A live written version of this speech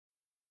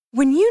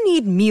When you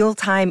need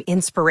mealtime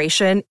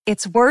inspiration,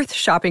 it's worth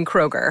shopping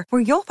Kroger,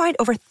 where you'll find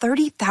over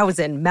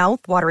 30,000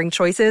 mouth-watering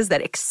choices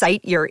that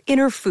excite your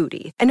inner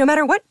foodie. And no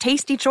matter what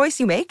tasty choice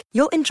you make,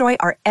 you'll enjoy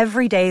our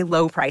everyday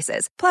low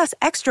prices, plus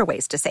extra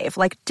ways to save,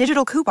 like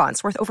digital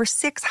coupons worth over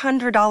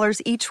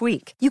 $600 each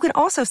week. You can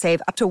also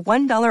save up to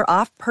 $1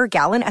 off per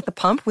gallon at the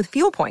pump with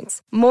fuel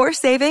points. More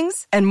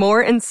savings and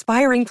more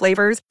inspiring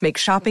flavors make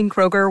shopping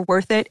Kroger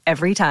worth it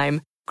every time.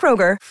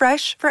 Kroger,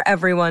 fresh for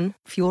everyone.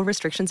 Fuel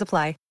restrictions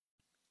apply.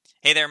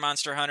 Hey there,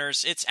 Monster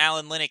Hunters. It's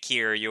Alan Linick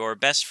here, your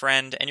best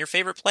friend and your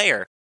favorite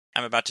player.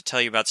 I'm about to tell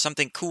you about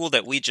something cool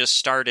that we just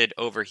started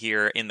over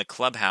here in the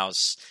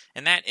clubhouse,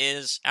 and that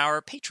is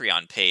our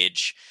Patreon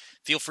page.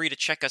 Feel free to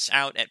check us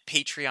out at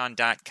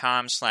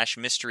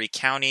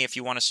patreon.com/mysterycounty if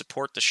you want to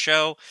support the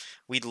show.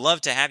 We'd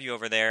love to have you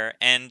over there,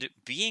 and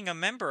being a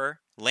member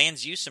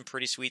lands you some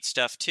pretty sweet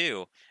stuff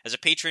too. As a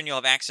patron, you'll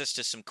have access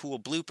to some cool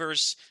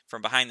bloopers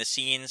from behind the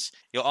scenes.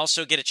 You'll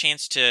also get a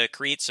chance to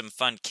create some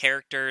fun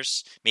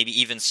characters, maybe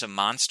even some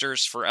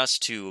monsters for us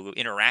to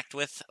interact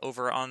with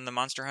over on the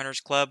Monster Hunters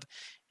Club.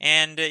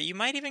 And you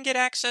might even get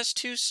access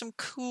to some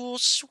cool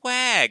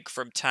swag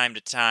from time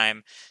to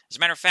time. As a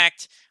matter of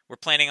fact, we're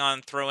planning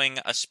on throwing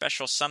a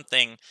special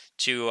something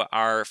to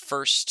our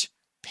first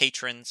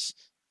patrons.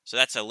 So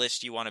that's a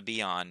list you want to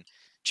be on.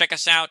 Check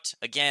us out,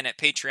 again, at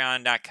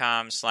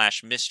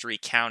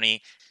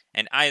patreon.com/mysterycounty.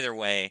 And either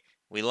way,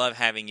 we love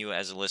having you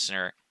as a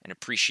listener and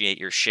appreciate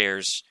your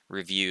shares,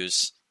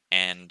 reviews,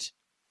 and,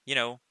 you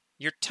know,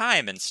 your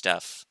time and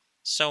stuff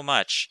so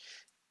much.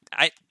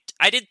 I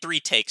did 3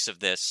 takes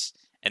of this,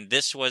 and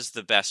this was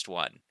the best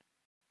one.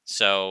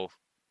 So,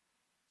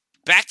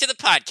 back to the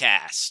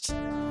podcast.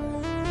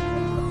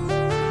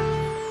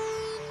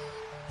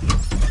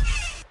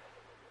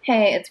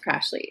 Hey, it's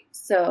Crashly.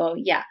 So,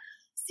 yeah.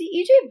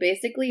 CEJ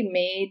basically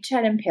made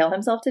Chet impale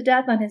himself to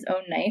death on his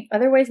own knife,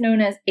 otherwise known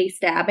as a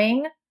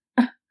stabbing.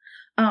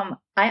 I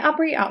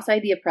operate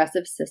outside the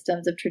oppressive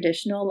systems of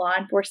traditional law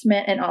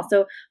enforcement, and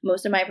also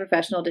most of my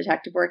professional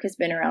detective work has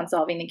been around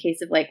solving the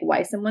case of, like,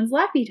 why someone's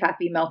Laffy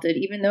Taffy melted,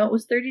 even though it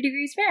was 30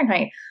 degrees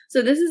Fahrenheit.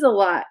 So this is a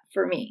lot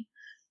for me.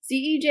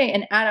 CEJ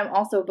and Adam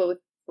also both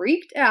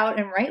freaked out,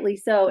 and rightly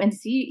so, and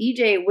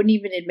CEJ wouldn't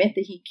even admit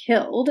that he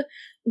killed.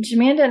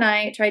 Shamanda and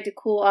I tried to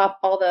cool off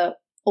all the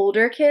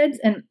older kids,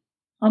 and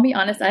I'll be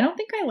honest, I don't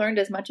think I learned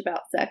as much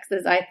about sex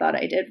as I thought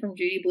I did from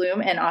Judy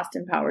Blume and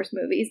Austin Powers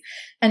movies.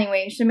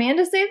 Anyway,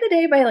 Shamanda saved the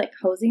day by, like,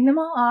 hosing them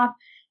all off.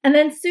 And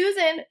then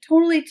Susan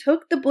totally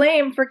took the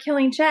blame for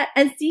killing Chet,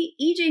 and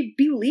CEJ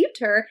believed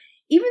her,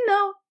 even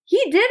though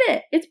he did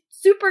it. It's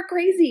super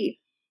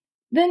crazy.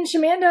 Then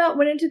Shamanda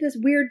went into this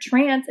weird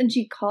trance, and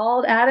she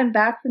called Adam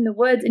back from the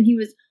woods, and he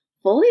was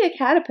fully a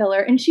caterpillar.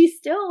 And she's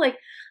still like,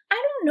 I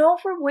don't know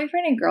if we're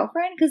boyfriend and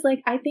girlfriend, because,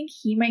 like, I think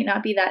he might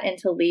not be that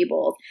into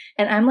labels.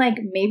 And I'm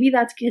like, maybe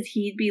that's because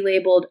he'd be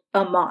labeled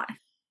a moth.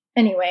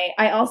 Anyway,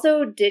 I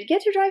also did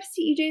get to drive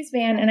CEJ's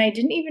van, and I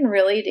didn't even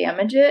really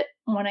damage it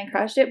when I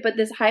crashed it, but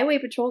this highway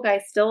patrol guy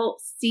still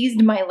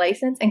seized my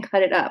license and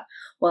cut it up.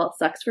 Well, it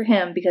sucks for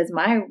him, because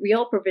my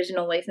real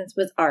provisional license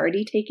was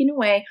already taken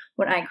away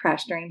when I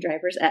crashed during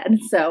driver's ed,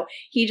 so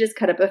he just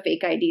cut up a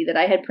fake ID that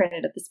I had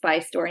printed at the Spy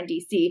store in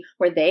DC,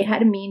 where they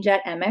had a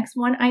MeanJet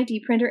MX1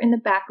 ID printer in the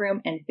back room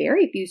and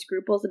very few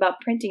scruples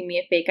about printing me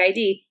a fake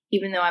ID,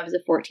 even though I was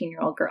a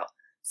 14-year-old girl.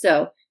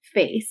 So,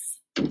 face.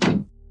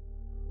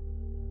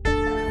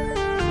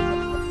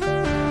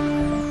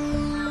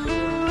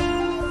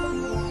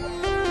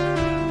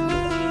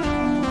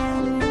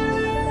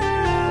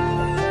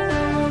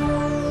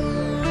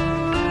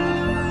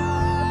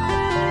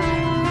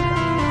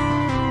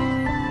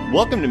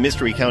 Welcome to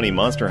Mystery County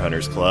Monster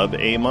Hunters Club,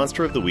 a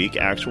Monster of the Week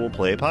actual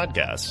play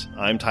podcast.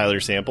 I'm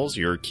Tyler Samples,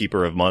 your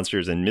keeper of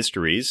monsters and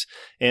mysteries,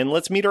 and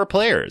let's meet our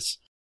players.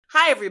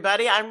 Hi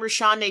everybody, I'm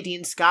Rashawn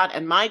Nadine Scott,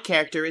 and my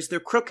character is the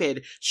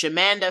crooked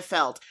Shamanda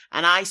Felt,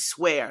 and I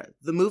swear,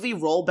 the movie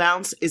Roll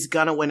Bounce is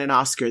gonna win an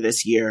Oscar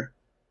this year.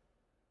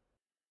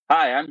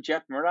 Hi, I'm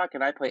Jeff Murdoch,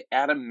 and I play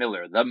Adam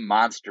Miller, the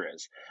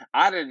Monstrous.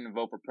 I didn't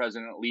vote for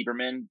President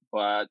Lieberman,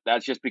 but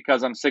that's just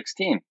because I'm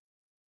 16.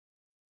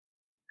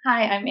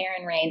 Hi, I'm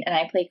Erin Rain, and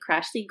I play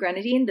Crashly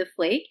Grenadine the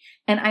Flake,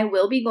 and I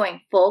will be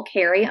going full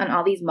Carrie on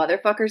all these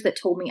motherfuckers that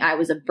told me I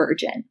was a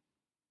virgin.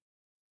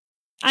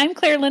 I'm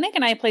Claire Linick,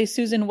 and I play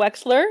Susan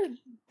Wexler,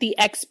 the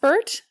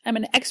expert. I'm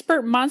an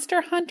expert monster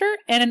hunter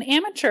and an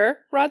amateur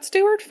Rod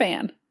Stewart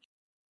fan.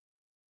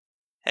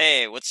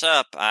 Hey, what's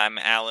up? I'm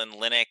Alan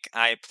Linick.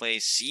 I play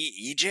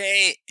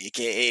CEJ,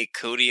 aka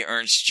Cody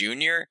Ernst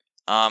Jr.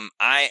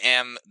 I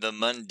am the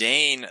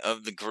mundane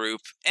of the group,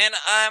 and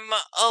I'm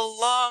a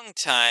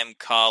long-time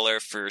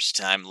caller,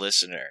 first-time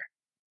listener.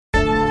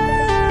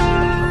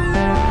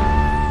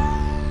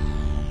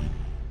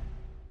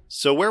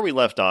 So where we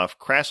left off,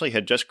 Crashly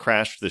had just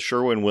crashed the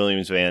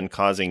Sherwin-Williams van,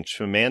 causing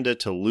Shamanda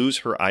to lose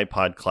her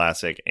iPod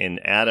Classic and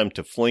Adam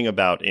to fling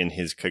about in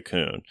his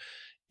cocoon.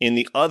 In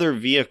the other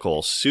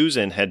vehicle,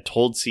 Susan had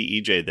told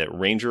CEJ that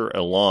Ranger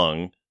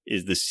Along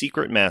is the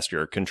secret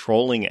master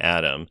controlling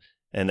Adam,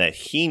 and that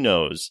he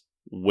knows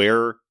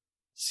where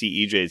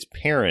CEJ's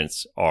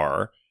parents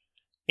are,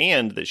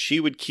 and that she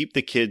would keep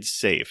the kids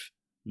safe.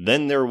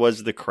 Then there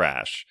was the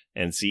crash,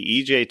 and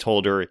CEJ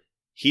told her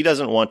he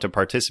doesn't want to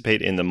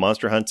participate in the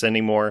monster hunts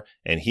anymore,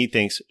 and he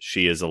thinks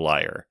she is a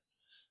liar.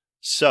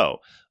 So,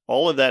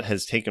 all of that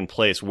has taken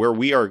place. Where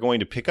we are going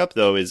to pick up,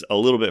 though, is a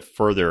little bit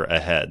further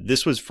ahead.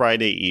 This was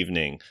Friday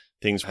evening.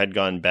 Things had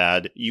gone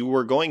bad. You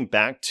were going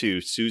back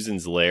to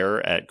Susan's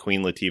lair at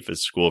Queen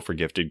Latifah's School for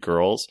Gifted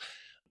Girls.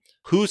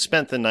 Who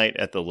spent the night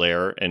at the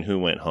lair and who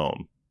went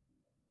home?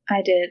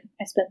 I did.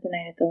 I spent the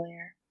night at the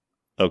lair.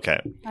 Okay.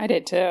 I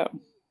did too.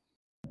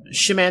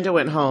 Shamanda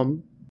went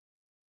home.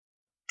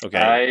 Okay.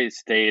 I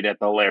stayed at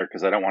the lair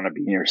because I don't want to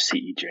be near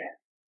CEJ.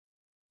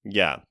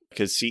 Yeah,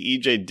 because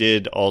CEJ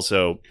did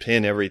also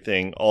pin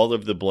everything, all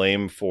of the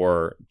blame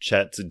for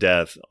Chet's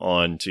death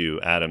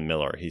onto Adam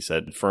Miller. He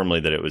said firmly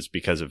that it was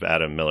because of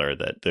Adam Miller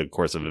that the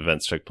course of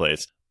events took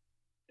place.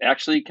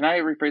 Actually, can I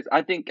rephrase?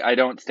 I think I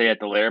don't stay at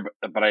the lair,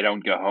 but I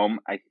don't go home.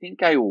 I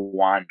think I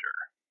wander.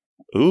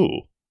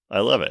 Ooh,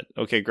 I love it.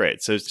 Okay,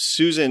 great. So,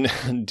 Susan,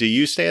 do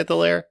you stay at the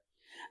lair?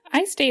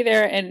 I stay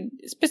there, and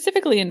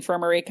specifically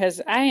infirmary,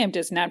 because I am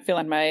just not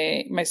feeling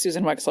my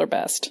Susan Wexler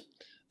best.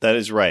 That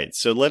is right.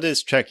 So let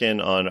us check in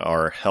on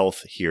our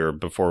health here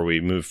before we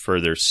move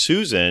further.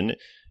 Susan,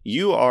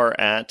 you are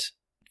at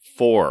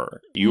 4.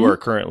 You are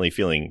currently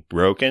feeling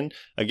broken.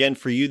 Again,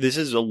 for you, this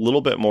is a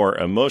little bit more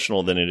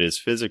emotional than it is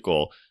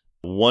physical.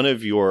 One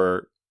of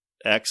your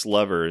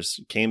ex-lovers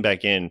came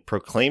back in,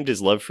 proclaimed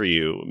his love for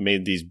you,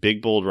 made these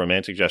big, bold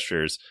romantic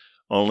gestures,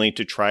 only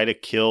to try to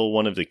kill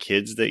one of the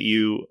kids that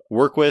you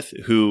work with,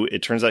 who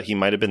it turns out he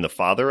might have been the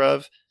father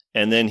of.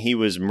 And then he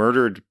was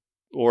murdered,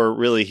 or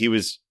really he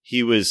was,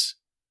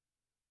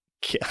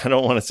 I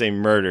don't want to say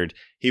murdered.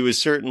 He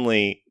was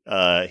certainly,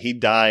 he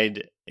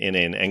died in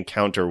an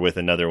encounter with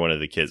another one of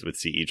the kids with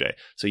CEJ.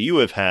 So you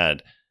have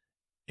had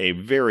a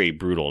very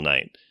brutal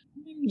night.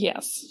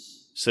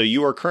 Yes. So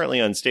you are currently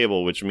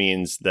unstable, which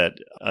means that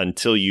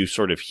until you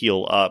sort of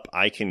heal up,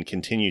 I can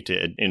continue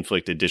to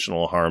inflict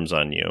additional harms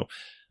on you.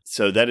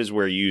 So that is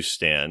where you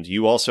stand.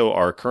 You also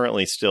are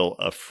currently still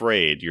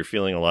afraid. You're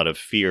feeling a lot of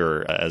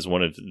fear as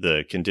one of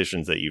the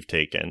conditions that you've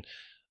taken.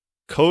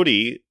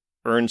 Cody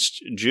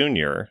Ernst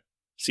Jr.,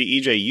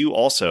 CEJ, you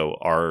also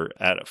are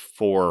at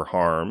 4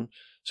 harm.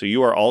 So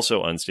you are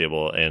also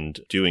unstable and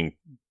doing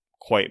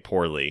quite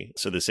poorly.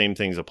 So the same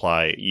things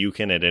apply. You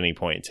can at any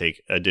point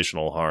take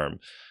additional harm.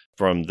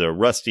 From the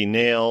rusty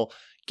nail,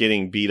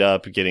 getting beat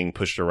up, getting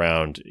pushed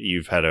around,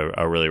 you've had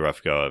a really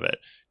rough go of it.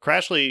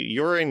 Crashly,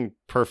 you're in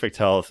perfect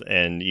health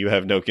and you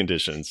have no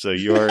conditions, so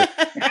you're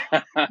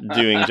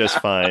doing just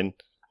fine.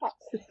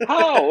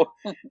 How?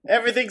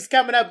 Everything's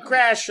coming up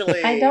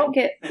Crashly. I don't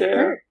get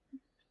hurt.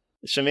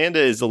 Shamanda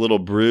is a little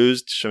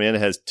bruised. Shamanda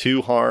has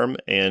 2 harm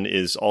and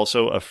is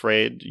also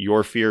afraid.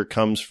 Your fear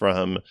comes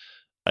from,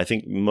 I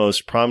think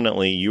most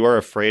prominently, you are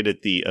afraid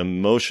at the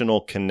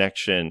emotional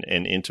connection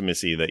and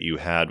intimacy that you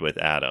had with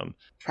Adam.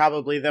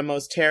 Probably the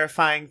most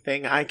terrifying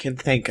thing I can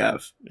think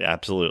of.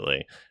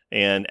 Absolutely.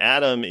 And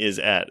Adam is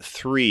at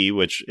 3,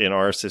 which in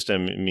our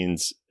system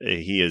means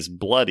he is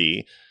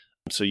bloody.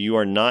 So you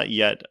are not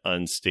yet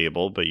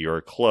unstable, but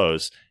you're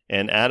close.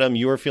 And Adam,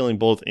 you are feeling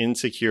both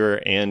insecure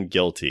and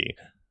guilty.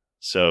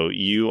 So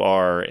you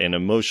are an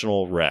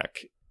emotional wreck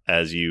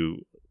as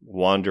you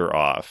wander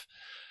off.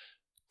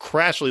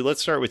 Crashly,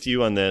 let's start with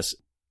you on this.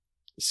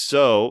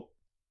 So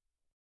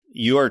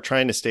you are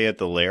trying to stay at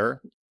the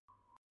lair?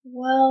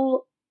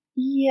 Well,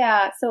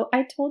 yeah. So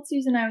I told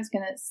Susan I was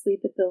going to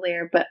sleep at the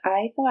lair, but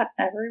I thought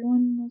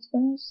everyone was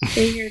going to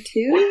stay here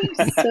too.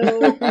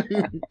 So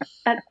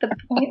at the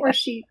point where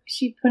she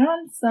put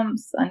on some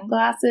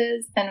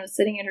sunglasses and was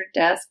sitting at her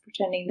desk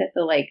pretending that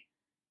the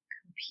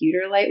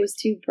computer light was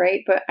too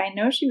bright, but I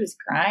know she was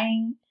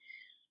crying,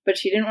 but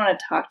she didn't want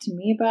to talk to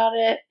me about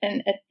it.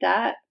 And at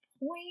that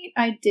point,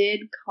 I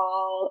did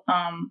call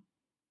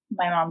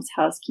my mom's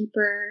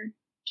housekeeper,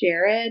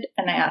 Jared,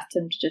 and I asked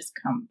him to just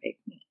come pick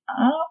me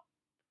up.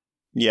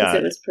 Yeah. Because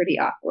it was pretty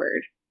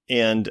awkward.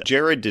 And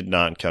Jared did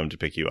not come to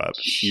pick you up.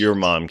 Your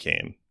mom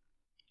came.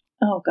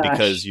 Oh, gosh.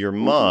 Because your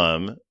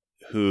mom,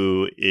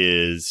 who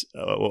is,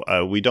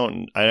 I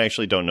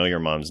actually don't know your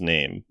mom's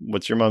name.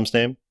 What's your mom's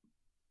name?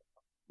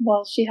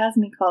 Well, she has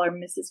me call her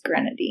Mrs.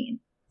 Grenadine,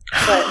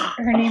 but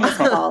her name is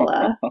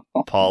Paula.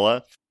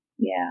 Paula?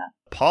 Yeah.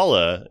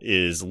 Paula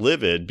is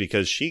livid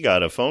because she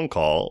got a phone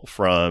call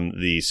from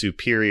the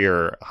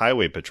Superior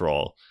Highway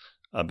Patrol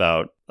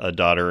about a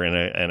daughter in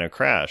a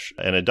crash,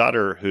 and a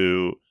daughter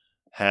who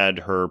had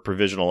her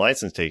provisional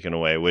license taken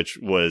away, which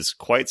was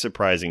quite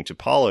surprising to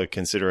Paula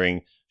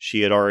considering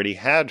she had already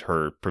had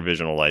her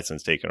provisional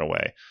license taken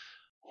away.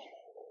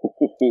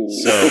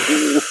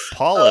 So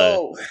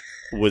Paula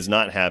was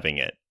not having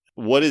it.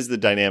 What is the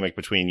dynamic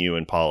between you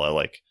and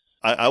Paula?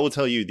 I will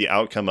tell you the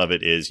outcome of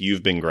it is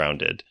you've been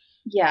grounded.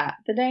 Yeah,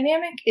 the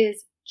dynamic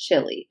is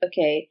chilly,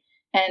 okay?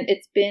 And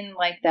it's been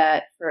like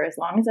that for as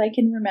long as I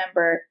can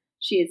remember.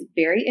 She is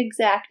very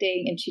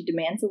exacting and she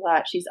demands a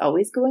lot. She's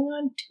always going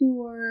on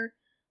tour.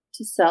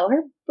 to sell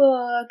her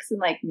books and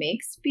like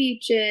make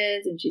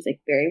speeches, and she's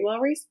like very well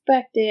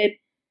respected.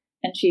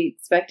 And she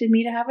expected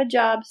me to have a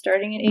job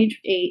starting at age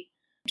 8,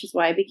 which is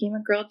why I became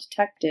a girl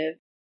detective.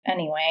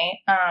 Anyway,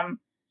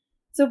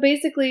 so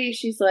basically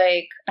she's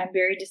like, I'm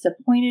very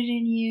disappointed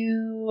in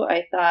you.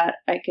 I thought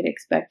I could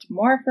expect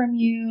more from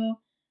you.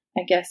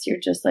 I guess you're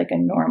just like a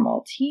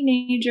normal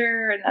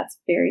teenager, and that's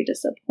very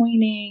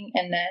disappointing.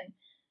 And then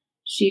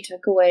she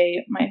took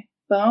away my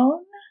phone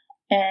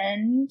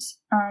and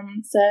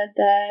said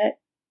that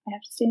I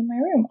have to stay in my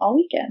room all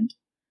weekend.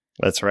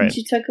 That's right. And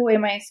she took away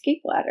my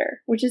escape ladder,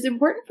 which is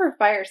important for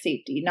fire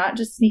safety, not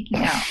just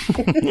sneaking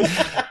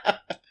out.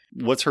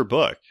 What's her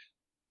book?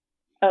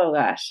 Oh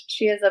gosh,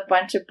 she has a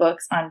bunch of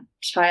books on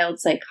child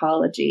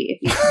psychology,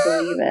 if you can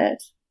believe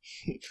it.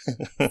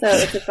 So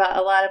it's about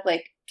a lot of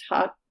like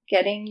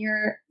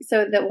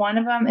so that one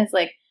of them is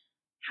like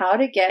how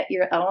to get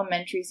your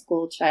elementary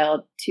school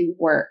child to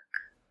work.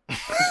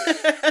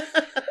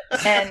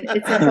 And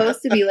it's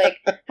supposed to be like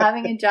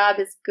having a job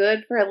is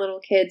good for little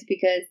kids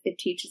because it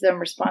teaches them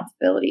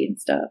responsibility and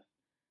stuff.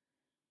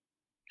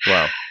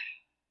 Wow.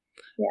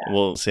 Yeah.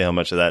 We'll see how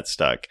much of that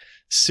stuck.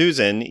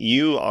 Susan,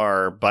 you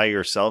are by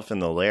yourself in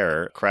the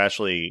lair.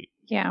 Crashly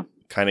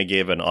kind of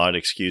gave an odd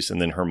excuse,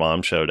 and then her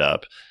mom showed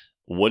up.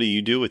 What do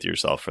you do with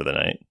yourself for the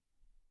night?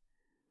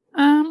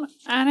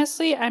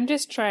 Honestly, I'm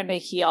just trying to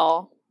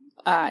heal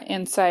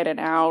inside and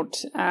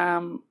out.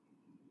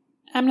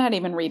 I'm not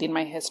even reading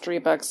my history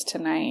books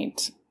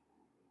tonight.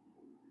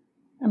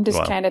 I'm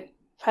just kind of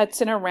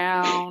putzing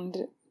around,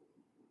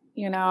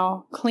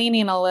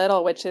 cleaning a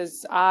little, which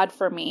is odd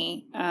for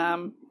me.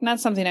 Not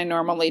something I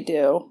normally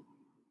do.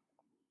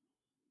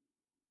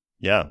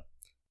 Yeah.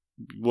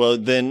 Well,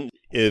 then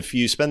if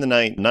you spend the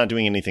night not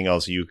doing anything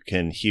else, you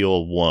can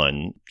heal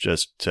 1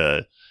 just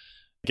to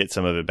get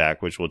some of it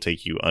back, which will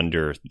take you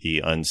under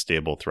the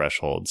unstable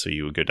threshold. So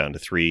you would go down to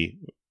 3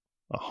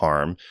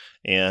 harm.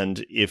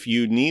 And if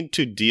you need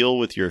to deal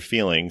with your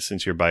feelings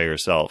since you're by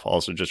yourself,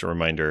 also just a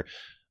reminder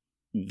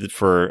that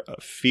for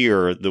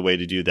fear, the way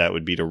to do that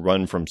would be to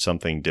run from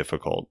something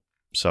difficult.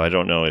 So I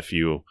don't know if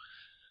you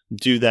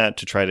do that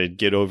to try to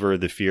get over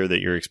the fear that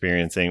you're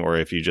experiencing or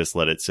if you just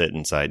let it sit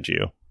inside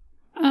you.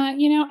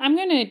 I'm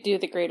going to do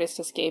the greatest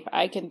escape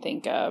I can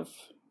think of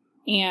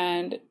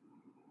and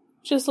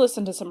just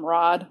listen to some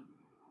Rod.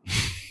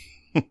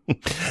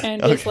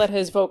 And just let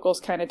his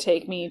vocals kind of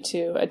take me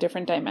to a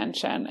different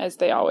dimension, as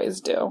they always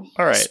do.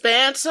 All right.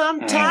 Spent some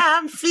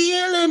time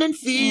feeling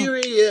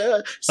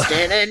inferior,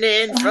 standing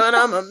in front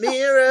of a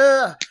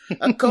mirror.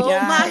 I combed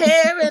my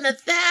hair in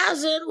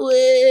 1,000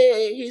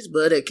 ways,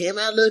 but it came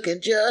out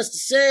looking just the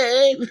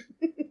same.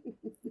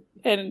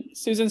 And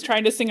Susan's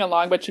trying to sing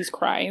along, but she's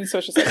crying, so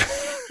she's like,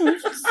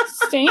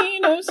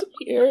 "Staying a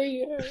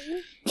superior."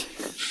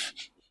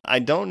 I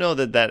don't know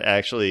that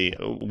actually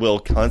will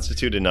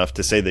constitute enough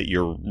to say that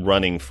you're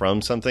running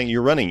from something.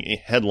 You're running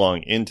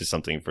headlong into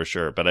something for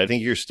sure, but I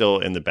think you're still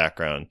in the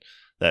background.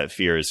 That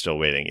fear is still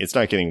waiting. It's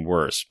not getting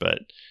worse, but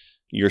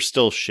you're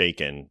still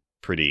shaken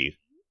pretty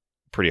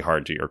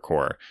hard to your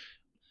core.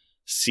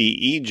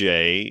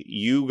 CEJ,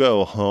 you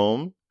go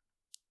home.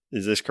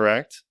 Is this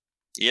correct?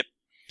 Yep.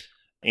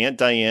 Aunt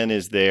Diane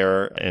is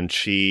there, and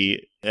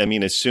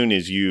as soon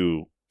as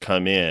you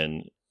come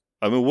in,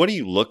 what do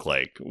you look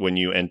like when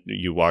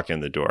you walk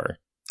in the door?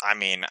 I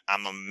mean,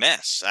 I'm a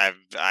mess. I've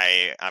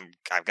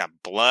got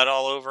blood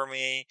all over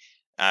me.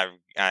 I've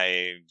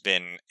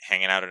been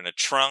hanging out in a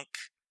trunk.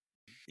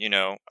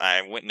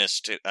 I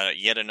witnessed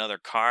yet another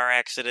car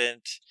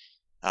accident.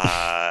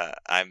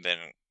 I've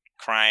been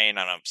crying.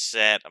 I'm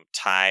upset. I'm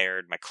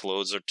tired. My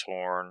clothes are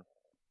torn.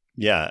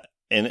 Yeah,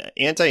 and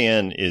Aunt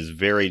Diane is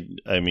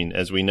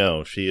as we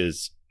know, she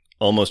is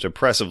almost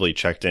oppressively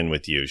checked in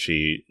with you.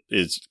 She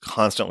is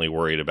constantly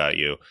worried about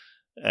you.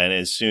 And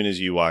as soon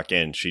as you walk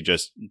in, she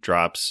just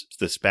drops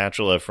the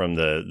spatula from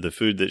the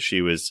food that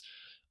she was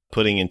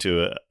putting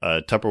into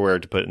a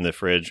Tupperware to put in the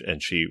fridge,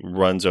 and she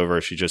runs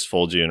over. She just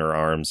folds you in her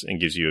arms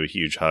and gives you a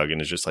huge hug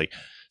and is just like,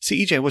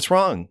 CEJ, what's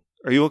wrong?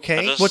 Are you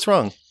okay? What's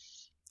wrong?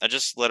 I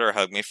just let her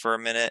hug me for a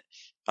minute.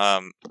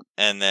 And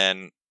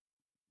then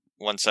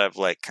once I've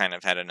kind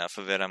of had enough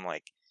of it, I'm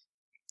like,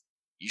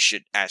 you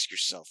should ask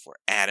yourself where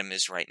Adam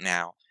is right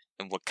now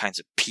and what kinds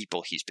of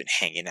people he's been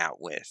hanging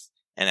out with.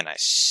 And then I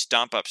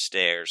stomp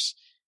upstairs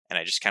and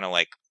I just kind of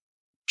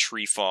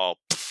tree fall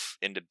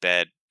into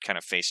bed, kind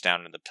of face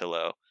down in the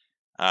pillow.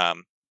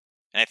 And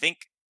I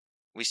think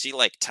we see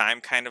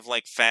time kind of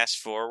fast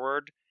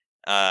forward.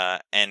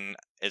 And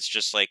it's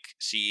just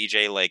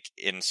CEJ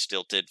in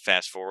stilted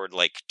fast forward,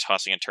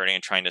 tossing and turning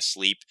and trying to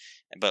sleep.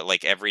 But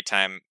every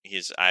time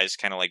his eyes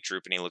kind of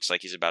droop and he looks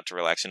like he's about to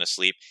relax into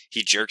sleep,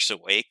 he jerks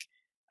awake.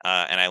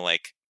 And I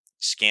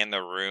scan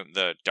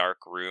the dark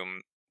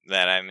room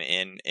that I'm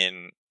in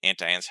Aunt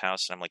Diane's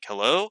house, and I'm like,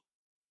 hello?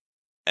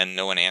 And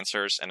no one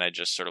answers, and I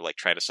just sort of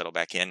try to settle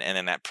back in, and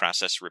then that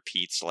process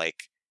repeats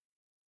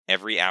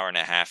every hour and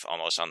a half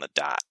almost on the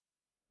dot.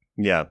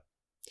 Yeah.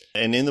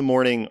 And in the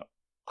morning,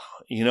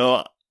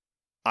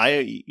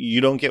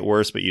 You don't get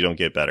worse, but you don't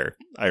get better.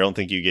 I don't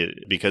think you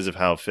get, because of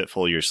how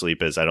fitful your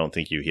sleep is, I don't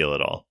think you heal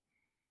at all.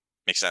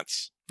 Makes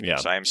sense. Yeah.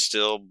 So I'm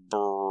still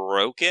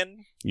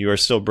broken? You are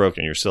still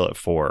broken. You're still at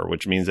 4,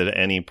 which means at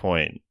any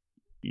point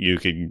you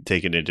could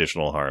take an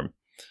additional harm.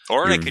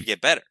 Or I could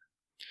get better.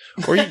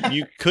 Or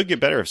you could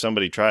get better if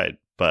somebody tried,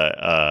 but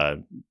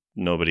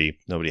nobody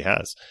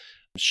has.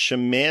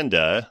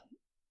 Shamanda,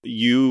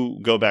 you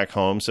go back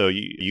home. So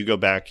you go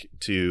back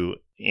to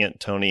Aunt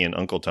Tony and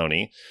Uncle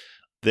Tony.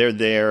 They're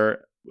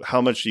there.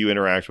 How much do you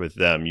interact with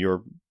them?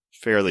 You're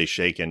fairly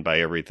shaken by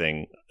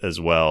everything as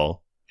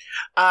well.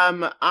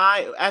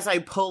 As I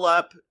pull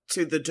up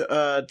to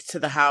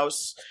the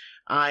house,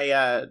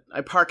 I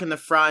park in the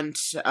front.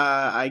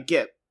 I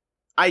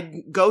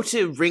go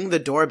to ring the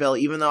doorbell,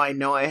 even though I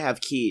know I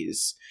have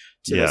keys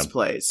to this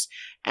place.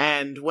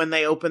 And when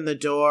they open the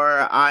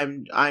door, I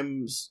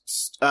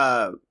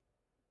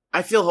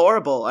feel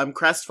horrible. I'm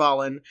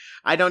crestfallen.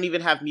 I don't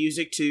even have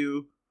music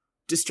to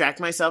distract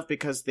myself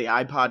because the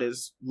iPod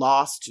is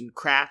lost and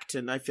cracked,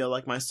 and I feel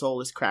like my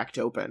soul is cracked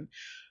open.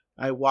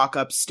 I walk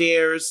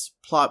upstairs,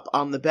 plop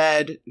on the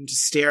bed, and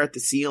just stare at the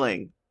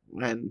ceiling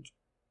and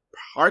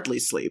hardly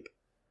sleep.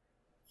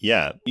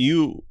 Yeah,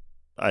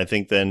 I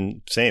think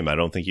then same. I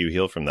don't think you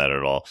heal from that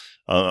at all.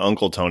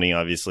 Uncle Tony,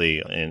 obviously,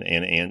 and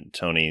Aunt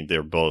Tony,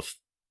 they're both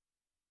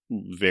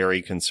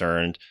very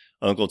concerned.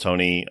 Uncle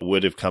Tony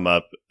would have come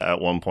up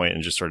at one point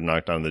and just sort of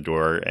knocked on the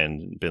door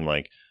and been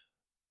like,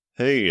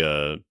 "Hey,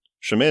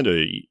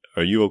 Shamanda,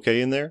 are you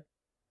okay in there?"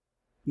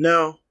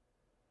 No.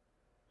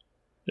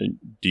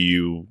 Do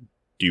you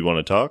want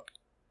to talk?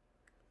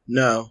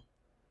 No.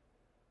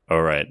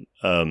 All right.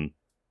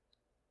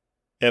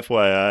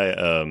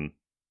 FYI,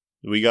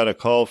 we got a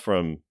call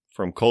from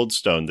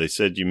Coldstone. They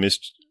said you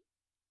missed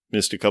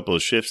a couple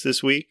of shifts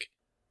this week.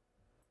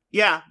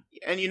 Yeah,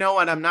 and you know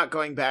what? I'm not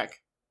going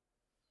back.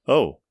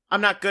 Oh.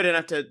 I'm not good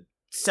enough to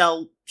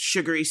sell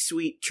sugary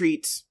sweet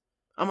treats.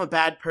 I'm a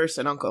bad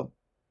person, Uncle.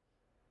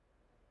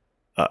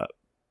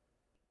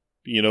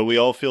 We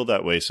all feel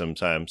that way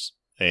sometimes,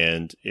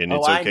 and it's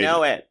okay. I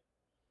know it.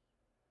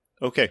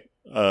 Okay,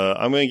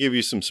 I'm going to give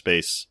you some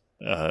space.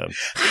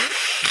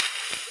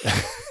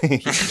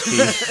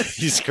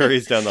 He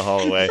scurries down the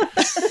hallway.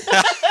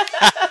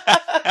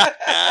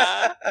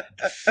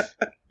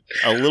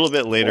 A little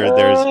bit later,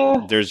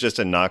 there's just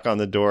a knock on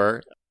the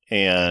door,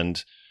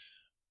 and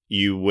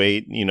you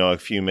wait, a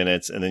few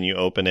minutes, and then you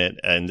open it,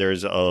 and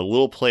there's a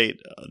little plate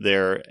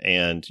there,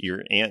 and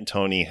your Aunt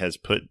Tony has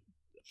put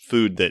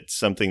food that's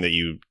something that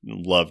you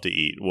love to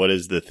eat. What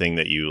is the thing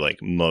that you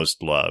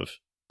most love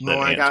that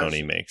Aunt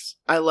Tony makes?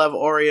 I love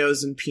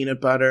Oreos and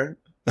peanut butter.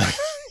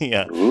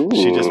 Yeah. Ooh.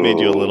 She just made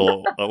you a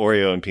little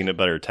Oreo and peanut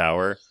butter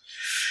tower.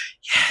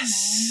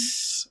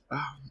 Yes.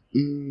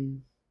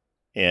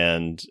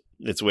 And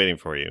it's waiting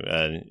for you.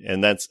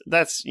 And that's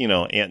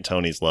Aunt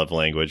Tony's love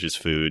language is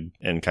food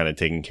and kind of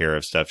taking care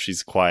of stuff.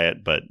 She's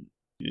quiet, but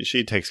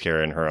she takes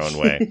care in her own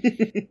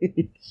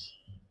way.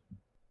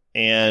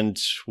 And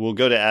we'll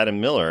go to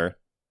Adam Miller.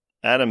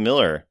 Adam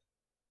Miller,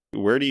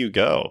 where do you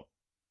go?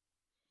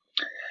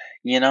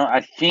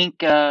 I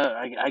think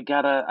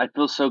I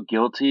feel so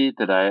guilty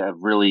that I have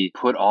really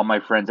put all my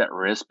friends at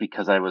risk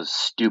because I was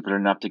stupid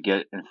enough to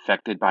get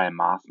infected by a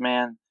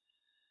Mothman.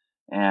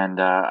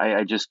 And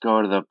I just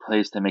go to the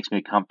place that makes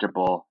me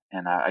comfortable,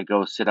 and I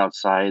go sit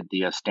outside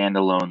the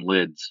standalone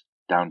Lids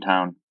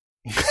downtown.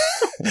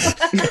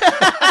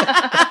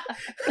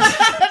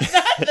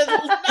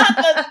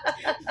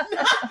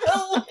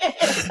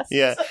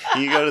 Yeah,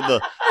 you go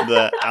to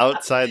the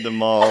outside the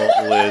mall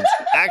Lids.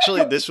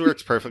 Actually, this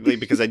works perfectly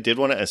because I did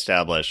want to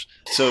establish.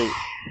 So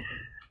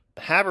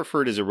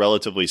Haverford is a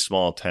relatively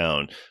small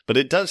town, but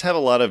it does have a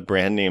lot of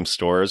brand name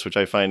stores, which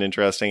I find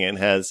interesting. It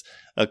has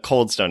a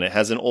Coldstone, it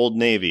has an Old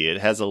Navy, it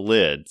has a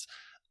Lids.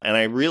 And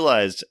I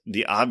realized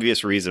the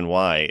obvious reason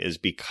why is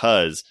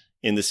because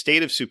in the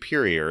state of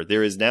Superior,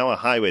 there is now a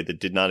highway that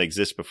did not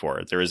exist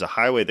before. There is a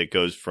highway that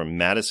goes from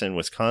Madison,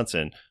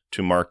 Wisconsin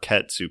to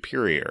Marquette,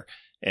 Superior.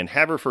 And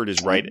Haverford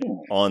is right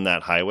on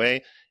that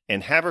highway.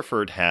 And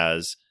Haverford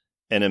has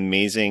an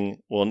amazing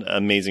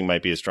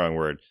might be a strong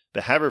word,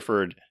 but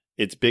Haverford,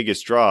 its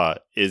biggest draw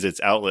is its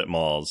outlet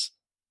malls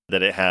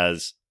that it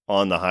has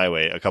on the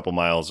highway a couple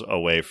miles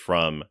away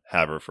from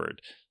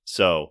Haverford.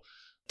 So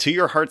to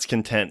your heart's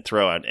content,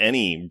 throw out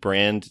any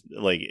brand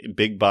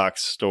big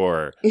box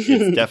store.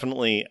 It's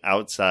definitely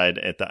outside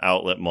at the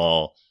outlet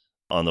mall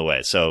on the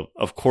way. So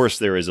of course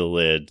there is a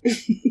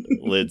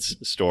Lids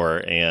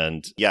store.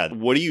 And yeah,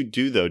 what do you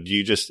do though? Do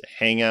you just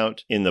hang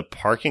out in the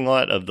parking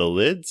lot of the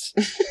Lids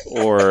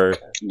or?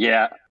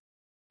 Yeah.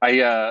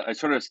 I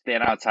sort of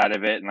stand outside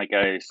of it and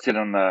I sit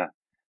on the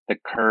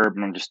curb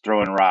and I'm just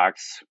throwing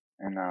rocks.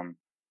 And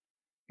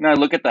I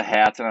look at the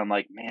hats and I'm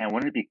like, man,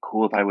 wouldn't it be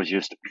cool if I was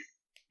just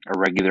a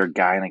regular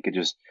guy and I could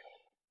just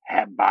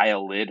buy a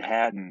Lid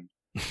hat? And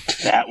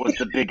that was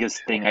the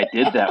biggest thing I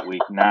did that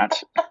week,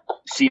 not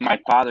see my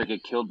father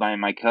get killed by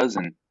my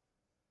cousin.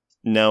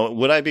 Now,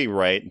 would I be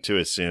right to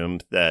assume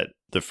that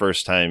the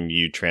first time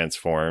you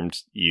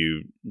transformed,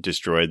 you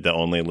destroyed the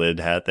only lid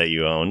hat that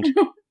you owned.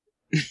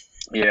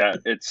 Yeah,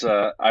 it's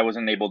I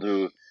wasn't able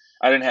to.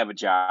 I didn't have a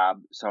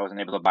job, so I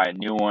wasn't able to buy a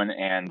new one,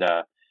 and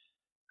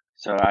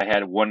so I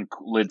had one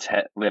lid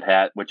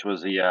hat, which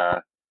was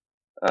the.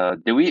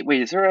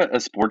 Is there a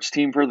sports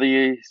team for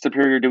the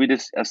Superior? Did we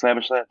just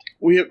establish that?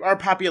 Our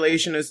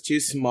population is too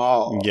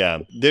small. Yeah,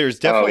 there's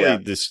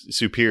definitely this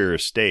Superior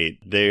State.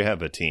 They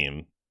have a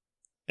team,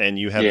 and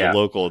you have the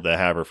local, the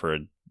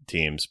Haverford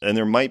teams, and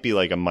there might be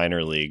like a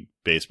minor league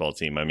baseball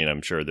team. I mean,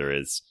 I'm sure there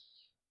is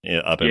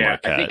up in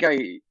Marquette.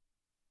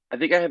 I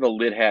think I have a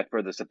lid hat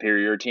for the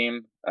Superior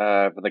team,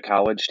 for the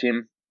college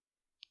team.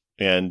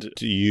 And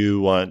do you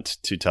want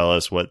to tell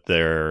us what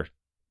their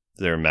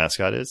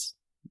mascot is?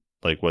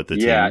 Like what the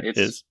team is?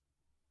 It's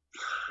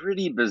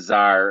pretty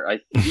bizarre.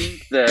 I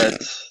think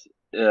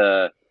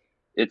that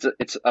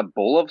it's a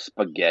bowl of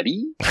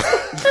spaghetti.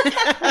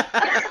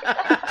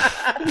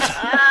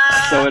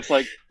 So it's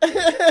like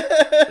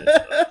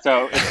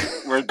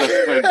we're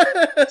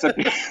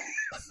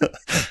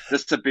the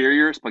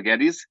Superior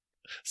Spaghettis.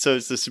 So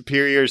it's the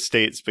Superior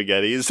State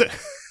Spaghettis.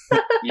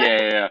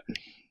 Yeah.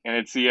 And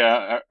it's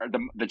the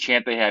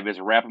chant they have is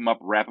wrap them up,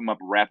 wrap them up,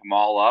 wrap them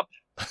all up,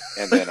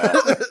 and then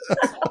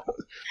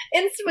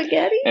in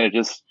spaghetti. And it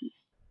just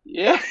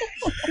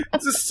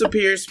it's a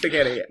Superior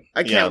Spaghetti.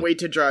 I can't wait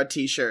to draw a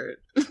T-shirt.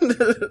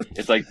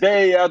 It's like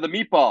they are the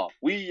meatball,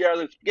 we are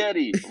the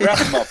spaghetti. Wrap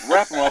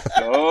them up,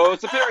 go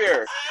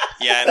Superior.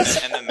 Yeah,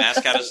 and the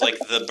mascot is like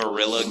the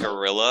Barilla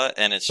Gorilla,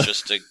 and it's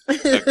just a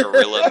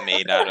gorilla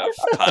made out of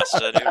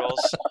pasta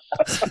noodles.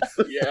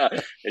 Yeah,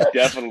 it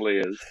definitely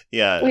is.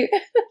 Yeah.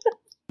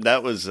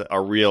 That was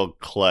a real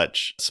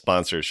clutch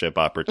sponsorship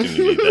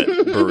opportunity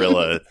that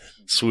Barilla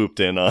swooped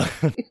in on.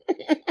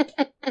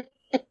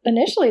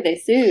 Initially, they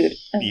sued.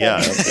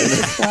 Yeah.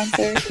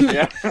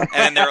 Yeah.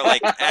 And they were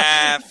like,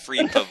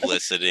 free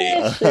publicity.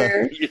 Yeah,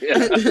 sure.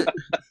 Yeah.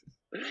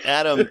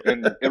 Adam.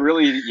 And it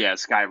really,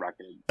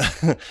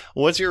 skyrocketed.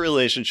 What's your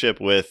relationship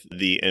with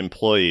the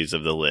employees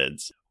of the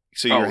Lids?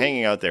 So you're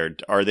hanging out there.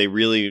 Are they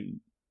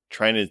really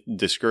trying to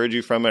discourage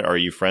you from it? Are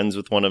you friends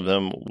with one of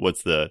them?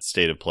 What's the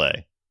state of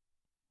play?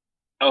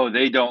 Oh,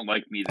 they don't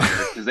like me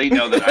there because they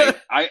know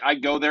that I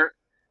go there.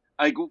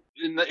 Like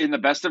in the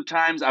best of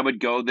times, I would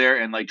go there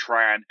and like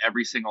try on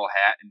every single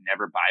hat and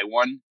never buy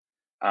one.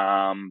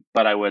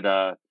 But I would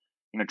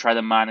try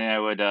them on, and I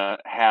would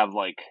have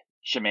like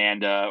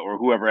Shamanda or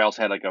whoever else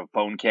had like a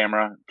phone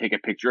camera take a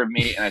picture of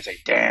me, and I'd say,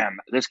 "Damn,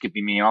 this could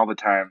be me all the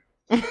time."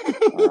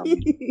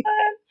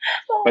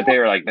 But they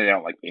were like, they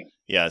don't like me.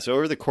 Yeah. So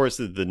over the course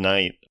of the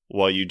night,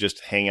 while you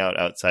just hang out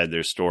outside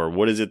their store,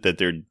 what is it that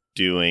they're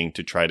doing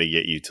to try to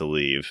get you to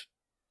leave?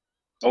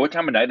 Oh, what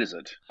time of night is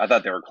it? I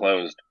thought they were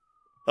closed.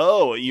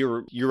 Oh,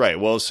 you're right.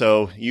 Well,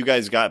 so you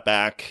guys got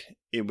back.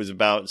 It was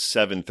about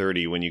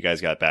 7:30 when you guys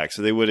got back.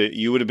 So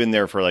you would have been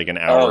there for like an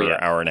hour,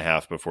 hour and a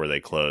half before they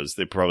closed.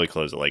 They probably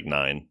closed at like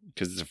 9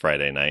 because it's a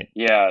Friday night.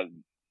 Yeah.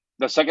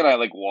 The second I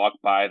like walk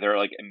by, they're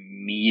like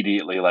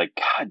immediately like,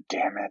 "God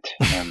damn it!"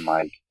 And I'm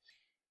like,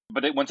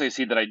 but once they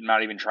see that I'm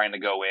not even trying to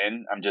go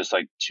in, I'm just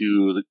like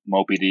too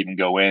mopey to even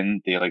go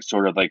in. They like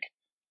sort of like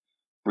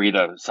breathe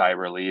a sigh of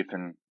relief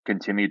and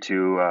continue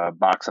to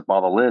box up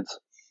all the lids.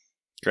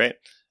 Great.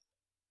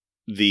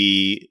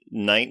 The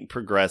night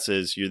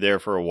progresses. You're there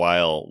for a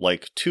while,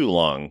 like too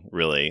long,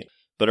 really.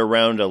 But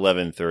around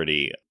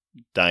 11:30,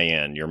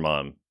 Diane, your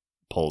mom,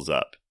 pulls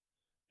up,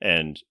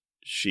 and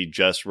she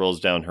just rolls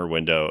down her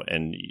window,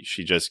 and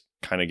she just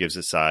kind of gives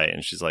a sigh,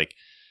 and she's like,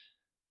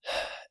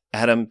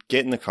 "Adam,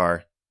 get in the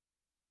car."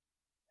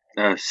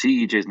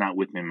 CEJ's not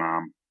with me,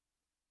 Mom.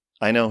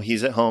 I know,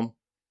 he's at home.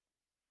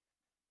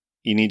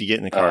 You need to get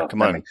in the car.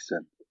 Come on. Makes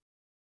sense.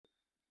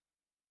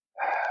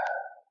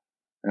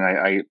 And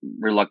I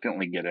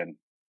reluctantly get in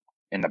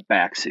the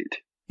back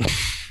seat.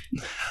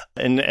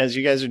 And as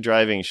you guys are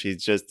driving,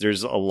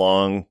 there's a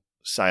long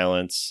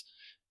silence.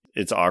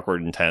 It's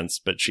awkward and tense,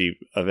 but she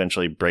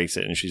eventually breaks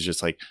it, and she's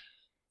just like,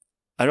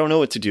 "I don't know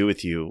what to do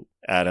with you,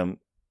 Adam.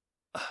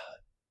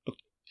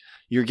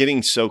 You're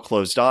getting so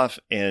closed off,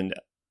 and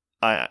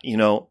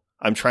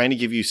I'm trying to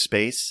give you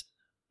space.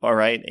 All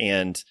right.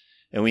 And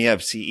we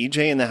have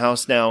CEJ in the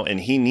house now,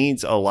 and he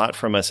needs a lot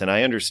from us. And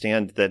I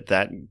understand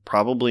that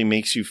probably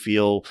makes you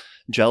feel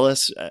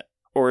jealous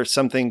or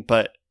something,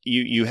 but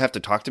you have to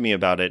talk to me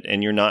about it,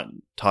 and you're not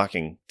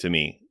talking to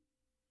me."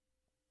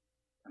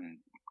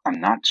 I'm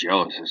not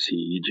jealous of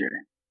CEJ.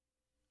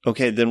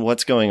 Okay, then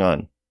what's going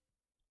on?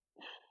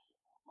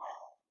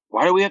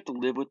 Why do we have to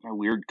live with my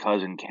weird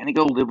cousin? Can't he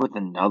go live with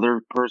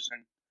another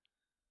person?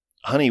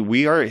 Honey,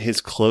 we are his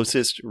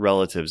closest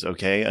relatives,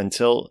 okay?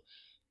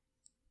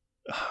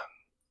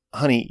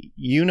 Honey,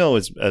 you know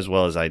as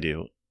well as I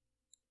do.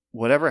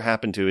 Whatever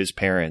happened to his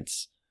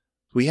parents,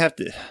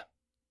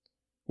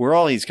 we're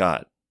all he's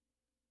got.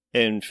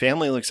 And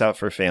family looks out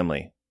for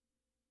family.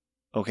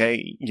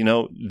 Okay?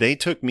 They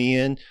took me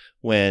in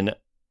when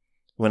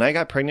I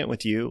got pregnant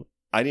with you.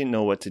 I didn't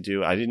know what to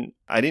do. I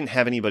didn't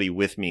have anybody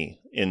with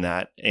me in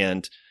that.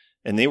 And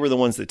and they were the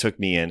ones that took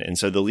me in. And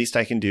so the least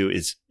I can do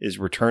is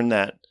return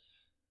that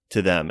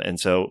to them. And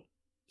so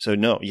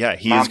no, yeah,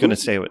 he is going to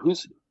stay with.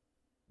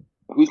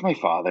 Who's my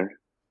father?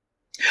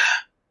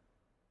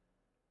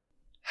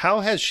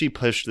 How has she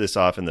pushed this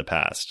off in the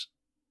past?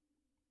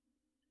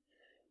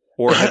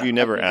 Or have you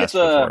never asked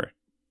before?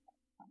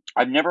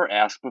 I've never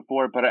asked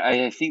before, but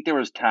I think there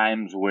was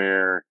times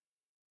where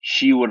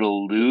she would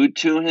allude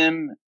to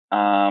him,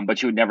 but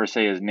she would never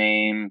say his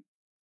name.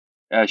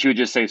 She would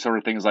just say sort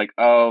of things like,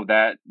 "Oh,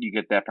 that you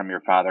get that from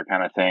your father,"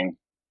 kind of thing.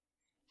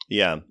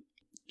 Yeah,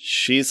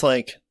 she's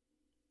like,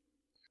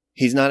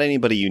 he's not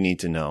anybody you need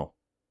to know.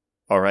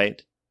 All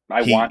right.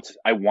 I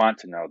want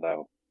to know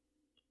though.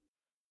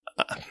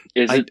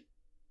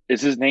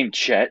 Is his name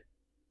Chet?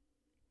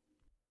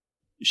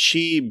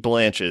 She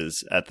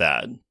blanches at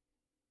that.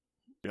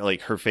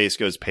 Like her face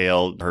goes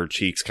pale, her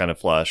cheeks kind of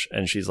flush,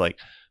 and she's like,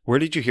 "Where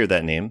did you hear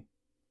that name?"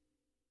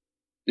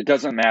 It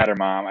doesn't matter,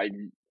 Mom.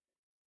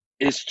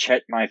 Is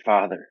Chet my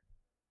father?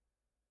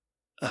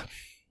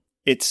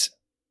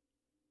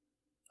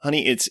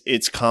 Honey,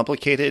 it's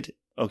complicated.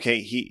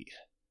 Okay,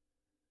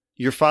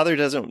 your father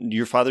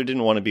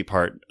didn't want to be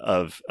part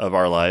of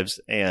our lives,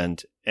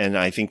 and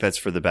I think that's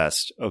for the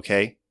best.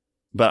 Okay,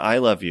 but I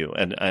love you,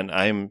 and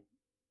I'm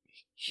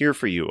here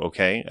for you.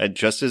 Okay,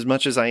 just as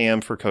much as I am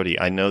for Cody.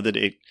 I know that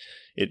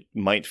it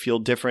might feel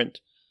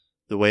different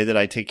the way that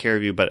I take care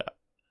of you, but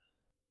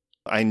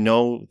I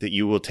know that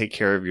you will take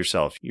care of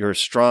yourself. You're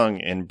strong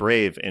and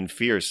brave and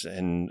fierce,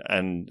 and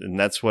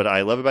that's what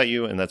I love about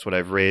you, and that's what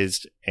I've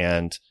raised,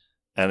 and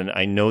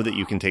I know that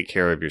you can take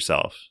care of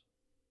yourself.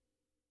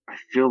 I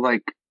feel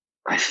like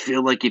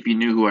if you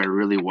knew who I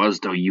really was,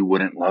 though, you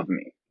wouldn't love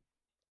me.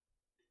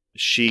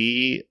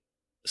 She,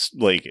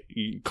 like,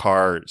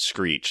 car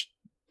screeched,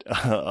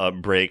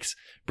 brakes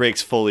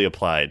fully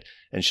applied,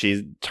 and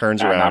she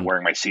turns around. I'm not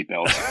wearing my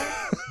seatbelt.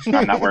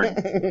 I'm not wearing.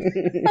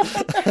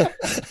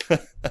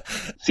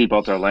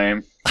 Seatbelts are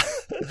lame.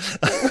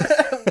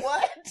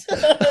 What?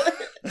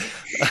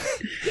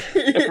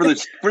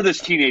 For this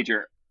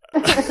teenager,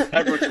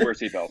 everyone should wear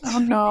seatbelts. Oh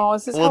no!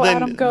 Is this how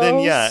Adam goes? Then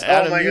yeah,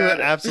 Adam, you God.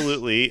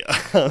 Absolutely.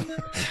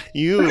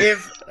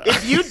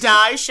 If you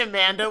die,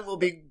 Shamanda will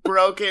be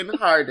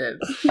broken-hearted.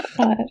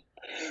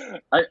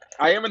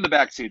 I am in the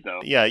back seat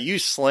though. Yeah, you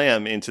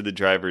slam into the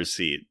driver's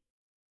seat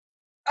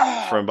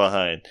from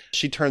behind.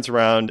 She turns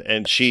around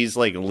and she's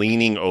like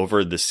leaning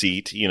over the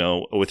seat,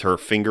 with her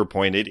finger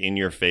pointed in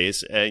your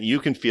face. And you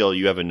can feel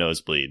you have a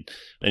nosebleed.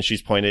 And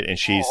she's pointed and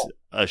she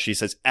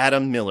says,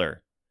 "Adam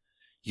Miller,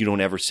 you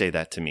don't ever say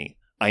that to me.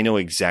 I know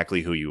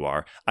exactly who you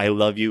are. I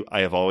love you.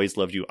 I have always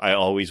loved you. I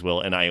always will.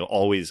 And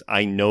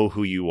I know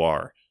who you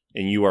are.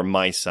 And you are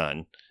my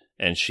son."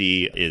 And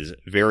she is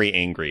very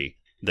angry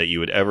that you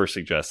would ever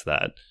suggest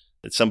that.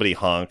 Somebody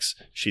honks.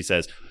 She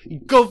says,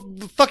 go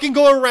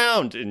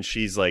around. And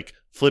she's like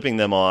flipping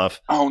them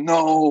off. Oh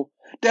no,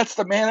 that's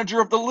the manager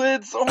of the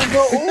Lids. Oh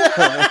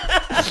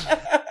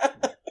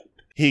no.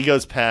 He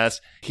goes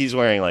past. He's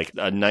wearing like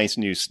a nice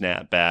new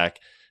snapback.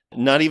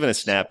 Not even a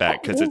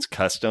snapback because it's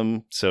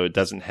custom. So it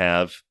doesn't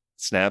have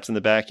snaps in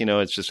the back.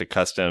 It's just a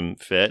custom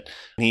fit.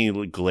 He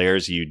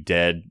glares you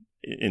dead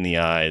in the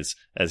eyes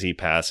as he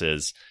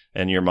passes.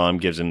 And your mom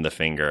gives him the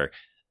finger.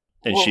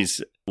 And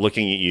she's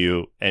looking at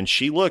you, and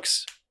she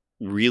looks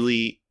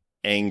really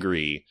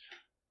angry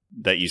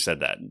that you said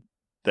that.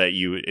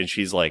 And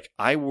she's like,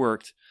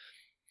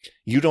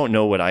 you don't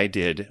know what I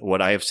did,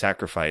 what I have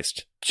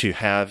sacrificed to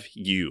have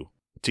you,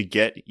 to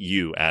get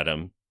you,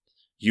 Adam.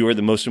 You are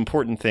the most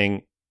important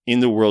thing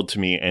in the world to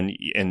me,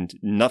 and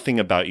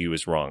nothing about you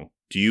is wrong.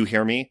 Do you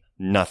hear me?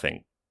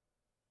 Nothing.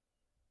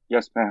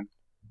 Yes, ma'am.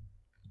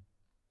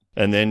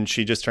 And then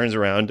she just turns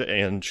around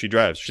and she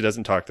drives. She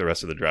doesn't talk the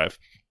rest of the drive.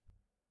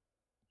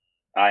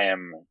 I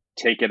am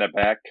taken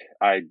aback.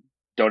 I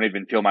don't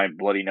even feel my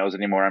bloody nose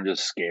anymore. I'm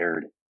just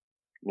scared.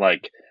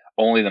 Like,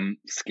 only the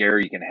scare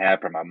you can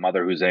have from a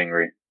mother who's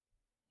angry.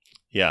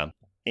 Yeah.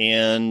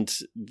 And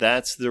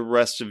that's the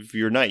rest of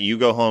your night. You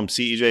go home.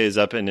 CEJ is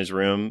up in his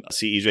room.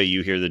 CEJ,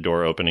 you hear the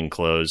door open and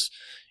close.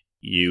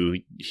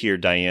 You hear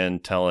Diane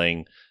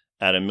telling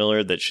Adam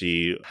Miller that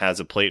she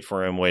has a plate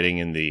for him waiting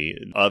in the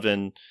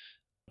oven.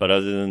 But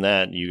other than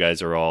that, you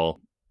guys are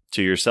all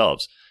to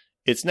yourselves.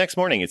 It's next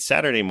morning. It's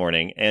Saturday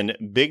morning. And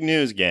big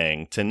news,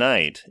 gang.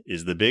 Tonight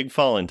is the big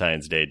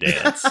Valentine's Day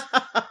dance.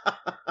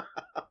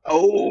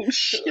 Oh,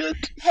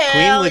 shit.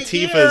 Queen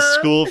Latifah's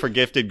School for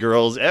Gifted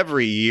Girls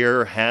every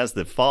year has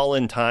the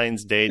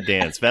Valentine's Day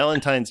dance.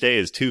 Valentine's Day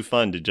is too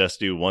fun to just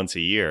do once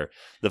a year.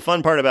 The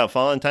fun part about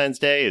Valentine's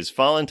Day is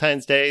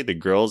Valentine's Day, the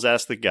girls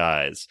ask the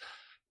guys,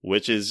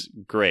 which is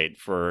great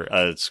for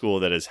a school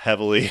that is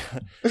heavily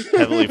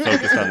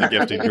focused on the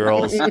gifted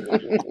girls.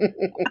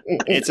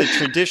 It's a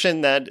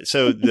tradition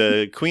so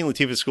the Queen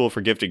Latifah School for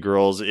Gifted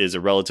Girls is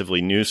a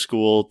relatively new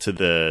school to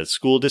the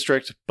school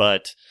district,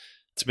 but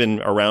it's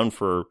been around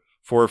for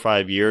 4 or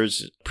 5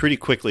 years. Pretty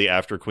quickly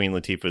after Queen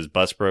Latifah's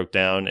bus broke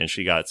down and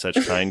she got such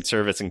kind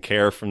service and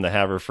care from the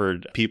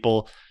Haverford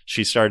people,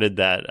 she started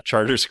that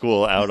charter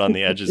school out on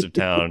the edges of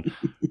town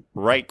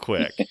right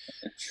quick.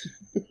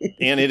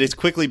 And it has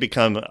quickly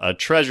become a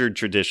treasured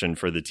tradition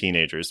for the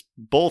teenagers.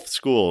 Both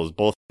schools,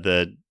 both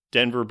the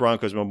Denver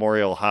Broncos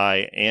Memorial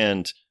High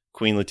and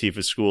Queen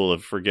Latifah School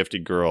for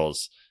Gifted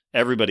Girls,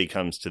 everybody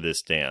comes to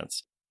this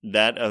dance.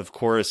 That, of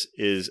course,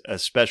 is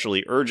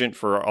especially urgent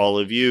for all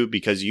of you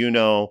because you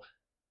know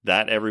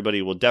that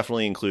everybody will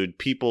definitely include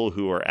people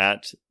who are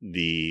at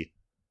the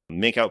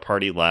makeout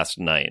party last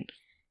night.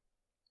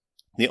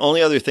 The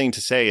only other thing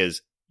to say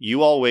is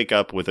you all wake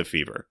up with a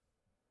fever.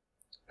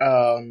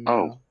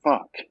 Oh,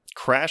 fuck.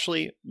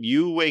 Crashly,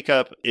 you wake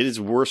up. It is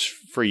worse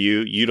for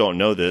you. You don't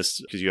know this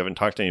because you haven't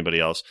talked to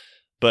anybody else.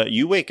 But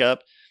you wake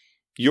up,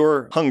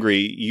 you're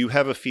hungry, you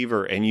have a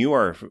fever, and you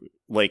are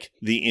like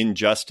the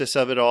injustice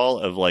of it all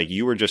of like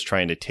you were just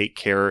trying to take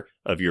care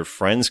of your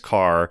friend's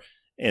car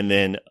and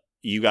then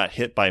you got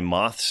hit by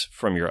moths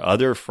from your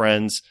other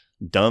friend's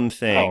dumb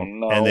thing.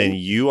 Oh, no. And then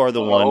you are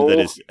the one that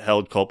is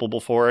held culpable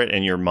for it.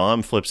 And your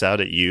mom flips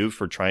out at you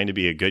for trying to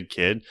be a good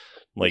kid.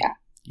 Like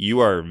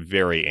you are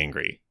very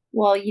angry.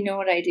 Well, you know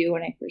what I do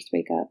when I first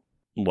wake up?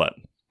 What?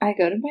 I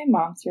go to my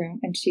mom's room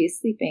and she's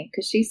sleeping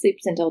because she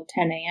sleeps until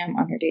 10 a.m.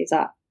 on her days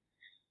off.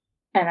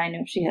 And I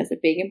know she has a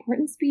big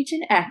important speech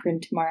in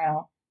Akron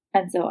tomorrow.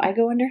 And so I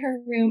go into her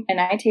room and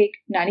I take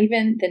not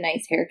even the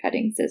nice hair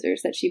cutting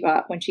scissors that she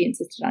bought when she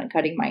insisted on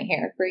cutting my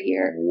hair for a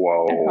year.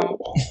 Whoa. At home.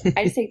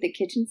 I just take the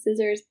kitchen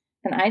scissors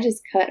and I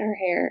just cut her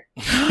hair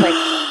like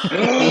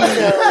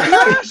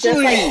so, just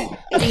like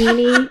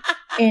Deanie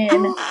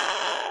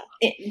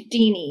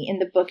in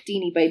the book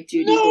Deanie by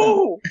Judy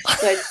Blume.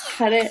 So I just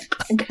cut it,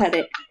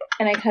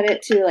 and I cut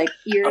it to like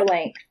ear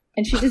length.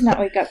 And she does not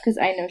wake up because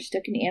I know she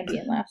took an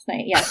Ambien last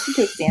night. Yeah, she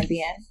takes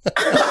Ambien.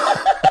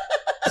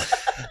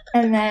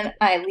 And then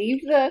I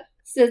leave the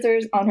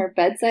scissors on her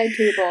bedside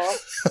table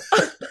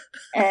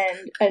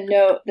and a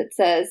note that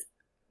says,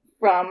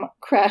 from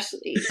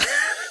Crashly.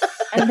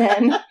 And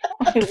then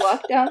I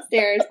walk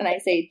downstairs and I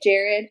say,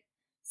 Jared,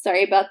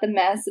 sorry about the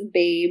mess,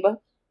 babe.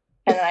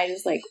 And then I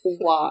just like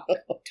walk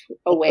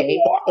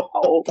away.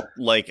 Wow.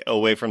 Like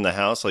away from the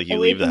house? Like you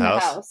away leave the from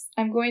house?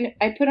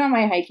 I put on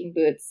my hiking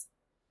boots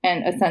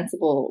and a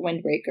sensible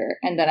windbreaker.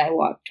 And then I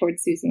walk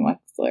towards Susan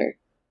Wexler.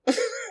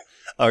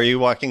 Are you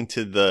walking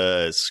to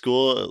the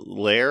school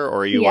lair or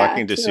are you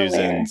walking to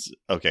Susan's?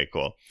 Okay,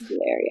 cool.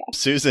 Lair, yeah.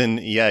 Susan,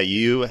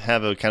 you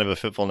have a kind of a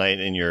fitful night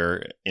in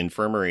your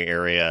infirmary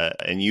area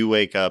and you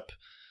wake up.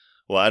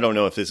 Well, I don't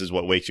know if this is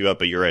what wakes you up,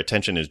 but your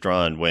attention is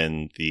drawn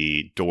when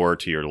the door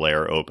to your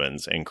lair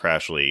opens and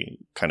Crashly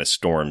kind of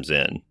storms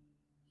in.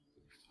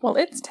 Well,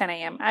 it's 10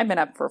 a.m. I've been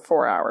up for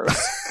 4 hours.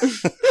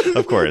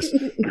 Of course.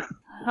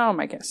 Oh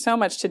my gosh, so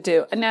much to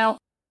do. And now,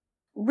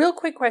 real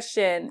quick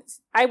question.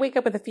 I wake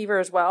up with a fever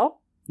as well?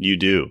 You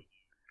do.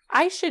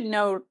 I should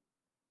know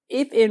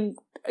if in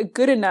a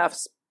good enough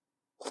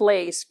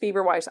place,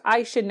 fever-wise,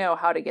 I should know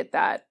how to get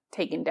that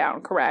taken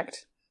down,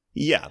 correct?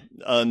 Yeah.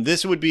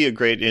 This would be a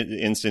great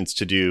instance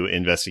to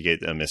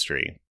investigate a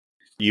mystery.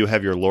 You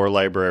have your lore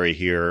library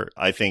here.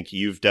 I think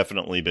you've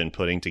definitely been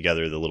putting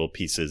together the little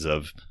pieces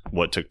of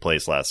what took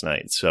place last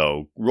night.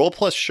 So roll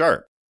plus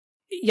sharp.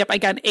 Yep, I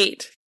got an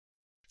 8.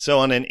 So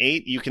on an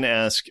 8, you can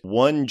ask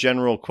one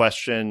general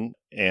question,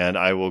 and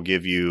I will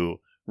give you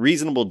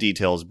reasonable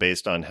details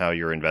based on how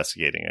you're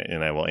investigating it,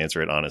 and I will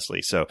answer it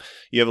honestly. So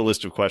you have a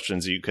list of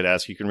questions that you could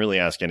ask. You can really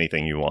ask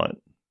anything you want.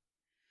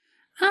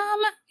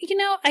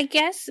 I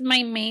guess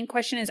my main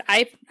question is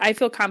I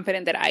feel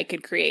confident that I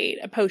could create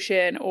a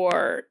potion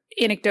or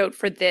anecdote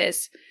for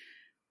this.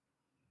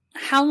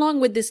 How long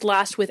would this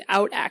last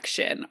without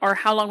action? Or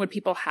how long would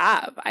people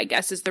have, I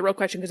guess, is the real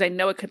question, because I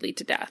know it could lead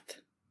to death.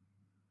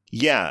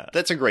 Yeah,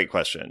 that's a great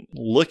question.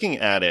 Looking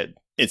at it,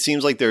 it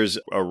seems like there's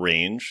a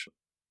range,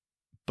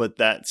 but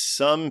that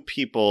some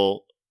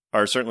people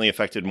are certainly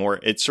affected more.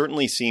 It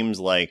certainly seems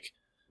like,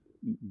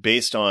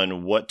 based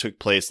on what took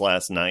place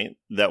last night,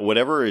 that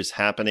whatever is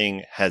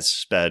happening has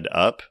sped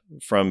up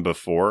from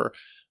before.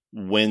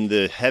 When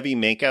the heavy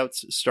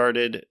makeouts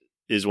started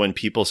is when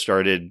people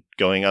started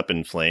going up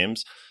in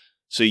flames.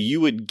 So you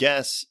would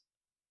guess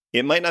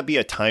it might not be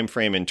a time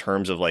frame in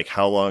terms of like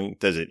how long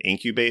does it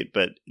incubate,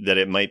 but that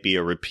it might be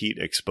a repeat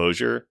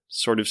exposure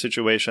sort of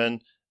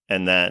situation,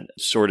 and that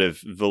sort of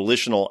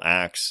volitional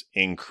acts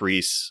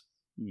increase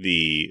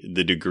the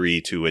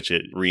degree to which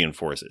it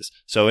reinforces.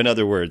 So in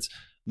other words,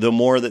 the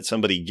more that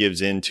somebody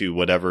gives into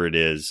whatever it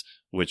is,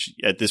 which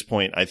at this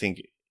point, I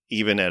think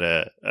even at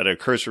a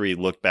cursory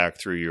look back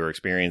through your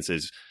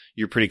experiences,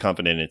 you're pretty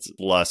confident it's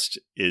lust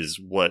is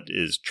what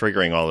is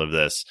triggering all of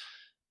this.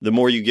 The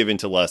more you give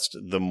into lust,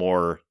 the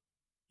more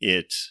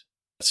it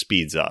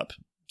speeds up.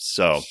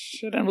 So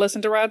should have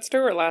listened to Rod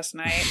Stewart last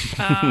night.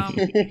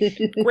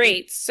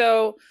 Great.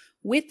 So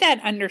with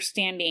that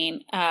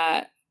understanding,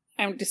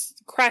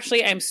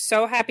 Crashly, I'm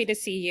so happy to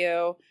see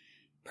you.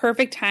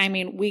 Perfect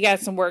timing. We got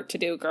some work to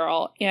do,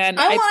 girl. And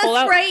I want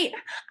a Sprite.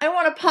 I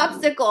want a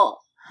popsicle.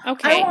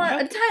 Okay. I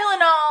want a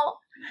Tylenol.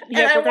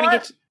 Yeah, and I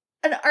want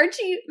an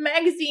Archie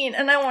magazine.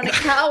 And I want a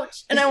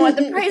couch. And I want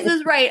the Price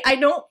is Right. I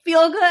don't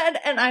feel good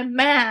and I'm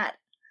mad.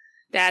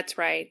 That's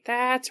right.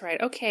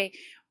 Okay.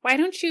 why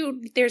don't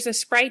you, there's a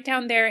Sprite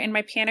down there in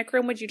my panic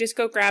room. Would you just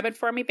go grab it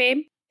for me, babe?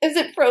 Is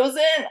it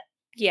frozen?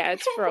 Yeah,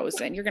 it's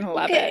frozen. You're going to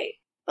love Okay.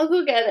 I'll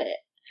go get it.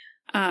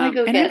 I'm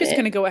just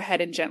going to go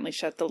ahead and gently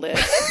shut the lid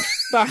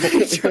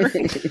behind her.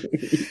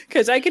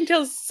 Because I can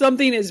tell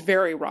something is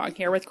very wrong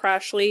here with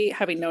Crashly,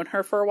 having known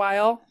her for a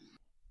while.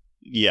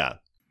 Yeah,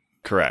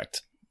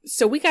 correct.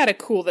 So we got to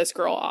cool this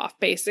girl off,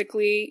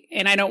 basically.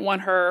 And I don't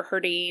want her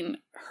hurting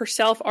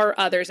herself or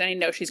others. And I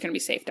know she's going to be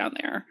safe down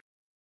there.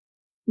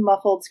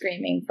 Muffled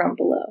screaming from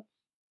below.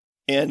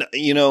 And,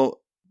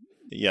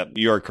 yeah,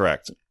 you're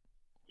correct.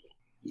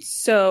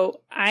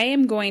 So I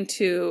am going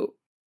to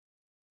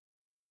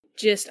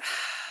just...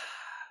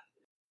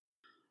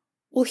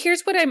 Well,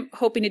 here's what I'm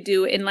hoping to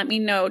do, and let me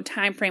know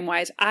time frame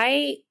wise.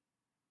 A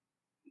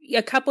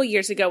couple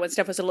years ago when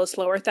stuff was a little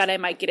slower, thought I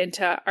might get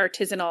into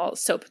artisanal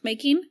soap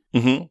making.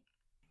 Mm-hmm.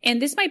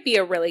 And this might be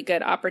a really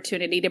good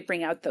opportunity to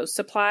bring out those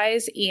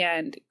supplies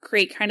and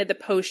create kind of the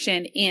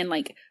potion in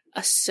like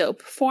a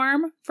soap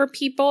form for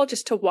people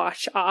just to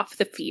wash off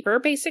the fever,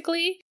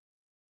 basically.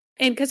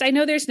 And because I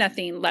know there's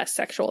nothing less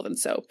sexual than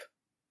soap.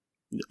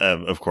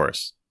 Of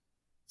course.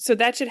 So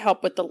that should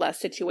help with the less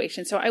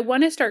situation. So I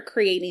want to start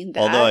creating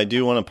that. Although I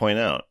do want to point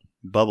out,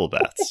 bubble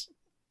baths.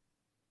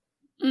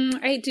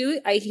 I do.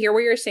 I hear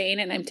what you're saying,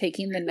 and I'm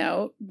taking the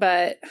note,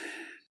 but...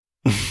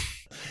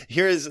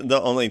 Here's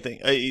the only thing.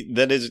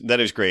 That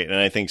is great, and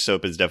I think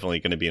soap is definitely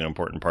going to be an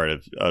important part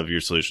of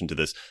your solution to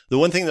this. The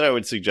one thing that I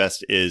would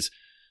suggest is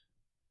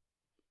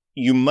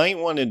you might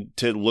want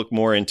to look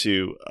more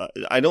into...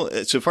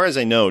 so far as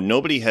I know,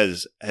 nobody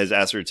has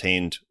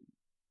ascertained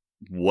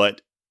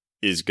what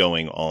is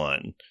going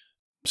on.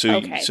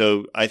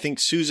 So I think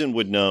Susan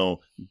would know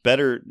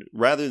better,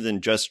 rather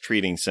than just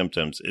treating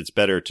symptoms, it's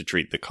better to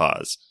treat the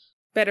cause.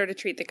 Better to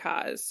treat the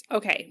cause.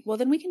 Okay, well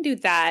then we can do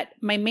that.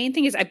 My main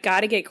thing is I've got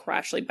to get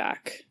Crashly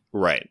back.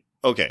 Right.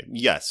 Okay.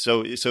 Yes.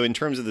 So in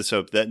terms of the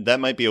soap, that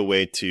might be a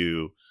way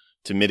to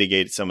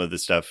mitigate some of the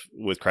stuff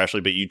with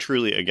Crashly, but you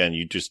truly, again,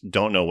 you just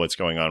don't know what's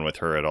going on with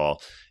her at all.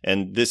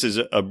 And this is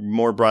a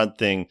more broad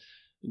thing.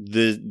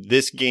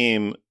 This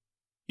game,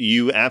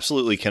 you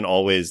absolutely can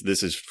always,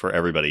 this is for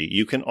everybody,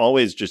 you can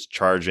always just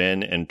charge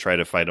in and try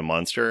to fight a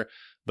monster,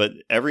 but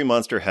every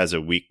monster has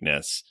a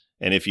weakness.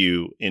 And if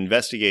you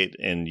investigate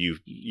and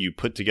you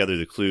put together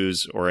the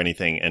clues or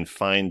anything and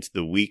find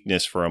the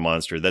weakness for a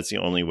monster, that's the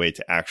only way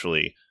to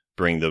actually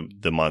bring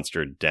the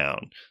monster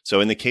down.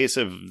 So in the case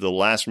of the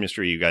last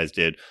mystery you guys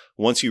did,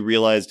 once you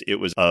realized it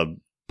was a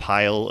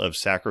pile of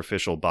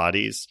sacrificial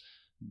bodies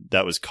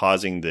that was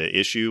causing the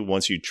issue,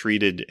 once you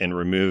treated and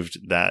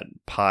removed that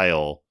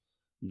pile,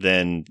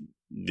 then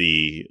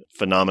the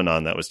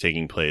phenomenon that was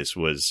taking place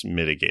was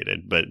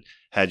mitigated. But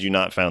had you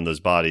not found those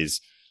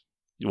bodies,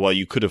 while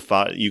you could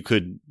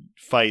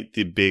fight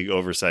the big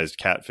oversized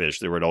catfish,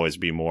 there would always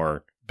be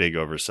more big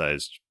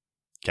oversized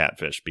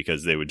catfish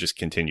because they would just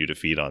continue to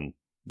feed on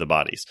the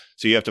bodies.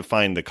 So you have to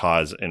find the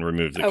cause and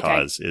remove the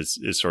cause is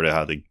sort of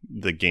how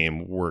the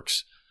game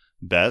works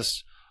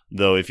best.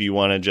 Though if you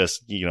want to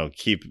just,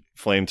 keep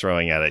flame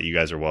throwing at it, you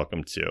guys are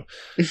welcome to.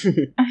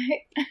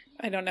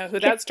 I don't know who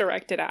that's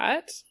directed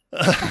at.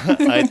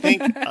 I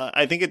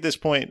think at this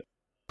point,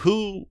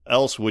 who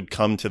else would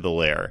come to the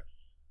lair?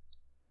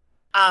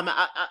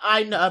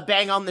 I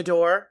bang on the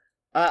door.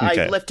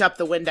 Okay. I lift up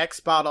the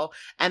Windex bottle,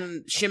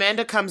 and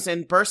Shamanda comes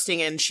in,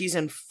 bursting in. She's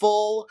in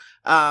full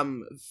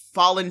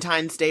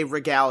Valentine's Day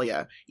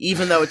regalia,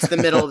 even though it's the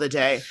middle of the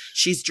day.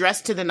 She's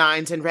dressed to the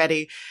nines and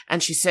ready,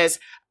 and she says,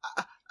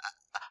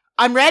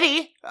 "I'm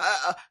ready.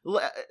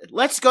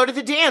 Let's go to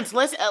the dance.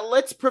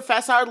 Let's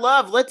profess our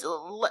love.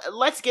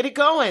 Let's get it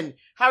going.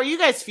 How are you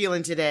guys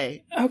feeling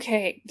today?"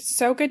 Okay,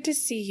 so good to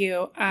see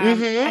you. I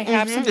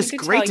have something it's to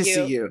great tell to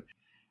see you.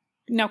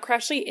 Now,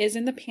 Crashly is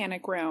in the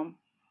panic room.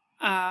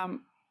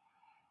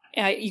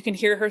 You can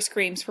hear her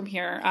screams from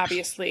here,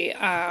 obviously.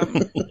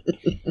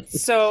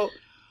 So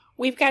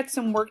we've got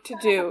some work to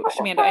do,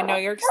 Shamanda. I know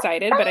you're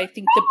excited, but I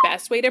think the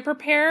best way to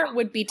prepare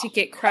would be to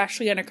get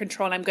Crashly under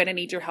control, and I'm going to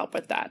need your help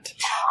with that.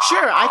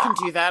 Sure, I can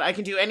do that. I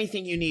can do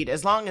anything you need,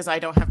 as long as I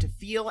don't have to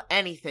feel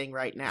anything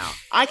right now.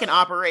 I can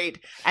operate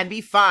and be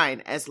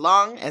fine as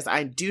long as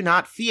I do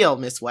not feel,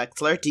 Miss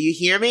Wexler. Do you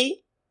hear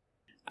me?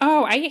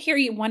 Oh, I hear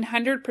you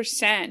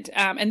 100%.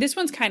 And this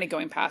one's kind of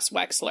going past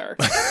Wexler.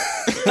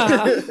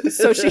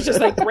 So she's just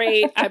like,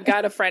 great, I've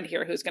got a friend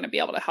here who's going to be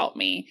able to help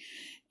me.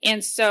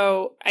 And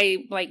so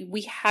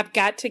we have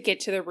got to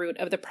get to the root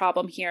of the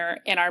problem here.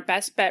 And our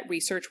best bet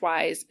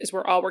research-wise is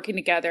we're all working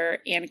together,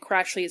 and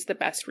Crashly is the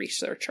best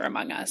researcher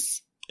among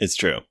us. It's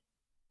true.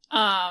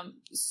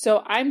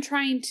 So I'm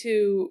trying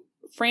to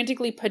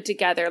frantically put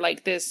together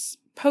this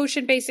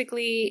potion,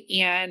 basically,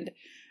 and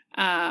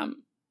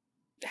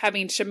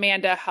having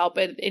Shamanda help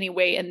in any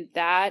way in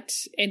that,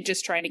 and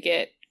just trying to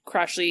get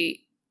Crashly,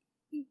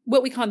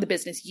 what we call in the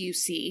business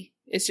UC,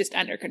 is just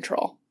under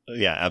control.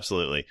 Yeah,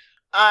 absolutely.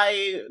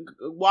 I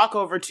walk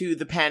over to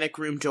the panic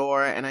room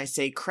door and I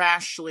say,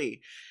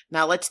 "Crashly,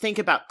 Now let's think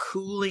about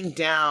cooling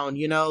down,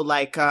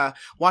 like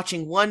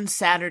watching one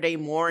Saturday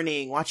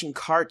morning, watching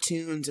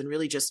cartoons and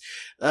really just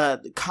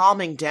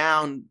calming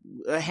down,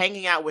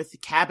 hanging out with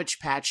Cabbage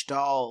Patch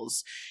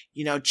dolls,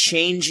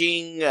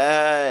 changing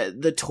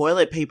the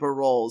toilet paper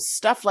rolls,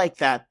 stuff like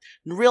that.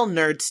 Real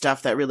nerd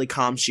stuff that really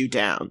calms you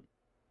down.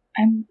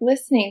 I'm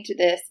listening to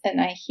this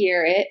and I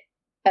hear it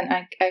and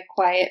I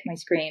quiet my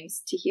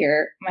screams to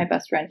hear my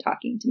best friend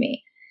talking to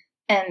me.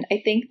 And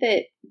I think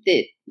that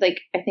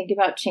I think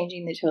about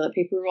changing the toilet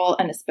paper roll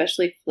and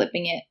especially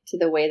flipping it to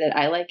the way that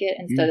I like it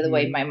instead of the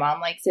way my mom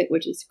likes it,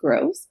 which is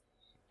gross.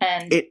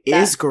 And it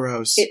is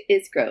gross. It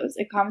is gross.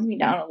 It calms me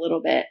down a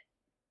little bit.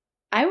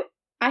 I like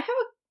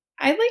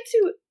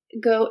to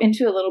go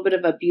into a little bit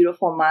of a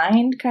beautiful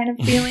mind kind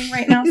of feeling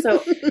right now.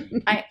 So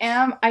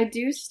I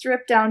do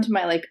strip down to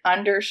my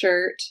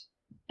undershirt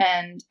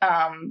and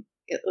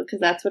because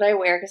that's what I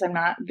wear because I'm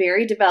not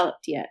very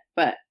developed yet,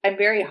 but I'm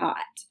very hot.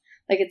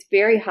 It's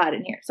very hot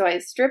in here. So I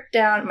strip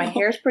down. My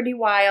hair's pretty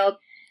wild.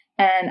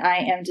 And I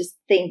am just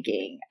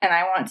thinking. And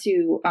I want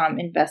to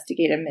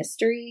investigate a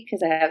mystery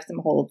because I have some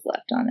holds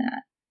left on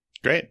that.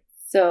 Great.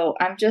 So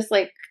I'm just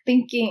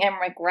thinking. I'm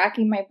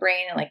racking my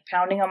brain and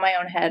pounding on my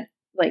own head.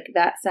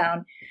 That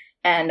sound.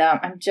 And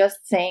I'm just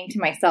saying to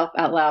myself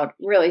out loud,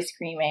 really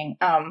screaming,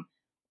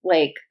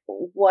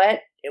 what?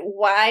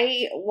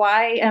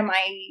 Why am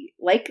I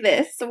like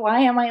this?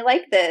 Why am I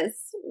like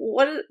this?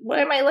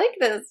 Why am I like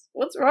this?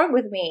 What's wrong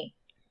with me?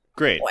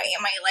 Great. Why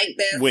am I like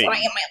this? Wait. Why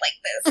am I like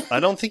this? I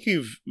don't think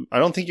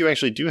you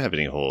actually do have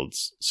any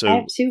holds. So I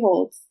have 2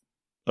 holds.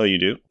 Oh, you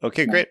do?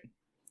 Okay, great.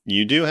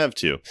 You do have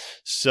 2.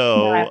 So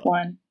no, I have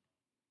 1.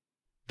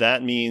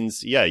 That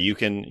means, you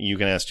can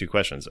ask 2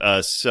 questions.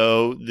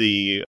 So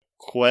the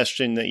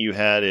question that you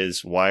had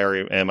is,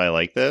 am I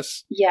like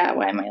this? Yeah,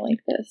 why am I like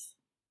this?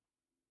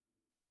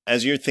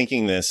 As you're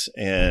thinking this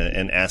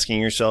and asking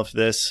yourself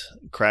this,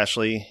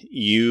 Crashly,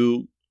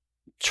 you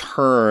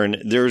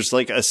turn. There's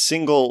a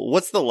single.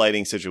 What's the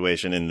lighting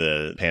situation in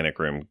the panic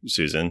room,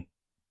 Susan?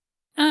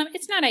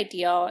 It's not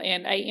ideal,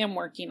 and I am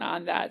working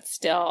on that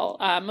still.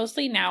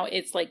 Mostly now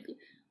it's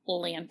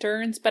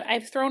lanterns, but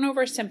I've thrown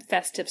over some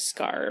festive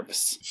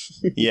scarves.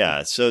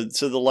 Yeah, so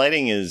the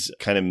lighting is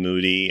kind of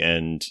moody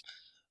and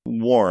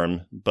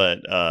warm, but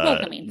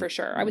welcoming for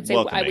sure. I would say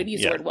I would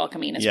use the word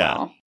welcoming as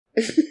well.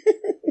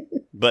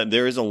 But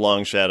there is a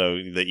long shadow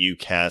that you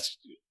cast,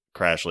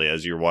 Crashly,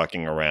 as you're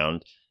walking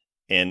around.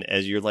 And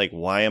as you're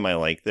why am I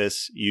like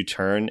this? You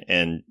turn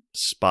and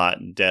spot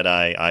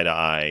dead-eye,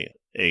 eye-to-eye,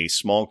 a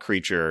small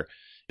creature.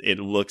 It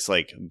looks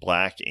like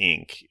black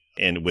ink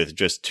and with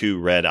just 2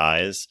 red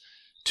eyes,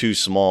 2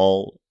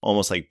 small,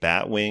 almost like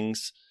bat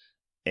wings.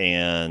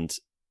 And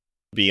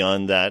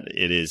beyond that,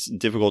 it is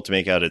difficult to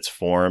make out its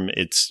form.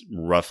 It's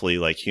roughly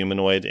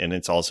humanoid, and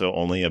it's also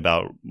only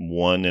about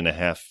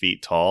 1.5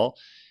 feet tall.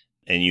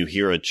 And you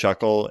hear a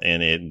chuckle,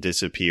 and it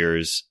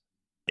disappears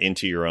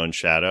into your own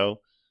shadow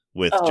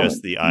with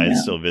just the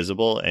eyes still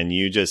visible. And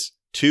you just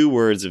 2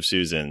 words of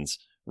Susan's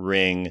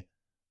ring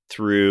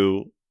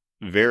through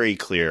very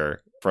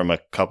clear from a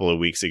couple of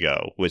weeks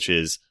ago, which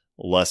is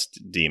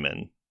lust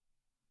demon.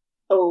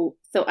 Oh,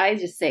 so I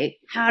just say,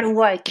 how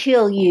do I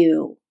kill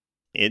you?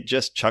 It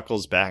just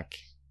chuckles back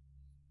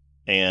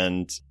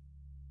and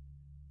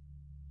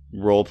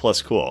roll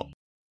plus cool.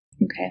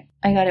 Okay.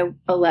 I got a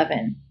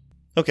 11.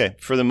 Okay,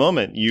 for the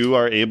moment, you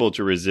are able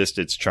to resist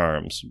its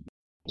charms.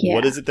 Yeah.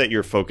 What is it that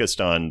you're focused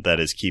on that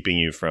is keeping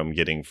you from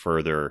getting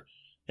further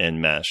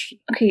enmeshed?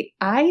 Okay,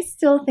 I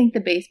still think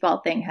the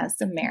baseball thing has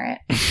some merit.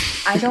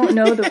 I don't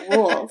know the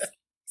rules.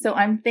 So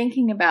I'm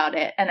thinking about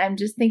it, and I'm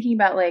just thinking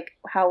about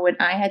how when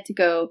I had to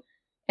go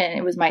and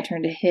it was my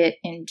turn to hit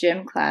in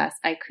gym class,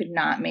 I could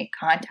not make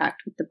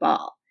contact with the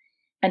ball.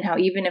 And how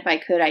even if I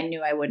could, I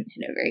knew I wouldn't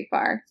hit it very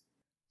far.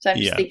 So I'm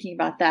just thinking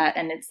about that,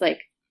 and it's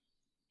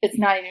it's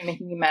not even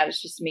making me mad.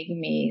 It's just making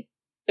me,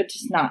 it's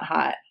just not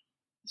hot.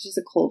 It's just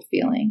a cold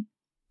feeling.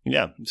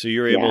 Yeah. So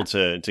you're able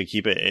to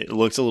keep it. It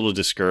looks a little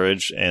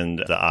discouraged and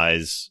the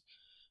eyes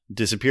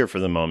disappear for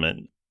the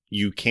moment.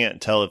 You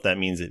can't tell if that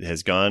means it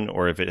has gone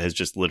or if it has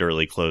just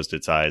literally closed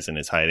its eyes and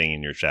is hiding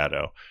in your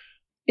shadow.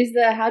 Is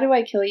the how do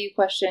I kill you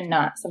question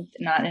not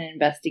an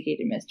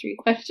investigative mystery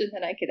question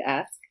that I could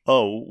ask?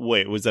 Oh,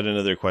 wait. Was that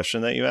another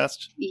question that you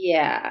asked?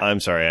 Yeah.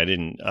 I'm sorry. I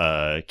didn't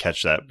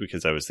catch that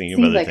because I was thinking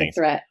Seems about other like things. A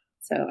threat.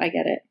 So I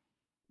get it.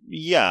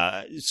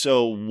 Yeah.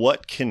 So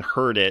what can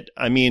hurt it?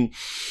 I mean,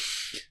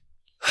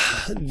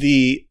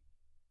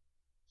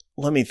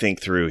 let me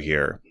think through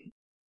here.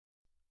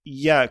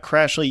 Yeah,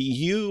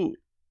 Crashly,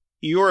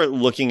 you're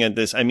looking at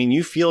this. I mean,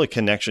 you feel a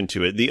connection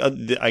to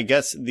it. I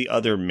guess the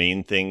other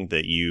main thing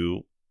that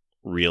you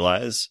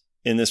realize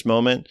in this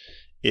moment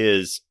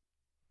is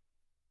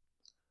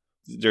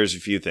there's a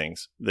few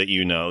things that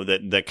you know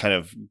that kind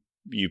of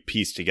you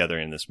piece together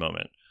in this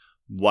moment.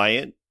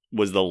 Wyatt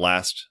was the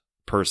last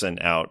person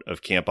out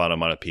of Camp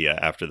Onomatopoeia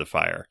after the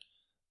fire.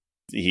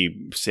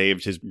 He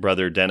saved his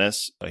brother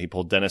Dennis. He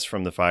pulled Dennis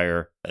from the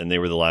fire, and they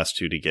were the last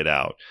 2 to get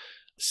out.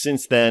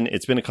 Since then,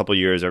 it's been a couple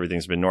years.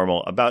 Everything's been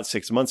normal. About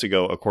 6 months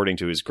ago, according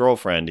to his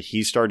girlfriend,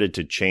 he started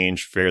to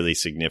change fairly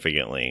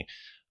significantly.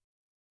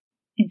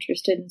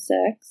 Interested in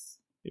sex.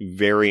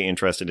 Very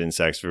interested in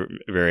sex,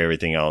 very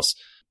everything else.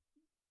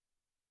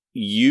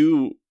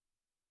 You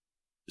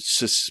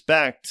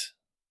suspect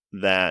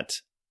that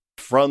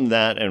from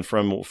that and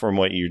from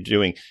what you're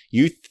doing,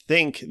 you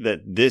think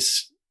that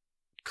this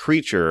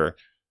creature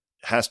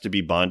has to be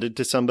bonded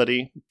to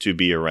somebody to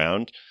be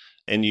around.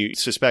 And you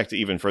suspect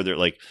even further,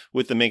 like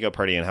with the makeup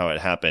party and how it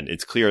happened,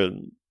 it's clear,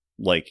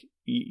 like,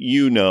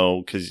 you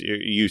know, because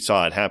you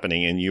saw it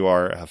happening and you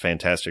are a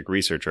fantastic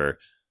researcher.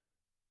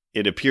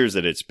 It appears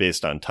that it's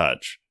based on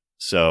touch.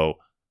 So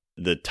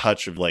the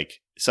touch of like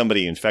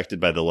somebody infected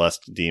by the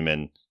lust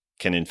demon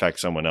can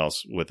infect someone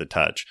else with a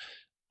touch,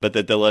 but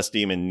that the lust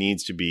demon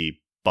needs to be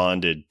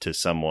bonded to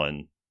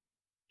someone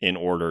in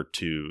order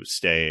to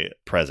stay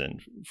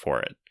present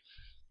for it.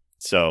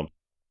 So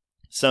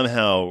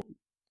somehow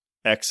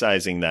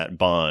excising that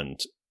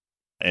bond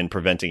and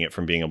preventing it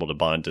from being able to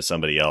bond to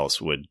somebody else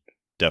would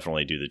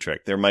definitely do the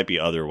trick. There might be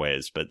other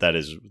ways, but that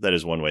is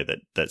one way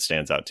that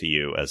stands out to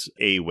you as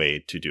a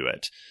way to do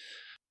it.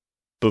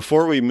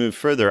 Before we move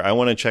further, I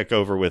want to check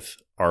over with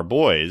our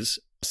boys,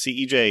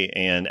 CEJ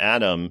and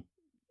Adam.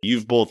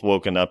 You've both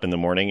woken up in the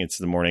morning. It's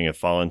the morning of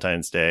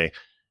Valentine's Day,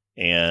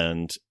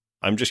 and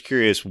I'm just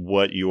curious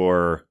what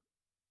you're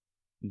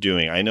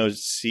doing. I know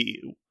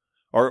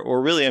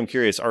or really, I'm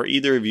curious, are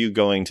either of you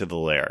going to the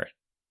lair?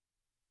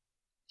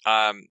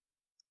 I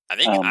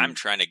think I'm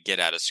trying to get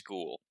out of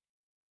school.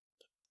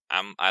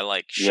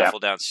 I shuffle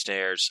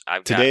downstairs.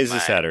 Today's a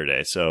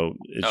Saturday, so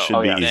it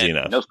should be easy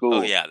enough. No school.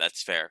 Oh yeah,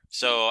 that's fair.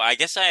 So I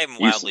guess I am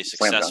wildly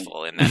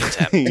successful in that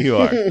attempt. You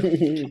are.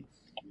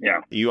 Yeah.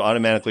 You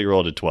automatically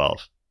rolled a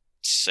 12.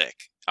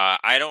 Sick.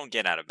 I don't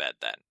get out of bed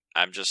then.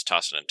 I'm just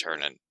tossing and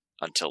turning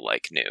until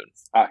like noon.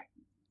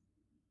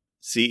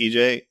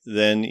 CEJ,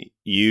 then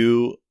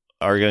you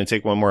are going to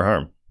take one more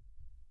harm.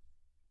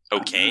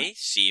 Okay,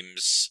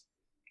 seems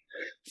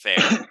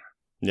fair.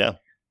 Yeah.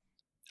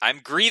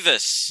 I'm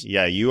Grievous.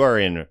 Yeah, you are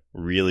in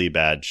really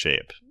bad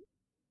shape.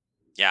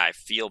 Yeah, I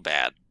feel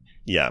bad.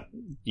 Yeah,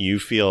 you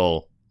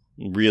feel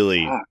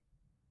really,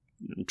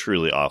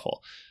 truly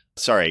awful.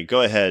 Sorry,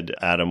 go ahead,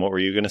 Adam. What were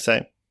you going to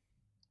say?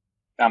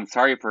 I'm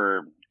sorry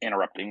for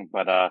interrupting,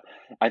 but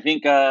I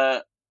think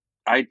I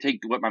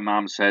take what my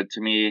mom said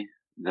to me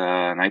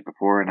the night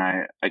before, and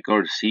I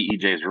go to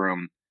CEJ's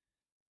room,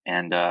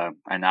 and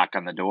I knock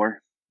on the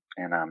door,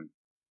 and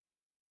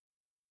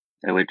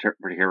I wait to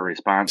hear a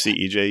response.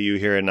 CEJ, you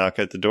hear a knock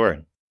at the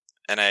door.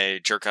 And I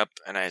jerk up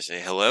and I say,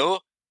 hello?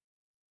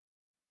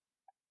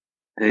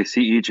 Hey,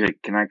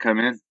 CEJ, can I come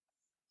in?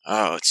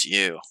 Oh, it's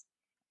you.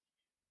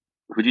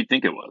 Who'd you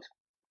think it was?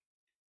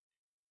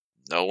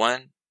 No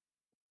one?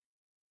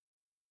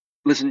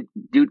 Listen,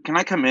 dude, can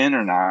I come in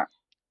or not?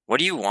 What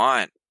do you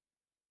want?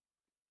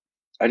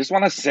 I just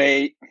want to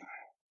say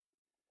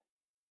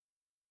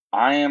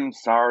I am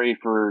sorry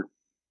for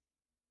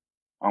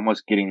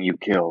almost getting you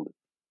killed.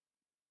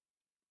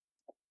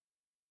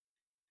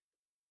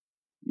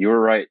 You were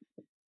right.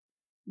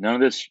 None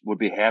of this would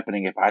be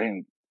happening if I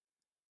didn't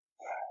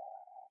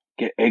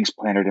get eggs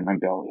planted in my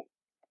belly.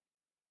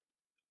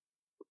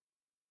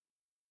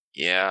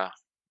 Yeah.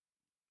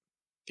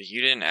 But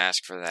you didn't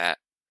ask for that.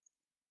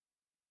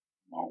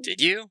 No.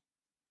 Did you?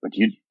 But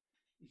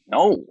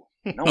no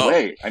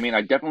way. I mean,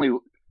 I definitely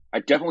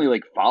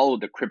like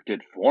followed the cryptid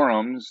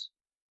forums,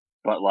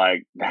 but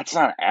like that's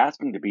not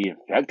asking to be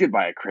infected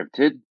by a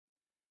cryptid.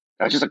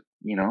 That's just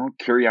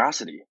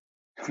curiosity.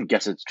 I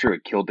guess it's true.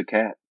 It killed the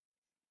cat.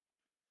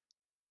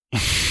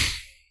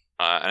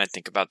 And I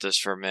think about this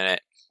for a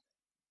minute.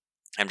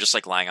 I'm just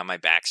like lying on my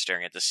back,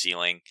 staring at the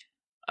ceiling,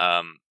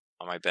 on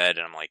my bed,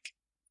 and I'm like,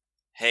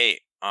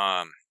 "Hey,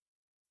 I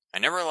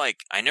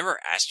never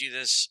asked you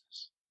this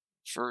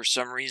for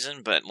some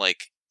reason, but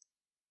like,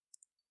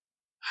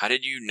 how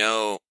did you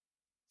know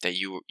that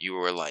you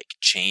were like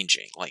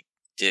changing? Like,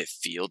 did it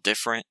feel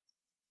different?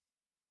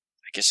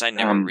 I guess I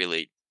never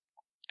really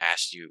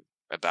asked you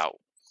about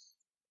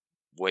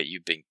what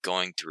you've been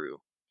going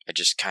through. I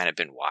just kind of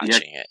been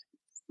watching it.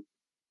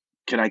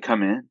 Can I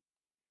come in?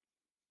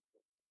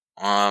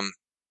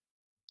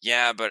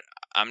 Yeah, but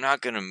I'm not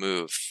gonna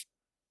move.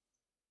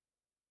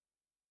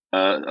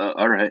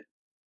 All right.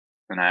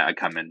 And I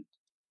come in.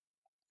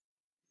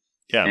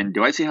 Yeah. And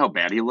do I see how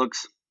bad he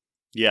looks?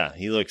 Yeah,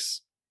 he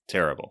looks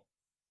terrible.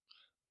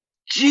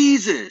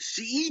 Jesus,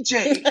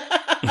 CJ.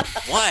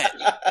 What?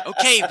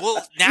 Okay,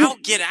 well, now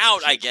get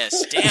out, I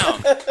guess.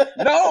 Damn.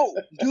 No,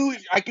 dude,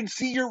 I can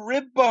see your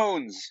rib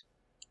bones.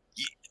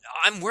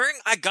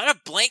 I got a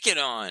blanket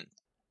on.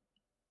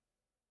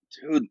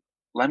 Dude,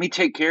 let me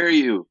take care of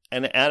you.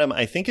 And Adam,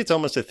 I think it's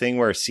almost a thing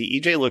where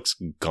CEJ looks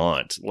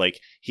gaunt. Like,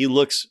 he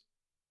looks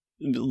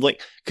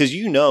like, because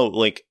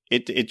like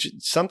it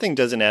something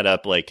doesn't add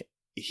up. Like,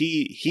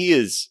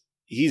 he's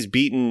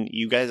beaten.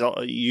 You guys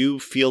you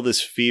feel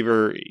this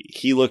fever.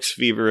 He looks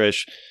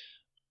feverish,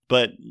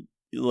 but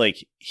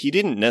like you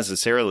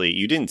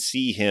didn't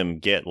see him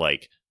get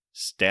like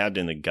stabbed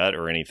in the gut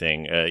or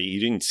anything. You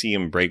didn't see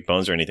him break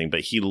bones or anything,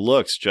 but he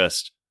looks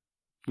just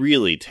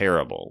really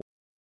terrible.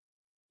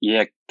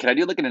 Yeah, can I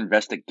do like an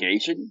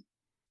investigation?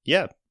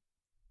 Yeah.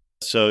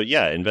 So,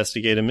 yeah,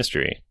 investigate a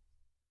mystery.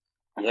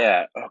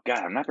 Yeah. Oh, God,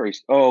 I'm not very...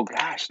 Oh,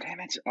 gosh, damn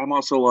it. I'm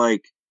also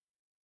like...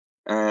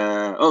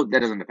 Oh, that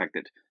doesn't affect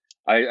it.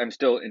 I'm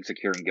still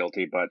insecure and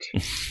guilty, but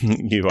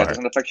You that are.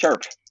 doesn't affect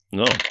Sharp.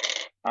 No.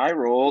 I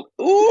rolled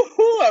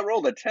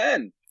a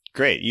 10.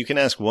 Great. You can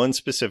ask one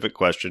specific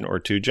question or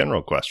two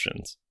general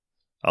questions.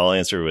 I'll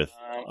answer with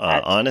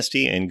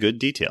honesty and good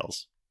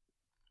details.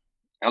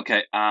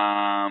 Okay.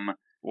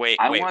 Wait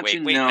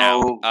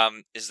know... now.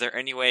 Is there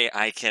any way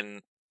I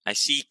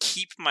see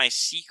keep my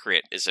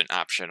secret is an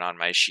option on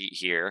my sheet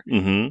here.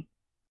 Mm-hmm.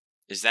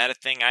 Is that a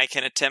thing I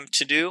can attempt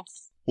to do?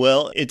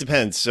 Well, it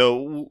depends.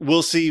 So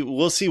we'll see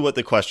what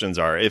the questions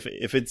are. If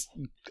it's,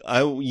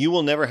 you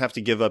will never have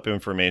to give up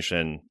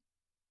information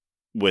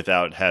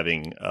without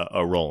having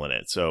a role in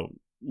it. So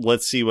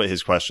let's see what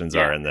his questions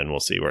are, and then we'll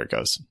see where it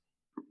goes.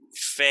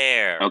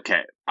 Fair.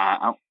 Okay.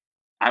 I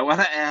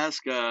want to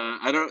ask,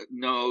 I don't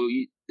know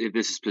if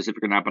this is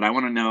specific or not, but I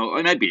want to know,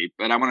 it might be,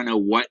 but I want to know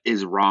what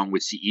is wrong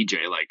with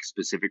CEJ, like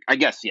specific, I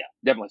guess, yeah,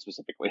 definitely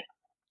specifically.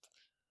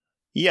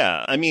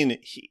 Yeah, I mean,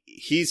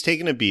 he's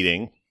taken a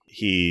beating.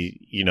 He,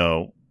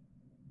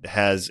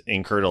 has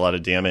incurred a lot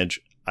of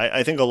damage.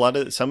 I think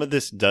some of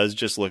this does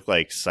just look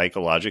like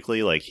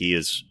psychologically, like he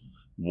is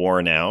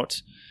worn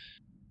out.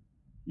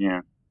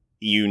 Yeah.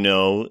 You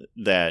know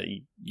that,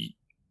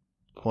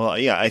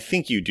 I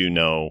think you do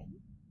know,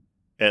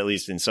 at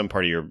least in some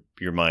part of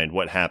your mind,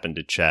 what happened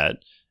to Chet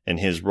and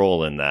his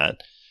role in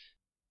that.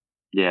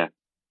 Yeah.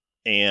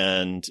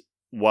 And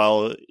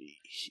it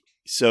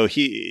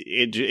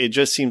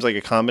just seems like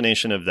a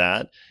combination of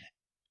that.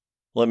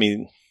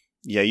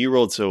 You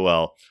rolled so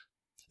well.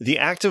 The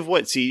act of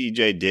what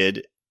CEJ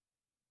did.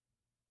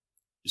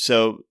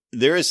 So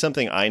there is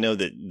something I know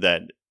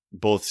that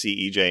both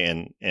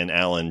CEJ and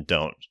Alan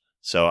don't.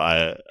 So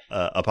I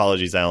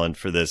apologies, Alan,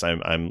 for this.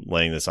 I'm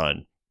laying this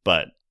on,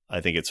 but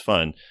I think it's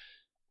fun.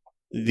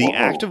 The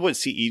act of what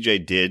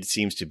CEJ did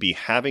seems to be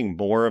having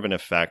more of an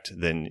effect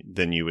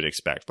than you would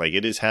expect. Like,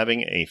 it is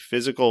having a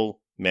physical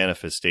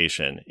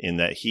manifestation in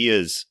that he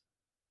is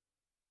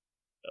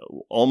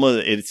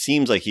almost, it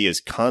seems like he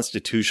is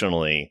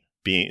constitutionally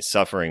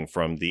suffering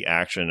from the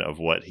action of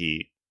what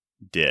he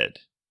did.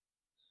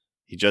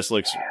 He just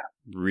looks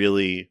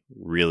really,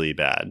 really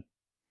bad.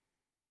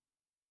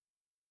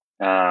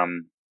 I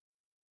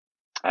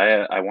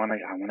want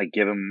to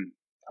give him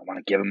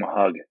a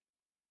hug.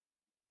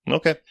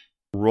 Okay.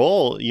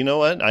 Roll. You know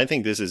what? I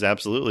think this is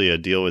absolutely a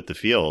deal with the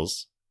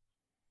feels.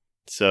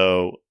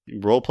 So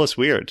roll plus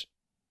weird.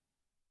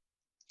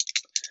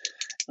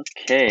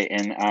 Okay,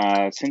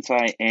 and since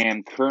I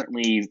am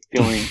currently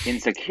feeling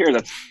insecure,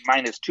 that's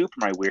 -2 for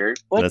my weird.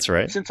 But that's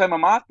right. Since I'm a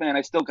Mothman,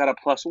 I still got a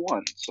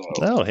 +1. So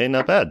oh, hey,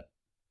 not bad.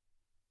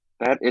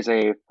 That is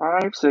a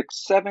 5,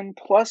 6, 7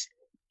 plus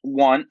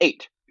 1,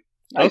 8.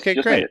 Nice, okay,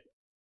 great.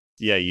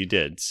 Yeah, you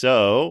did.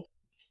 So,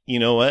 you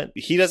know what?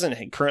 He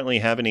doesn't currently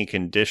have any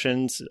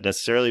conditions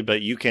necessarily,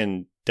 but you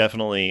can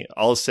definitely,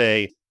 I'll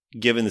say,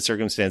 given the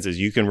circumstances,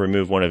 you can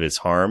remove one of his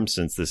harm,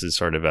 since this is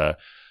sort of a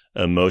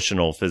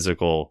emotional,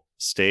 physical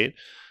state.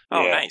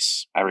 Oh, yeah.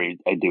 Nice. I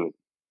do it.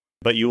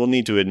 But you will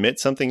need to admit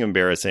something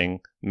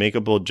embarrassing, make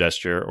a bold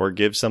gesture, or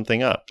give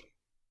something up.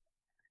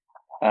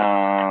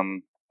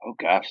 Oh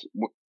gosh.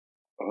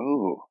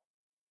 Oh.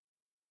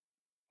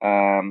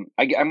 I'm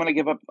going to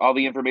give up all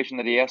the information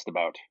that he asked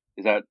about.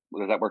 Does that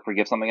work for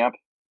give something up?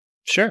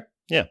 Sure.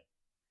 Yeah.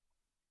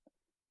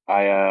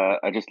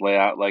 I just lay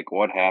out like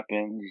what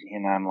happened,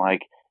 and I'm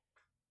like,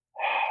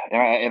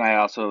 and I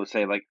also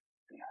say like,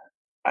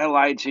 I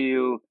lied to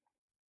you.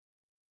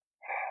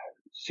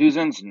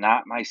 Susan's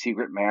not my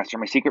secret master.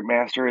 My secret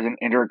master is an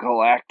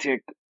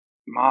intergalactic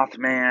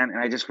Mothman, and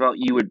I just felt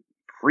you would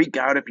freak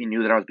out if you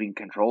knew that I was being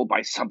controlled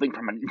by something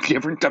from a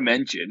different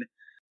dimension.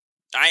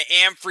 I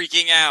am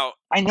freaking out.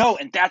 I know,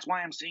 and that's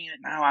why I'm saying it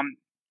now.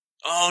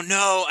 Oh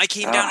no, I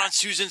came down on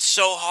Susan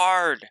so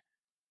hard.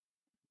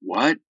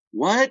 What?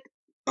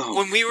 Oh,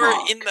 when we were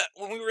in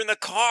the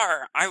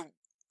car, I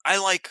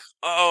like,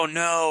 oh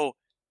no.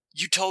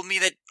 You told me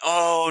that,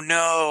 oh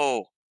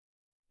no.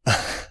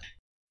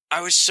 I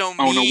was so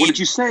mean. Oh no, what did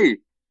you say?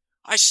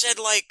 I said,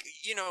 like,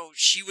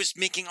 she was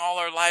making all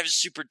our lives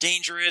super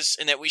dangerous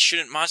and that we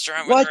shouldn't monster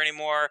hunt with her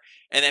anymore,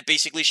 and that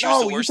basically she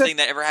was the worst thing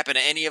that ever happened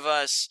to any of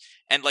us,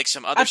 and like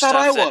some other stuff.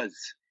 I thought I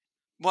was.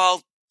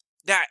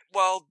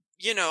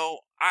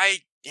 I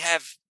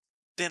have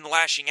been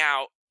lashing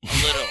out a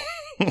little,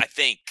 I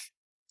think.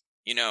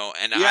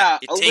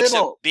 It takes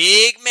a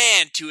big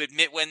man to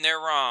admit when they're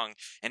wrong,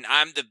 and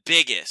I'm the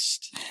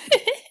biggest.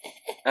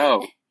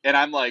 Oh, and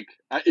I'm like,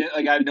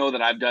 I know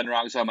that I've done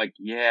wrong, so I'm like,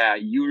 yeah,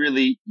 you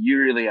really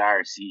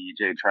are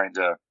CEJ trying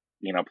to,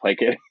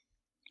 placate.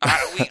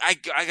 I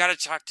gotta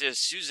talk to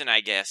Susan, I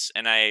guess,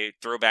 and I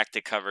throw back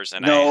the covers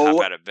and I hop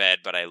out of bed,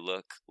 but I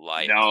look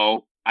like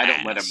I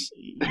don't let him.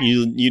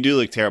 You do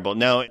look terrible.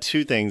 Now,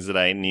 two things that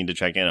I need to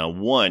check in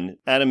on. One,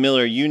 Adam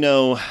Miller, you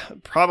know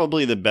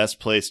probably the best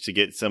place to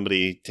get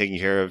somebody taken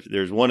care of.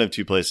 There's one of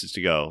two places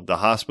to go: the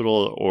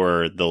hospital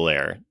or the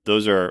lair.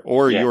 Those are,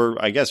 or your,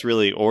 I guess,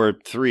 really, or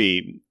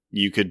three.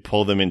 You could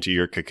pull them into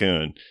your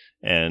cocoon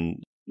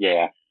and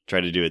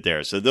try to do it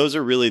there. So those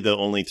are really the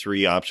only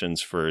three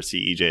options for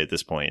CEJ at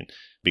this point,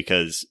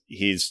 because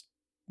he's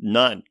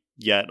not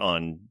yet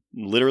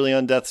literally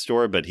on death's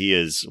door, but he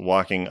is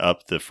walking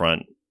up the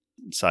front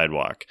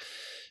sidewalk.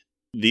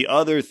 The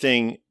other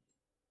thing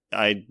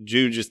I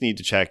do just need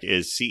to check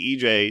is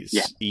CEJ,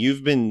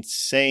 you've been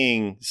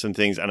saying some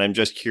things, and I'm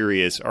just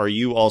curious, are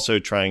you also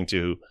trying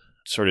to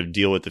sort of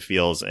deal with the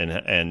feels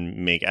and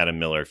make Adam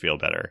Miller feel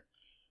better?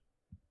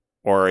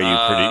 Or are you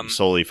pretty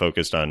solely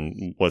focused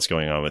on what's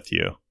going on with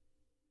you?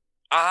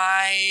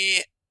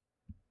 I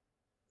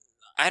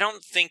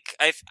don't think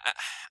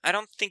I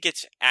don't think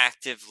it's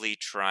actively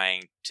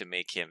trying to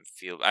make him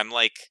feel. I'm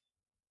like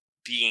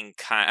being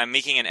kind. I'm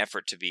making an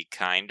effort to be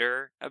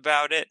kinder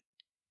about it.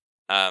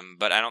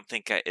 But I don't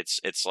think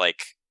it's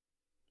like.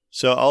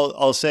 So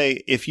I'll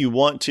say, if you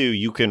want to,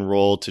 you can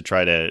roll to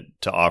try to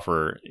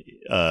offer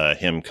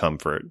him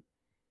comfort.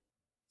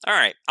 All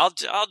right, I'll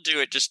do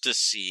it just to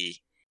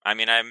see. I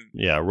mean,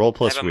 roll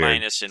plus I have a weird.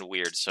 minus in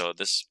weird, so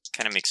this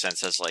kind of makes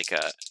sense as like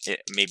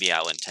maybe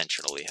I'll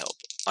unintentionally help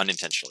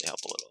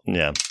a little.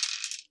 Yeah.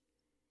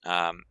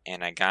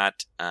 And I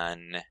got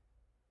an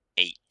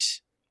 8.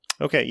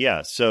 Okay,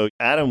 yeah. So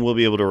Adam will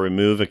be able to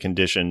remove a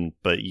condition,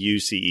 but you,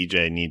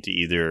 CEJ, need to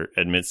either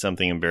admit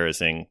something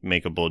embarrassing,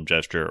 make a bold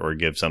gesture, or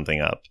give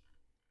something up.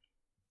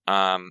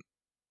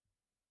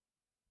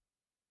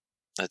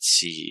 Let's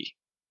see.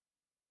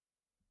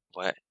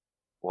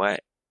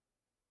 What?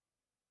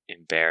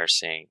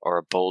 Embarrassing or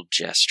a bold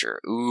gesture?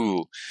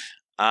 Ooh.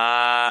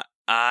 I'm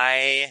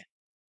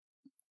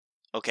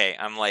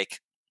like,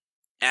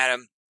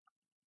 Adam,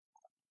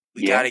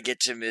 we gotta get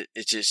to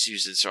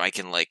Susan so I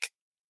can like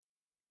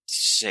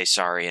say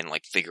sorry and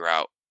like figure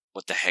out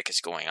what the heck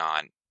is going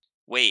on.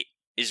 Wait,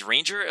 is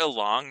Ranger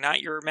Ilong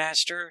not your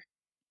master?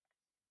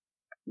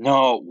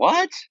 No,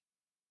 what?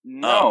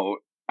 No.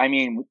 I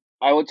mean,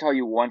 I will tell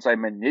you once I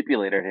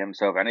manipulated him,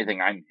 so if anything,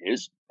 I'm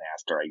his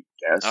master, I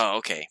guess. Oh,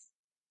 okay.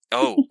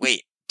 Oh,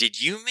 wait.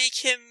 Did you make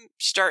him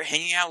start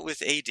hanging out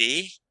with AD?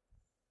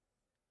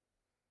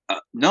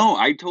 No,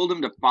 I told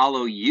him to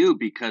follow you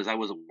because I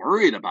was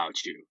worried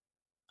about you.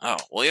 Oh,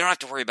 well, you don't have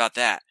to worry about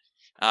that.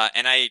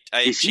 And I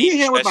is he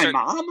here with my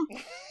mom?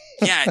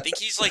 Yeah, I think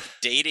he's like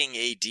dating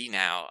AD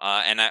now.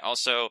 And I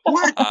also,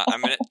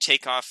 I'm going to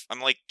take off. I'm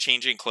like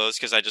changing clothes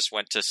because I just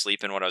went to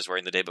sleep in what I was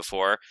wearing the day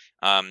before.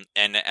 And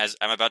as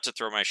I'm about to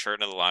throw my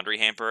shirt into the laundry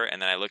hamper,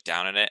 and then I look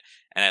down at it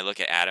and I look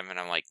at Adam and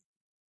I'm like,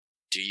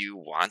 do you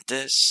want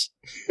this?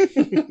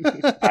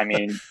 I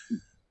mean,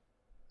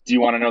 do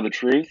you want to know the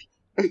truth?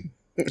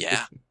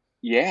 Yeah.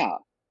 Yeah.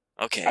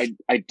 Okay.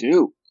 I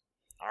do.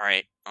 All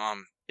right.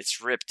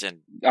 It's ripped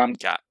and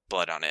got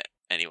blood on it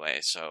anyway,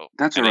 so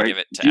that's I'm all right. Give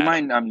it to do you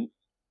Adam.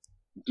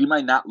 Do you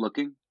mind not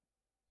looking?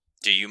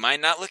 Do you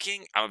mind not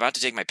looking? I'm about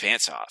to take my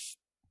pants off.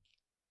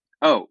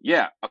 Oh,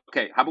 yeah.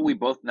 Okay, how about we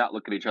both not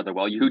look at each other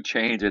while you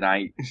change and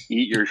I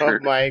eat your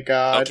shirt? Oh my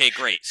god. Okay,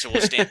 great. So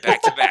we'll stand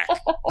back to back.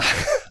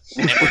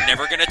 And we're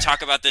never going to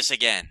talk about this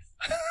again.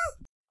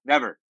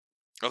 Never.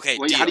 Okay,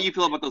 wait, how do you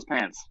feel about those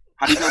pants?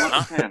 How do you feel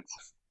about those pants?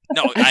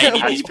 No, I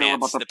need these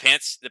pants.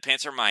 The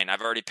pants are mine.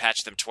 I've already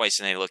patched them twice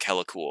and they look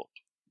hella cool.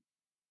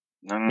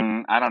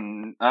 I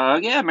don't...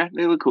 yeah, man,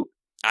 they look cool.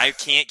 I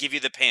can't give you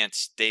the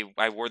pants.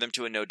 I wore them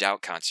to a No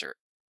Doubt concert.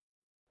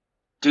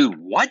 Dude,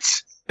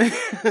 what?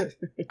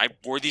 I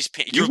wore these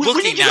pants. You're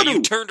looking now.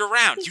 You turned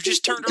around. You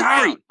just turned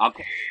around.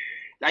 Okay.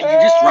 You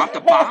just dropped a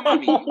bomb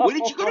on me. When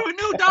did you go to a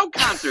No Doubt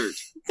concert?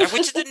 I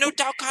went to the No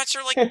Doubt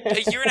concert like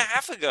a year and a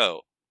half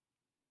ago.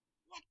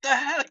 What the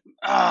heck?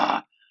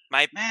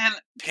 My man,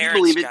 parents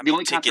believe it? got The me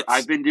only tickets. concert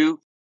I've been to.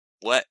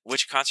 What?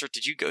 Which concert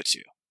did you go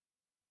to?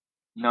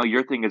 No,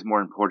 your thing is more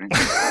important.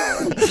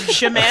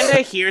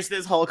 Shamanda hears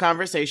this whole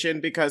conversation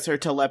because her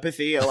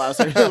telepathy allows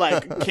her to,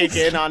 like, kick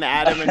in on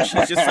Adam, and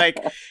she's just, like,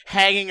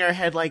 hanging her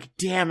head like,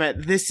 damn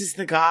it, this is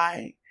the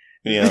guy.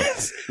 Yeah,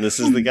 this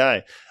is the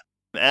guy.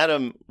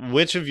 Adam,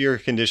 which of your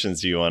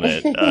conditions do you want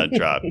to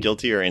drop?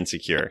 Guilty or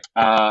insecure?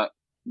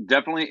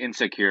 Definitely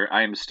insecure.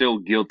 I am still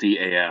guilty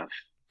AF.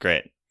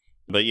 Great.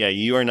 But yeah,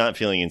 you are not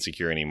feeling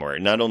insecure anymore.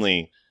 Not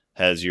only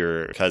has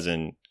your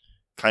cousin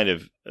kind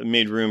of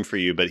made room for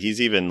you, but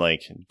he's even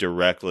like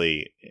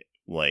directly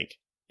like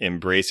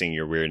embracing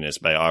your weirdness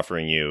by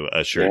offering you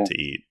a shirt to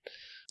eat.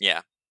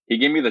 Yeah. He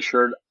gave me the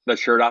shirt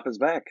off his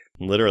back.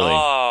 Literally.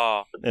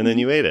 Oh. And then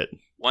you ate it.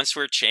 Once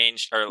we're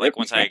changed, or like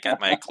once I got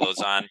my clothes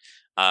on,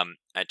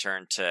 I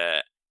turned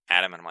to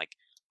Adam and I'm like,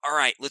 all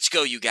right, let's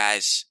go, you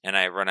guys. And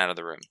I run out of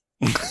the room.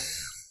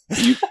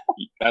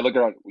 I look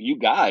around, you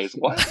guys,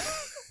 what?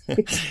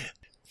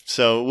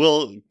 So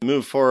we'll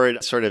move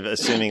forward, sort of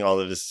assuming all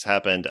of this has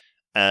happened.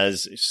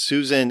 as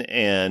Susan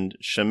and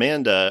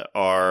Shamanda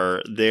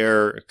are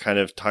there kind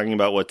of talking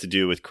about what to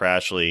do with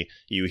Crashly,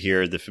 you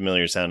hear the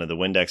familiar sound of the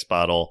Windex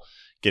bottle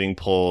getting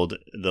pulled,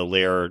 the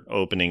lair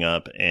opening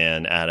up,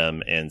 and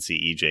Adam and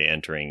CEJ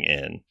entering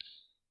in.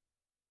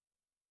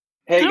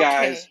 Hey,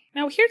 guys.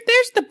 Now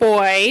there's the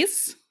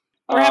boys.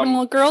 We're having a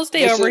little girls'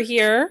 day over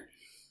here.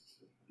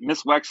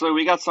 Miss Wexler,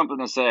 we got something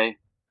to say.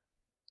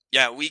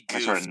 Yeah, we goofed.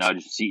 I sort of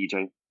nudged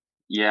CEJ.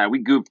 Yeah, we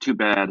goofed too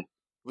bad.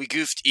 We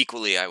goofed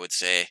equally, I would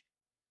say.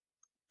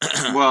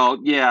 Well,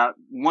 yeah,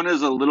 one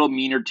is a little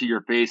meaner to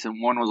your face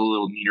and one was a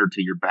little meaner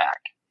to your back.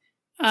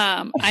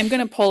 I'm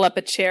going to pull up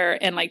a chair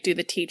and do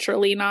the teacher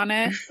lean on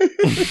it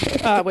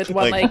with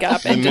one leg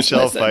up. And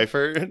Michelle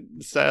Pfeiffer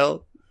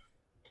style?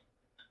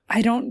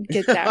 I don't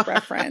get that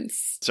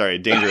reference. Sorry,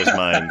 Dangerous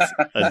Minds.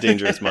 A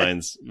Dangerous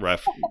Minds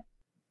ref.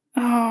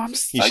 Oh, I'm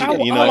sorry.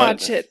 I'll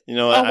watch it. You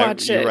know what? I'll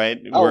watch it. You're right.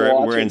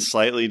 We're in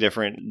slightly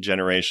different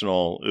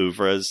generational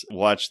oeuvres.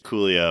 Watch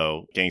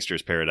Coolio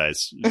Gangster's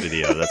Paradise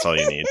video. That's all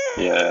you need.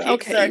 Yeah.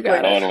 Okay, you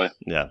got totally. it.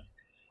 Yeah.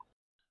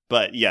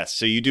 But yes,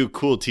 so you do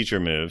cool teacher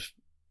move,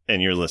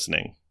 and you're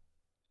listening.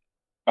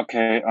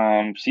 Okay.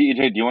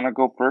 CEJ, do you want to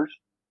go first?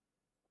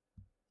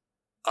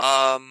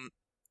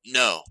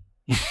 No.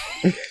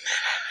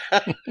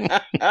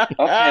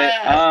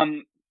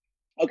 Okay.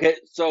 Okay,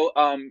 so,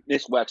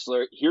 Miss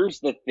Wexler,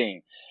 here's the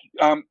thing.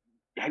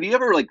 Have you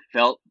ever,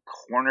 felt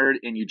cornered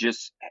and you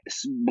just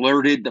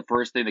blurted the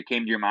first thing that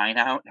came to your mind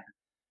out?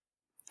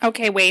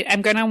 Okay, wait.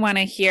 I'm going to want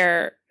to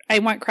hear... I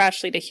want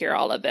Crashly to hear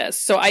all of this.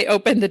 So I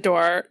opened the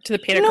door to the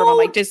panic room. I'm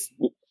like, just...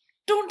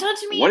 Don't touch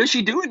me! What is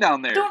she doing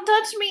down there? Don't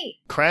touch me!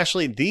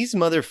 Crashly, these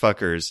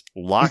motherfuckers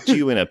locked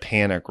you in a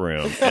panic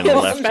room and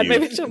left you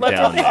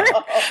down there.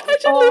 I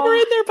should leave her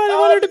in there, but I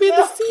want her to be in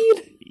the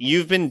scene.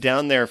 You've been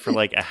down there for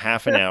a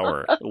half an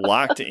hour,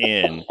 locked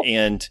in,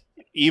 and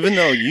even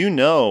though you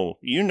know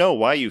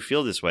why you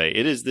feel this way,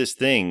 it is this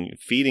thing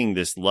feeding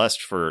this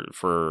lust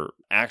for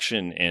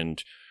action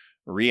and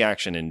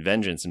reaction and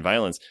vengeance and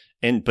violence,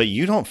 but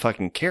you don't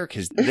fucking care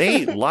because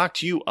they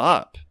locked you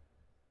up.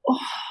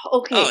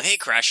 Okay. Oh, hey,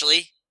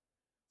 Crashly.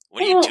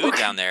 What are you doing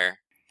down there?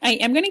 I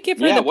am going to give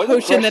her the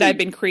potion that I've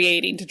been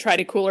creating to try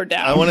to cool her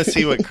down. I want to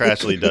see what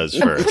Crashly does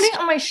first. I'm putting it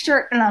on my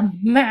shirt and I'm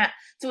mad.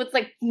 So it's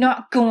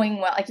not going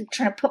well. I keep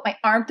trying to put my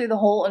arm through the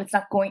hole and it's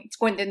not going. It's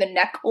going through the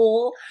neck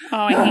hole. Oh,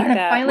 I hate and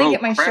that. I finally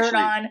get my shirt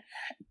on.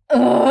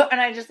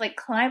 And I just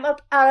climb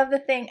up out of the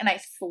thing and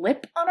I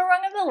slip on a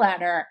rung of the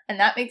ladder. And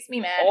that makes me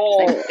mad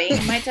because I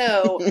banged my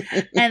toe.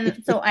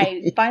 And so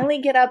I finally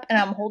get up and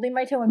I'm holding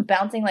my toe and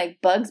bouncing like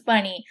Bugs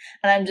Bunny.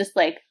 And I'm just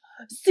like,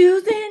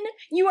 Susan,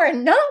 you are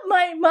not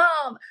my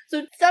mom.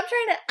 So stop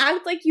trying to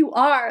act like you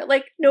are.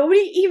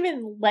 Nobody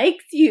even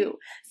likes you.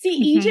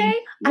 See, EJ,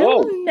 I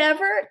will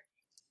never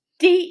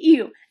date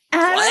you.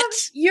 Adam, what?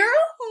 You're a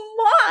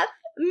moth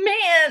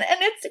man, and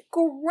it's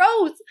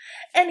gross.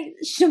 And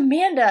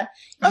Shamanda,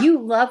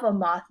 you love a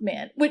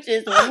Mothman, which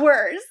is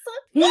worse.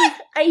 I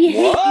hate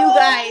you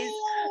guys.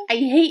 I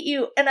hate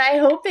you, and I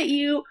hope that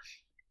you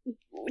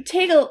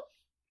take a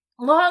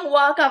long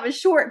walk off a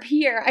short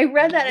pier. I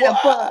read that in a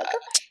book.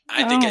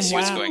 I think I see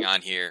what's going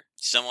on here.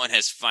 Someone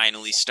has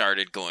finally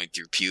started going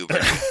through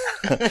puberty.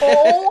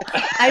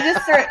 I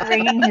just start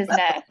wringing his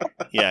neck.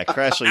 Yeah,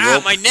 Crashly.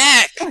 My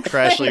neck!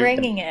 Crashly,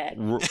 wringing it.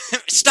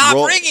 Stop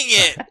wringing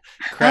it!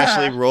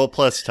 Crashly, roll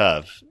plus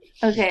tough.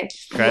 Okay.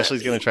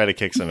 Crashly's going to try to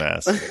kick some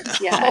ass.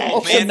 Yeah.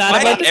 Man,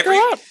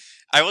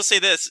 I will say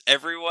this.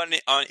 Everyone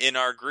in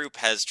our group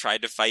has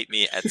tried to fight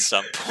me at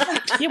some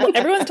point. Yeah, well,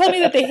 everyone's told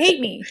me that they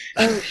hate me.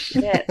 Oh,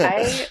 shit.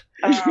 I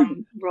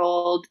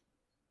rolled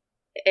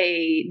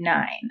a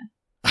 9.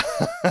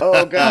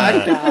 Oh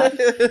God.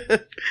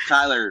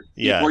 Tyler,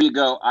 before you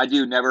go, I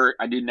do never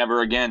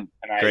again.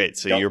 And Great,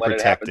 so you're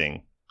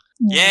protecting.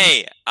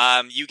 Yay!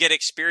 You get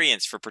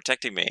experience for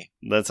protecting me.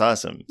 That's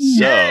awesome.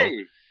 Yay!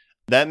 So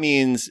that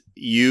means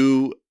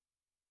you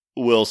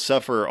will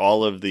suffer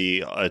all of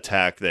the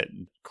attack that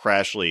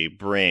Crashly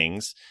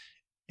brings,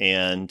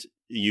 and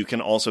you can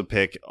also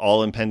pick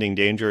all impending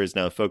danger is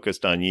now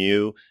focused on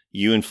you.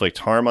 You inflict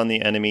harm on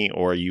the enemy,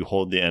 or you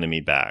hold the enemy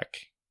back.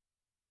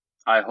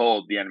 I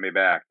hold the enemy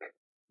back.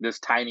 This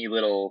tiny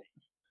little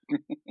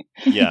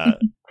Yeah.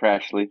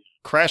 Crashly.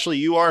 Crashly,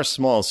 you are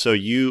small, so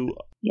you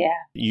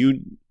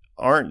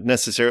aren't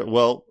necessarily,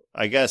 well,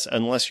 I guess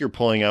unless you're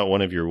pulling out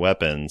one of your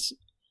weapons.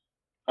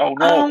 Oh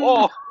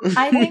no.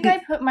 I think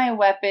I put my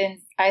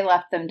weapons, I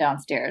left them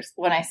downstairs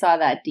when I saw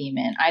that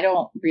demon. I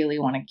don't really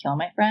want to kill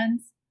my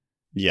friends.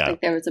 Yeah.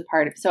 There was a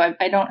part of, so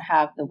I don't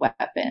have the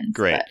weapons.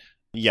 Great. But.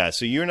 Yeah,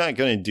 so you're not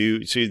going to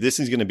do, so this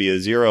is going to be a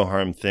zero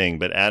harm thing,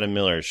 but Adam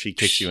Miller, she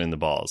kicks you in the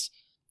balls,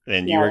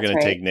 and you are going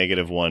to take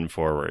 -1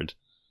 forward.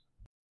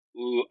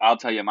 Ooh, I'll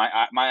tell you, my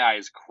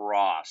eyes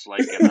cross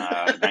like in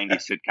a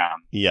 90s sitcom.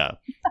 Yeah.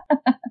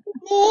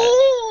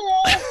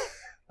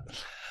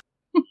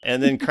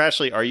 And then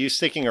Crashly, are you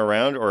sticking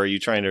around, or are you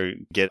trying to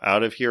get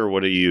out of here, or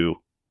what are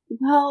you?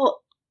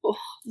 Well,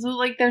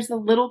 so there's a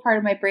little part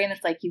of my brain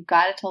that's like, you've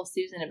got to tell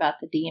Susan about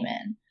the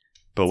demon.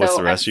 But what's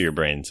the rest of your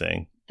brain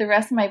saying? The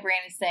rest of my brain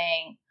is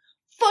saying,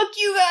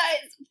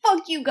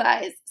 fuck you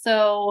guys.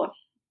 So,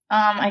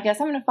 I guess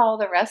I'm gonna follow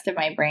the rest of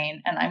my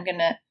brain, and I'm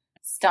gonna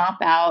stomp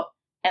out,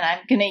 and I'm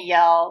gonna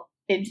yell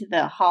into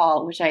the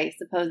hall, which I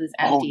suppose is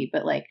empty,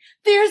 but like,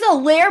 there's a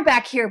lair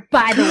back here,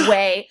 by the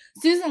way.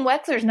 Susan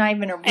Wexler's not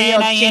even a real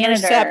and I janitor.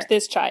 intercept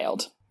this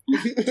child.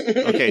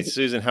 Okay,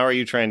 Susan, how are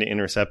you trying to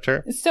intercept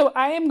her? So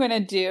I'm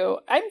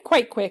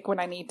quite quick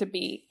when I need to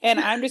be, and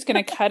I'm just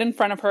going to cut in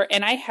front of her,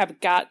 and I have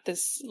got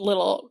this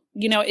little,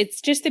 it's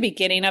just the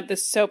beginning of the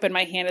soap in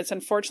my hand. It's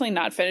unfortunately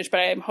not finished,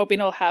 but I'm hoping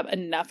it'll have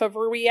enough of a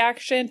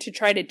reaction to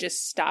try to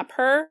just stop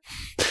her.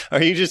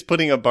 Are you just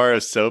putting a bar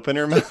of soap in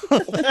her mouth?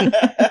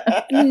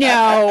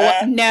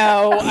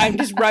 No, I'm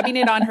just rubbing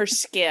it on her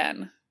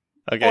skin.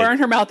 Okay. Or in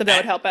her mouth if that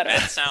would help better.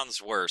 That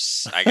sounds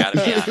worse, I gotta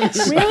be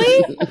honest.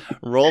 Really?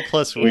 Roll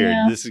plus weird.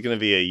 Yeah. This is going to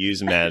be a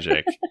use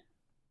magic.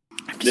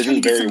 I'm This just trying to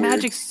is get very some weird.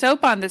 magic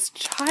soap on this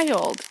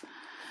child.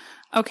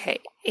 Okay,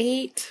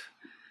 8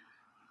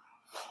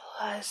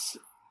 plus...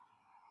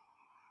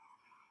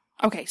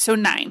 Okay, so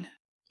 9.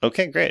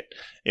 Okay, great.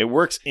 It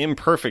works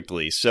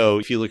imperfectly. So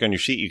if you look on your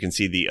sheet, you can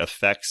see the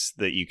effects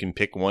that you can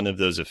pick one of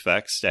those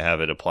effects to have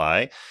it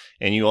apply.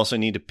 And you also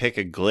need to pick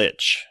a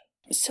glitch.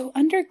 So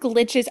under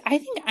glitches, I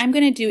think I'm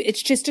going to do,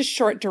 it's just a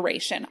short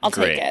duration. I'll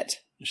Great. take it.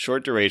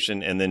 Short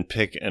duration, and then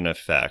pick an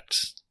effect.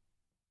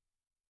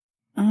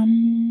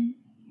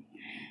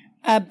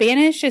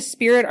 Banish a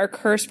spirit or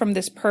curse from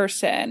this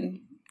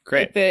person.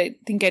 Great. If I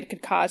think it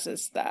could count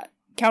as that.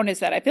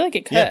 I feel like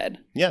it could.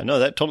 Yeah, no,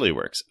 that totally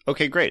works.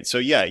 Okay, great. So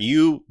yeah,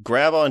 you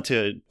grab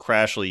onto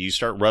Crashly, you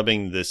start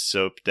rubbing this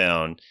soap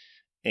down,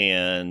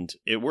 and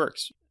it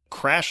works.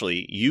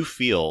 Crashly, you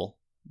feel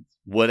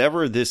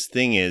whatever this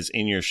thing is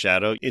in your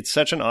shadow. It's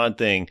such an odd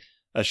thing.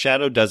 A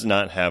shadow does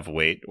not have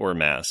weight or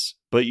mass,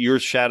 but your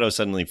shadow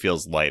suddenly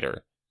feels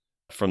lighter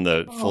from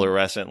the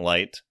fluorescent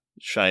light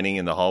shining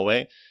in the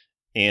hallway,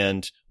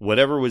 and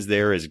whatever was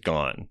there is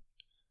gone.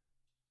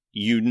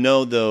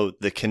 Though,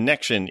 the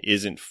connection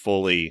isn't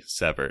fully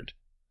severed.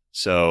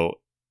 So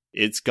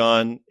it's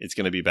gone. It's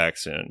going to be back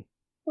soon.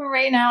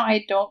 Right now,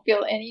 I don't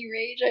feel any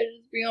rage. I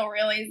just feel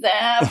really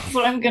sad.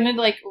 So I'm gonna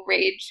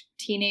rage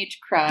teenage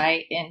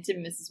cry into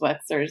Mrs.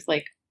 Wexler's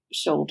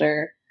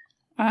shoulder.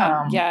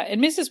 Yeah,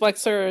 and Mrs.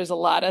 Wexler is a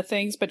lot of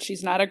things, but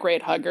she's not a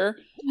great hugger.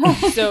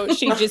 So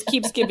she just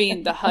keeps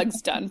giving the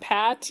hugs done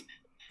pat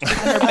on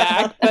her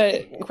back,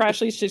 but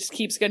Crashly just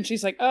keeps going.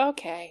 She's like, oh,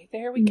 okay,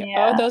 there we go.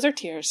 Yeah. Oh, those are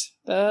tears.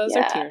 Those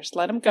are tears.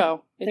 Let them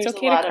go. It's There's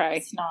okay a lot to cry.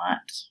 of snot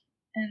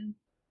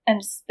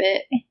and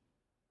spit.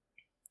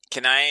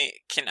 Can I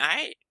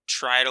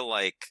try to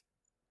I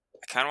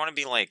kind of want to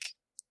be like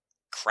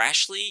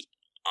Crashly?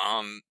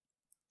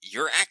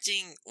 You're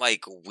acting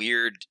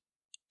weird,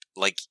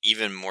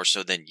 even more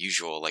so than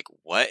usual.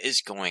 What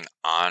is going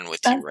on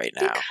with you right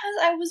now? Because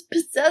I was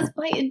possessed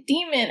by a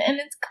demon and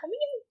it's coming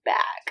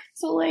back.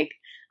 So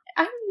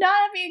I'm not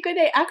having a good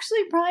day.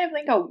 Actually, probably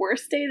having a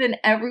worse day than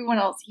everyone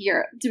else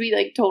here, to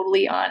be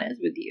totally honest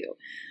with you.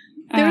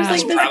 There's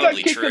That's this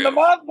probably true.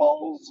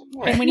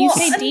 And when you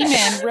say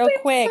demon, real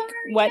quick,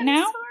 what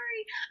now?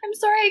 I'm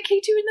sorry, I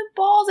kicked you in the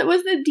balls. It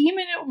was the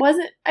demon. It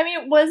wasn't. I mean,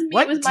 it was me.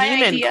 What it was my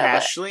demon, idea.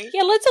 Crashly?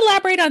 Yeah, let's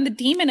elaborate on the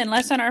demon and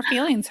less on our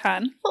feelings,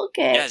 hon.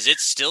 Okay. Yeah, is it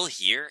still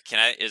here?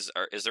 Is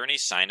there any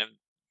sign of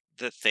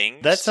the thing?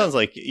 That sounds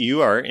like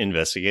you are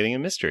investigating a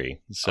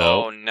mystery.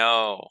 So Oh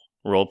no.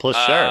 roll plus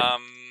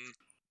sharp.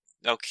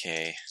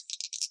 Okay.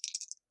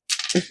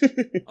 He's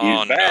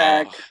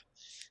back.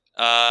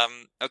 No.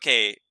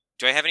 Okay.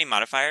 Do I have any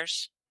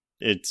modifiers?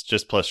 It's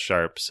just plus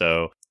sharp.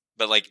 So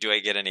But do I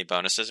get any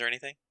bonuses or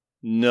anything?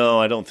 no,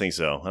 I don't think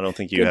so. I don't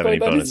think you Good have boy any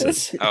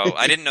bonuses. Oh,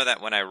 I didn't know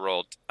that when I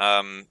rolled.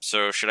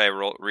 So should I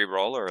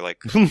re-roll or What?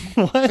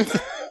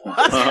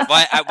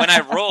 when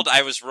I rolled,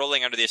 I was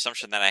rolling under the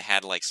assumption that I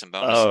had some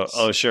bonuses.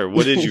 Oh, sure.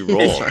 What did you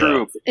roll? It's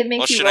true. It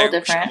makes you should roll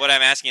different. what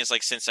I'm asking is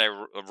since I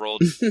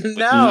rolled with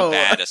No. a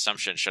bad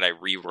assumption, should I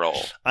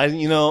re-roll?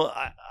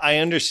 I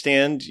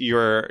understand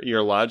your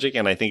logic,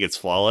 and I think it's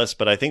flawless.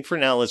 But I think for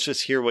now, let's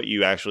just hear what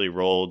you actually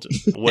rolled.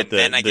 What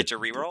Then I get to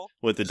re-roll?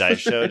 what the dice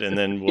showed, and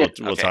then we'll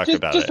Okay. talk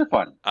about Just it. for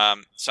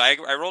fun. So I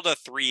rolled a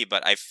 3,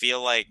 but I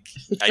feel like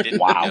I didn't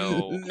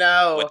Wow. know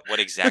No. what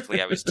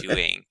exactly I was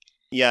doing.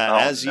 Yeah, Oh,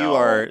 as you no.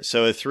 are,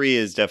 so a 3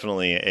 is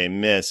definitely a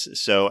miss.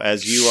 So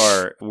as you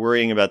are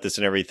worrying about this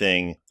and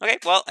everything, Okay,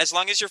 well, as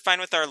long as you're fine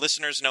with our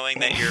listeners knowing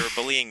that you're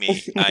bullying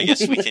me, I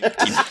guess we can keep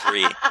it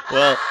 3.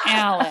 well,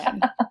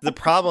 Alan. the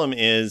problem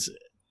is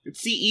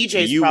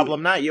CEJ's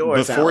problem, not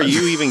yours. before Alan.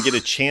 you even get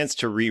a chance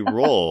to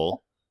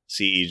re-roll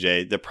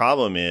CEJ, the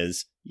problem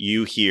is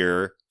you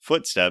hear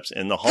footsteps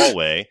in the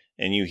hallway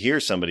and you hear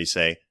somebody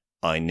say,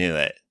 "I knew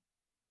it."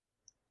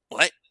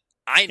 What?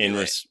 I knew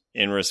it.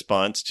 In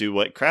response to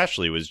what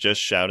Crashly was just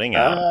shouting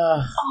out.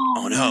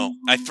 Oh no.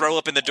 I throw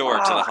open the door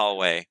to the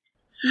hallway.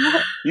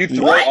 You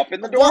throw What? up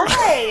in the door?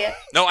 Why?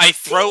 No, I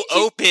throw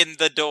open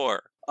the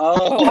door.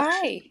 Oh.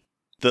 Why?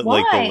 The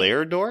Why?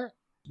 lair door?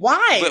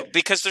 Why? But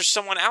because there's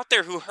someone out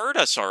there who heard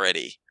us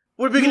already.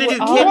 What are we going to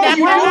do? Oh, Kidnap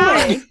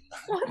why? her?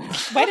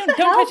 Why don't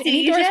touch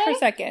any doors for a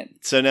second?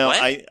 So now,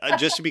 What? I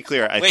just to be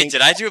clear, I Wait, think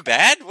did I do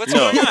bad? What's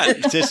going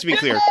on? just to be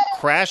clear,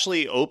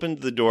 Crashly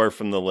opened the door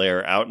from the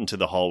lair out into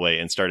the hallway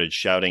and started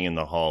shouting in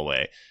the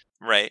hallway.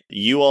 Right.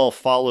 You all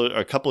followed,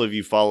 a couple of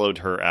you followed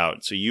her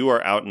out, so you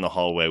are out in the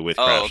hallway with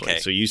Crashly. Okay.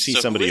 So you see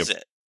So somebody, who is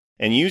it?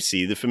 and you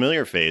see the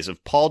familiar face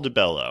of Paul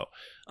DeBello.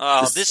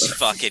 Oh, this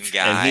fucking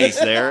guy. And he's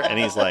there, and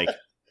he's like,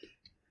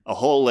 a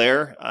whole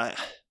lair?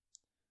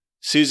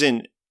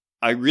 Susan,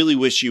 I really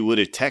wish you would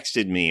have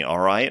texted me, all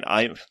right?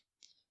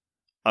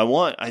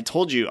 I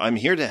told you, I'm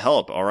here to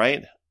help, all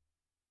right?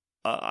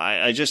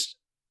 I just...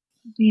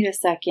 Need a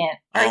second.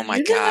 Oh my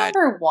you God. the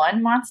number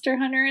one monster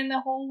hunter in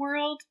the whole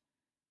world?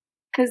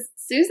 Because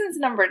Susan's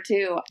number 2.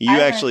 You I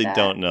learned actually that.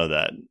 don't know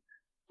that.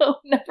 Oh,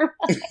 never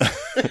mind.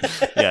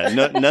 Yeah,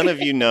 none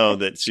of you know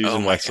that Susan Oh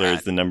my Wexler God.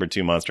 is the number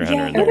 2 monster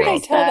hunter Yeah, in the where did I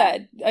world. tell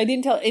that? I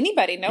didn't tell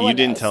anybody. No one You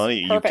didn't knows. tell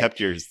any. You Perfect. kept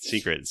your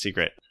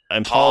secret.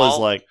 And Paul?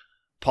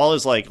 Paul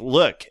is like,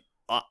 look,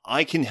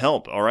 I can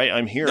help. All right,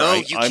 I'm here. No,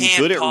 I'm can't,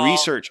 good Paul. at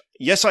research.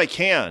 Yes, I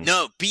can.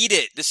 No, beat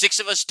it. The 6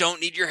 of us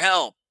don't need your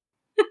help.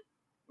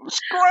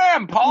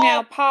 Scram, Paul.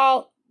 Now,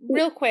 Paul,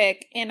 real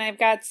quick, and I've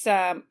got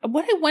some.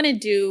 What I want to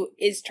do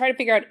is try to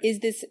figure out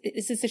is this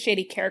a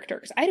shady character?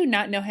 Because I do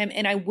not know him,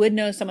 and I would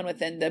know someone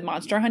within the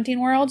monster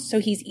hunting world. So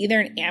he's either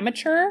an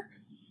amateur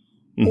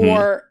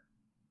or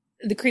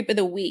the creep of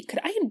the week. Could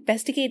I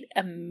investigate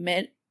a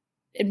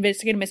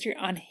mystery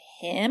on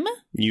him?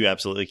 You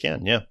absolutely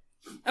can. Yeah.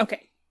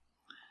 Okay.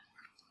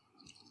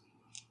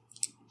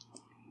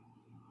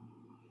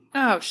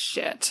 Oh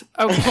shit!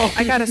 Okay,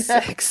 I got a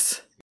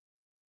 6.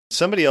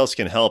 Somebody else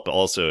can help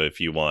also if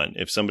you want.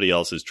 If somebody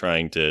else is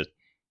trying to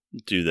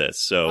do this,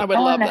 so I would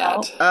I love wanna that.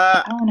 help.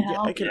 I want to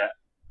help. I can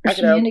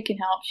Shamanda can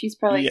help. She's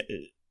probably yeah,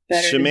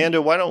 better than me.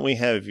 Shamanda, why don't we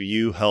have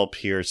you help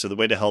here? So the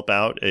way to help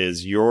out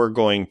is you're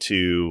going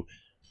to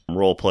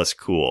roll plus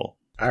cool.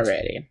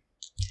 Alrighty.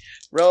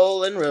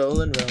 Rolling.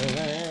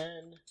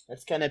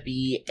 That's gonna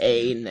be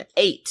an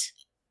 8.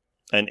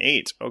 An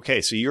 8.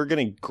 Okay, so you're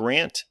going to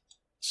grant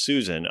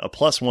Susan a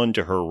 +1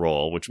 to her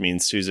roll, which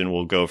means Susan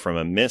will go from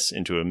a miss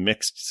into a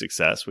mixed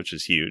success, which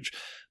is huge.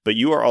 But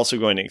you are also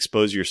going to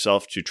expose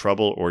yourself to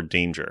trouble or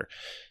danger.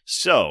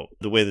 So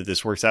the way that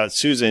this works out,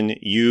 Susan,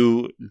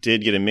 you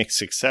did get a mixed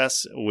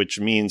success, which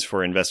means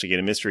for Investigate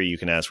a Mystery, you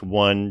can ask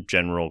one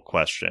general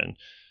question.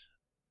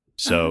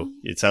 So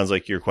it sounds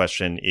like your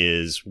question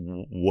is,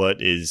 what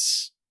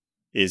is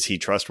he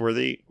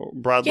trustworthy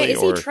broadly? Yeah,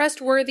 is he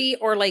trustworthy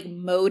or like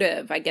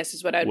motive? I guess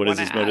is what I'd What want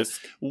is to his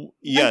ask. motive?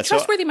 Yeah, Like, so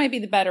trustworthy might be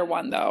the better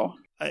one, though.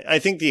 I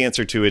think the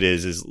answer to it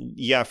is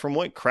yeah, from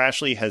what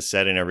Crashly has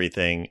said and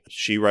everything,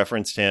 she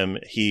referenced him.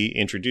 He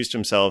introduced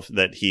himself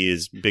that he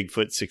is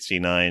Bigfoot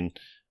 69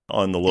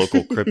 on the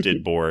local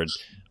cryptid board.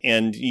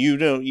 And you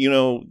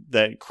know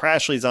that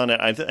Crashly's on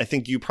it. I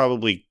think you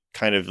probably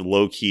kind of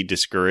low-key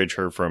discourage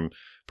her from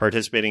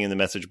participating in the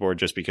message board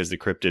just because the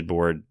cryptid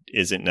board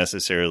isn't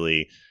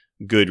necessarily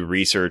good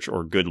research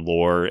or good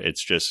lore.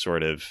 It's just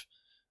sort of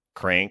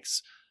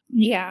cranks.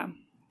 Yeah.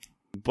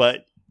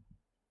 But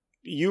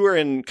you were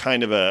in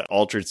kind of a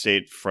altered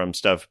state from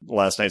stuff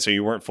last night, so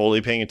you weren't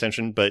fully paying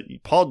attention. But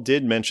Paul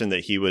did mention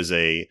that he was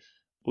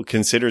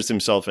considers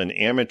himself an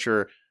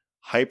amateur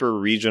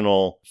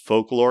hyper-regional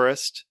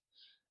folklorist.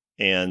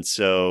 And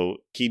so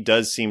he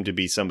does seem to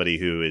be somebody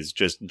who is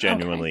just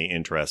genuinely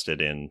interested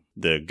in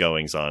the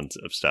goings-on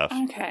of stuff.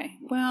 Okay.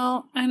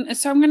 Well, and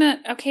so I'm going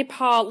to... Okay,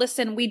 Paul,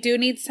 listen, we do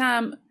need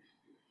some...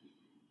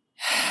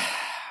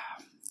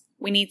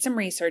 we need some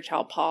research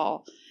help,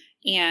 Paul.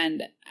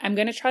 And I'm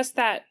going to trust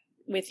that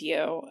with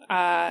you.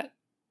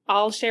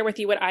 I'll share with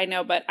you what I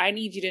know, but I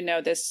need you to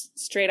know this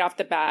straight off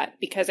the bat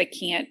because I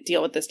can't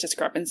deal with this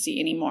discrepancy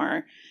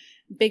anymore.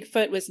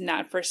 Bigfoot was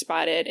not first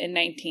spotted in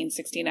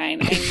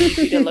 1969. I need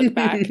you to look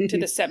back to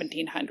the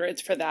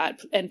 1700s for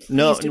that, and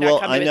please do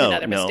not come with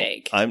another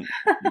mistake.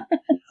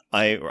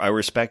 I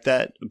respect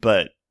that,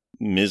 but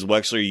Ms.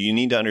 Wexler, you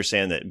need to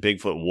understand that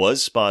Bigfoot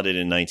was spotted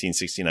in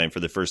 1969 for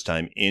the first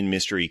time in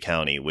Mystery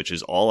County, which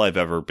is all I've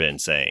ever been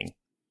saying.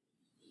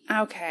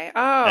 Okay.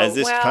 Oh, as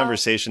this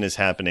conversation is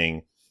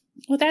happening,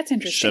 well, that's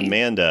interesting.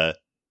 Shamanda,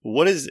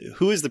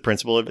 who is the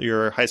principal of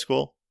your high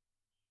school?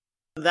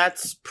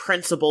 That's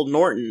Principal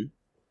Norton.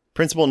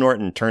 Principal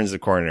Norton turns the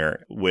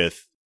corner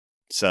with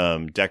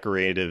some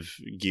decorative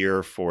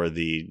gear for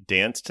the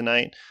dance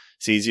tonight,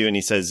 sees you, and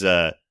he says,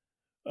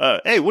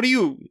 hey, what are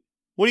you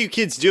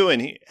kids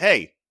doing?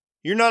 Hey,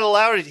 you're not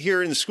allowed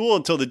here in the school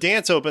until the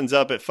dance opens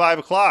up at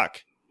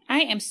 5:00. I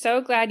am so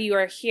glad you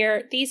are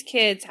here. These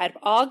kids have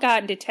all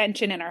gotten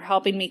detention and are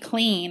helping me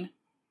clean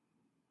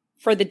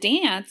for the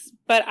dance,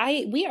 but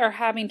we are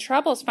having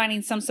troubles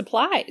finding some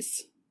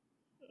supplies.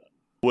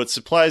 What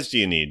supplies do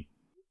you need?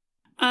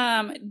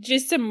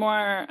 Just some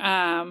more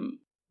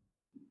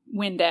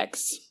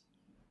Windex.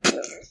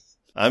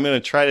 I'm going to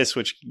try to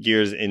switch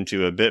gears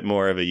into a bit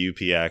more of a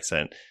UP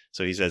accent.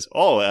 So he says,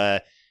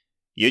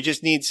 you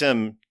just need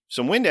some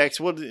Windex.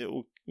 What,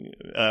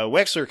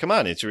 Wexler, come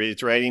on, it's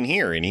right in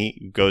here. And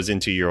he goes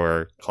into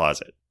your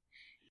closet.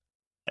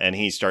 And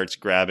he starts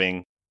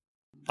grabbing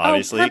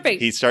obviously,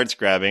 perfect. he starts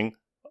grabbing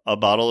a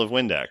bottle of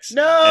Windex.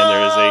 No! And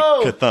there is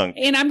a kathunk.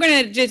 And I'm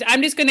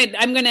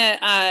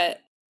gonna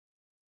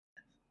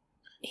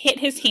hit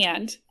his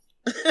hand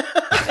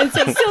and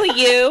say,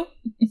 silly you.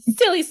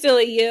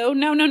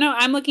 No.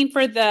 I'm looking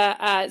for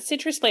the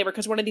citrus flavor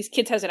because one of these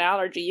kids has an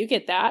allergy. You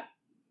get that.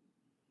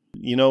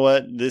 You know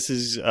what? This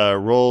is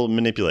roll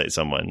manipulate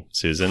someone,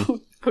 Susan.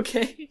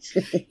 Okay.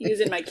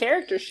 Using my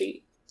character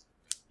sheet.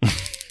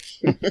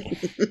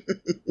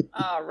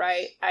 All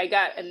right. I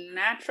got a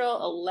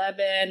natural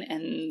 11,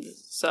 and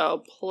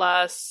so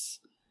plus.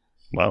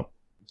 Wow.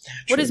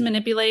 What is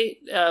manipulate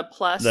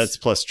plus? That's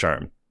plus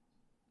charm.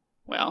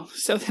 Well,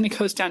 so then it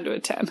goes down to a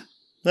 10.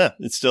 Yeah,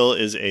 it still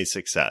is a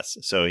success.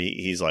 So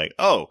he's like,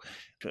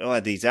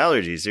 these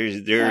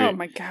allergies. They're Oh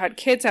my god,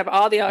 kids have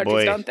all the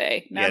allergies, don't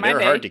they? Not they're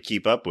hard to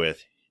keep up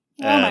with.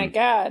 Oh my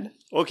god.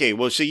 Okay,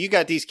 well, so you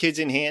got these kids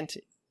in hand.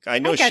 I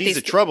know she's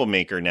a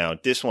troublemaker now.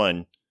 This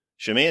one,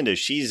 Shamanda,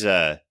 she's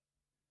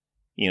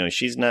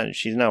she's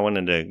not one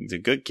of the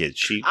good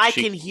kids. I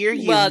can hear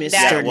you, Well, Mr.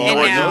 that- Well, and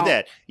I now- know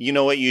that. You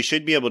know what you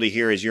should be able to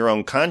hear is your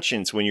own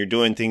conscience when you're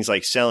doing things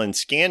like selling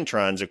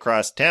Scantrons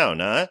across town,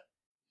 huh?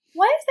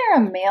 Why is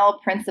there a male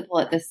principal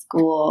at this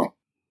school?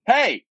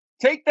 Hey,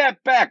 take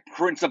that back,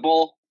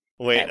 principal.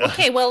 Wait.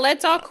 Okay, well,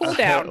 let's all cool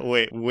down.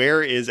 Wait,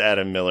 where is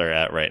Adam Miller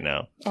at right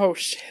now? Oh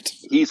shit.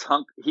 He's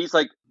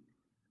like,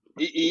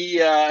 wait,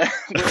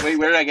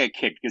 where did I get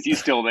kicked? Because he's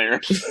still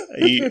there.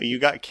 You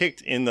got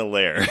kicked in the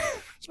lair.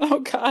 Oh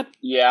god.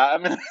 Yeah,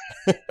 I'm in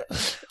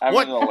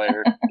the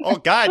lair. Oh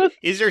God,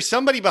 is there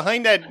somebody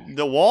behind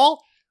the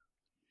wall?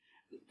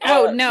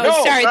 Oh no,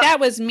 no, sorry, that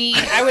was me.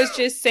 I was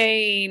just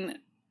saying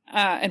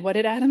and what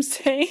did Adam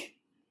say?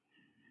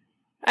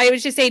 I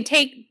was just saying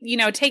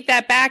take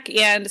that back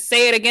and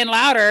say it again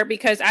louder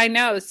because I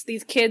know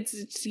these kids,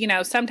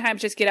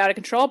 sometimes just get out of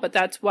control, but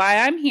that's why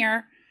I'm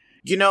here.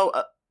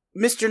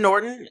 Mr.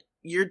 Norton,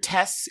 your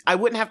tests, I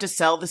wouldn't have to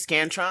sell the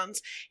Scantrons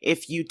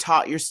if you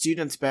taught your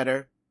students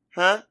better.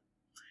 Huh?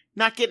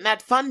 Not getting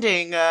that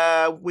funding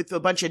with a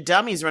bunch of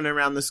dummies running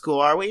around the school,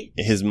 are we?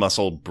 His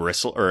mustache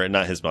bristles.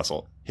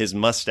 His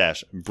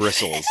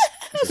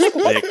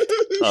thick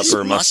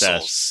upper mustache.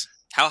 Muscles.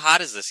 How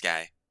hot is this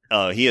guy?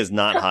 He is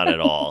not hot at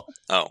all.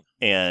 Oh.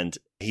 And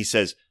he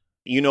says,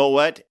 you know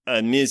what,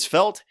 Ms.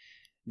 Felt,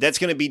 that's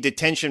going to be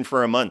detention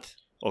for a month,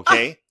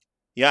 okay?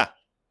 Yeah.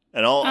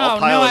 And I'll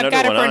pile I've another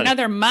got it one for on.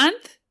 another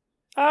month?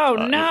 Oh,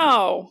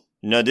 no.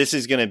 No, this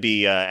is going to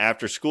be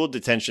after school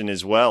detention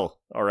as well,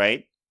 all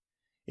right?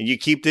 And you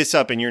keep this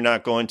up and you're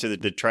not going to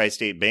the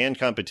tri-state band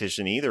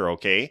competition either,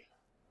 okay?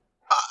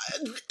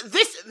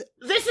 This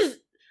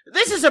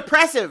is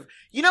oppressive.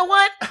 You know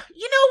what,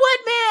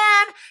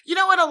 man? You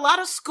know what? A lot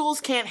of schools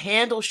can't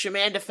handle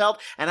Shamanda Felt,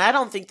 and I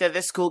don't think that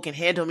this school can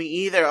handle me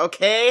either,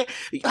 okay?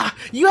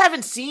 You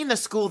haven't seen the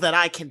school that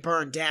I can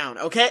burn down,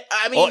 okay?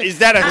 I mean... is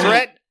that a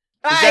threat?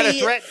 Is that a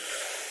threat?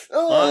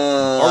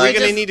 Are we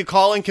going to need to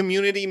call in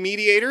community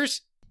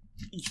mediators?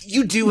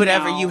 You do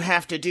whatever you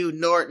have to do,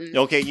 Norton.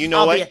 Okay, you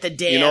know I'll what? be at the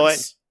dance. You know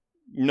what?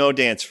 No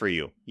dance for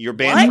you. You're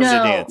banned from the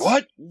dance.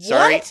 What?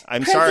 Sorry, What?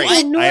 I'm sorry.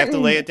 President I have to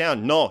Norton. lay it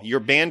down. No, you're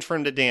banned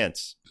from the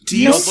dance. Do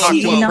You you don't talk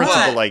see to a not.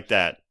 principal like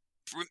that.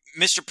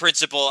 Mr.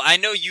 Principal, I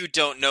know you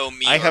don't know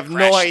me. I or have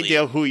no Crashly.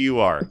 idea who you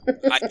are.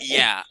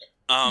 Yeah.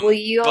 Well,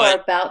 you but-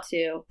 are about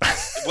to.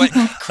 What?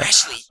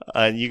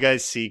 Crashly. You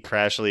guys see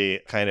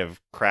Crashly kind of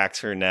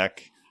cracks her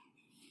neck.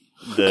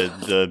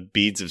 The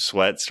beads of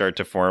sweat start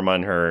to form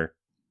on her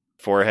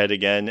forehead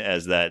again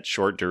as that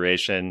short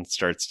duration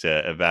starts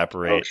to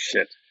evaporate. Oh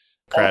shit!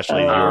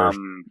 Crashly,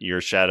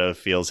 your shadow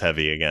feels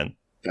heavy again.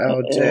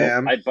 Oh,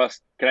 damn.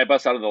 Can I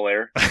bust out of the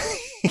lair?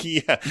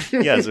 Yeah.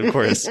 Yes, of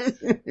course.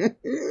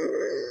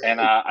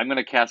 And I'm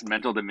gonna cast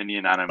Mental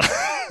Dominion on him.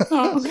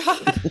 Oh,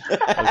 God.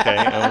 Okay,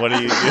 and what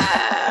do you do?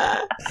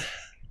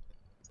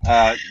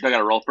 Do I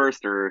gotta roll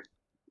first, or?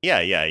 Yeah.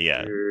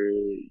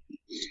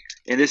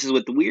 And this is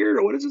with the weird,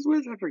 or what is this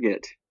with? I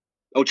forget.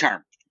 Oh,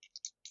 charm.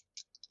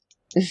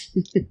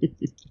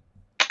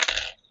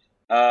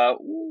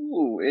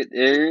 It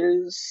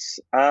is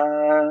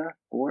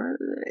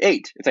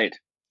 8. It's 8.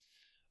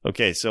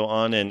 Okay, so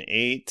on an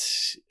 8,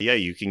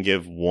 you can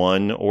give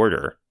one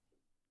order.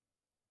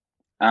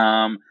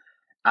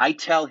 I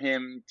tell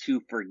him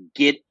to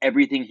forget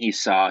everything he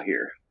saw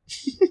here.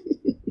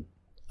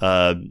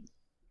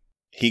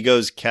 He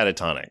goes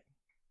catatonic.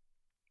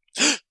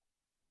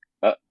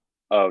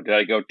 Oh, did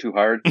I go too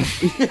hard?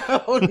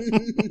 Oh, no.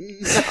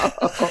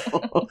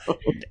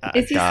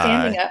 Is he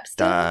standing up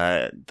still?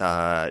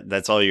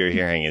 That's all you're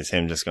hearing is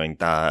him just going.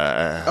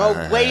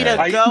 Oh, way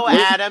to go,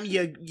 Adam!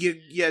 You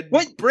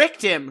What?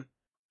 bricked him.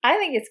 I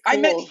think it's cool.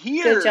 I meant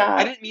here. Good job.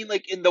 I didn't mean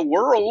like in the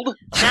world.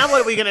 Now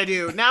what are we gonna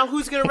do? Now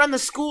who's gonna run the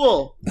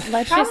school?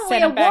 Let's just Probably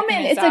send a him back in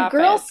woman. his It's a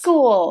girls' office.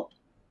 school.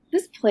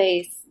 This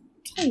place.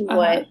 Tell you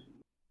what.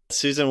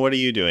 Susan, what are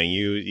you doing?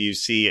 You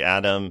see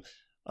Adam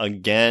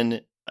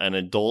again, an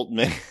adult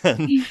man.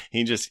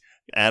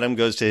 Adam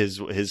goes to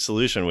his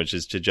solution, which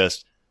is to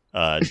just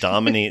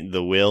dominate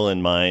the will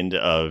and mind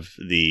of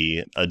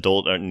the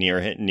adult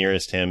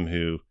nearest him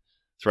who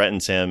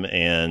threatens him,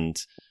 and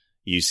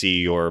you see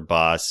your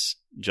boss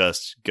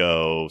just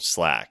go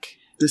slack.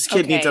 This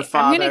kid needs a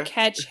father. I'm going to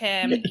catch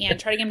him and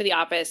try to get him to the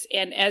office.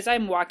 And as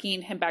I'm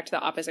walking him back to the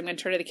office, I'm going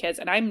to turn to the kids,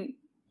 and I'm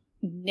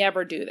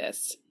never do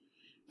this,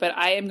 but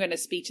I am going to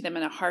speak to them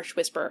in a harsh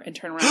whisper and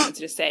turn around and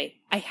just say,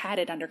 I had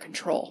it under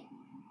control.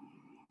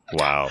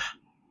 Wow.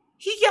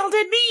 He yelled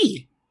at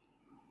me.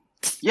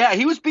 Yeah,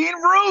 he was being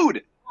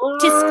rude.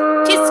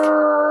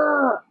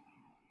 Tisk.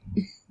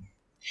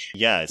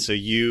 Yeah, so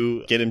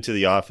you get him to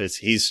the office.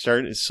 He's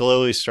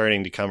slowly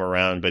starting to come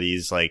around, but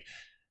he's like,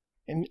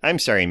 I'm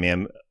sorry,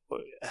 ma'am.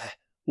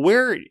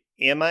 Where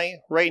am I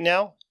right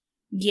now?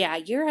 Yeah,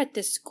 you're at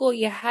the school.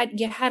 You had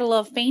a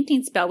little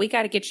fainting spell. We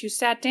got to get you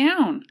sat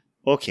down.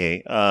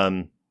 Okay.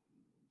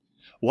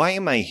 Why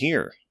am I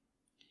here?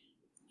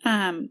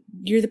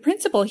 You're the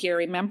principal here,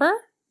 remember?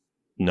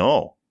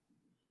 No.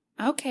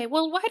 Okay,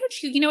 well, why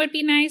don't you know, it'd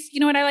be nice. You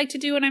know what I like to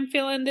do when I'm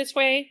feeling this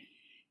way?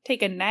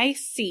 Take a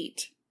nice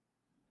seat.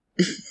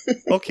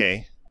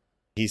 Okay.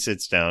 He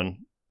sits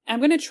down. I'm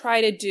going to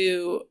try to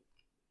do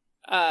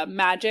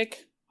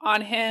magic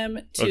on him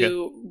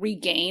to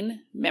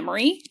regain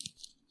memory.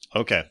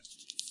 Okay.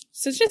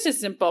 So it's just a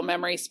simple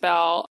memory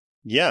spell.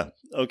 Yeah.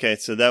 Okay.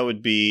 So that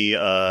would be,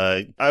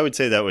 I would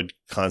say that would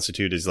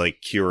constitute as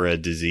like cure a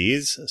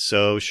disease.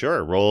 So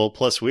sure. Roll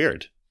plus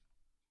weird.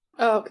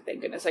 Oh, thank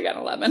goodness I got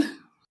 11.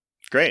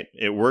 Great.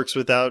 It works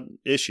without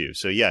issue.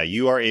 So yeah,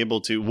 you are able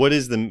to, what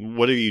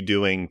are you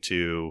doing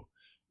to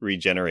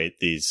regenerate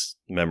these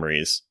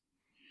memories?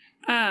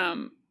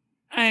 I'm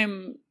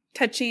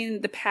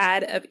touching the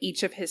pad of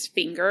each of his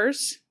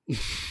fingers.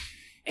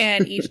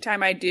 And each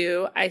time I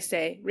do, I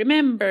say,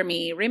 remember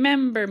me,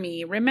 remember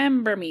me,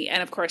 remember me.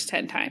 And of course,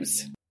 10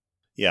 times.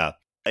 Yeah.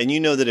 And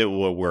you know that it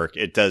will work.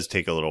 It does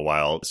take a little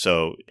while.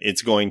 So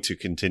it's going to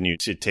continue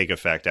to take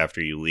effect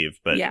after you leave.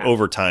 But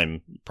over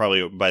time,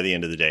 probably by the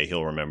end of the day,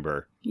 he'll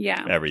remember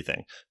everything.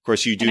 Of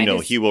course, you do know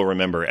he will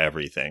remember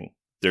everything.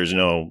 There's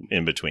no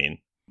in between.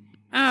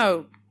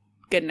 Oh,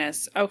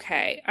 goodness.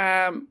 Okay.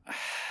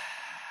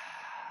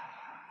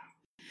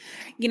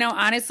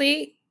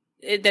 Honestly,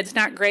 that's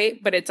not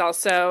great, but it's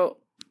also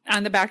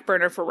on the back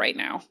burner for right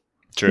now.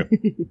 True.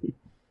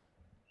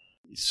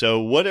 So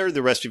what are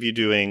the rest of you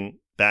doing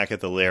back at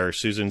the lair?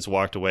 Susan's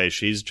walked away.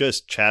 She's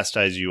just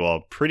chastised you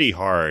all pretty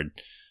hard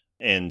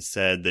and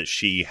said that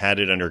she had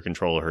it under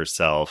control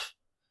herself.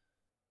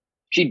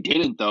 She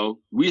didn't, though.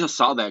 We just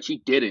saw that.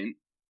 She didn't.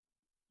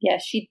 Yeah,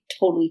 she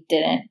totally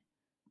didn't.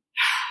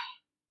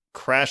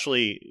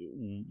 Crashly,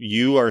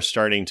 you are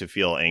starting to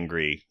feel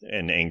angry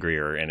and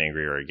angrier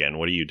again.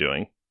 What are you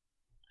doing?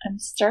 I'm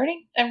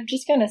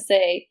just going to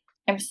say,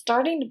 I'm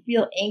starting to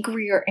feel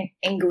angrier and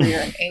angrier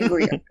and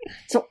angrier.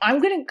 So I'm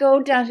going to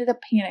go down to the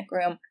panic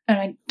room, and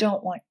I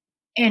don't want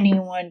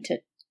anyone to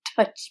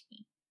touch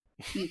me.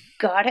 You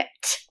got it?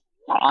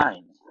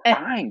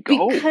 Fine,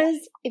 go.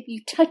 Because if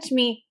you touch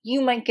me,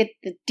 you might get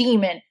the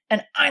demon,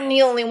 and I'm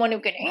the only one who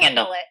can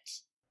handle it.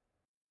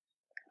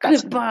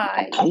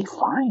 Goodbye. Okay,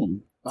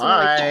 fine. So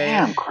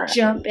I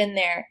jump in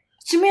there.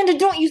 Samantha,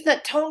 don't use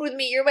that tone with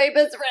me. You're my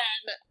best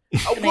friend.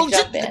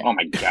 Oh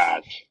my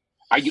gosh.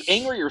 Are you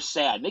angry or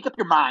sad? Make up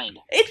your mind.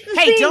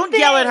 Hey, don't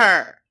yell at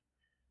her.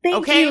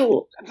 Thank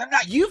you.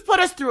 You've put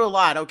us through a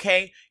lot,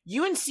 okay?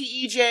 You and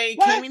CEJ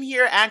came in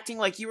here acting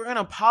like you were going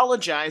to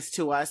apologize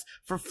to us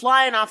for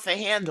flying off the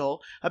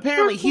handle.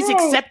 Apparently, he's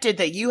accepted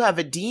that you have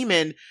a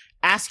demon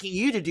asking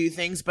you to do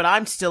things, but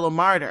I'm still a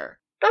martyr.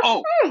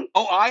 Oh,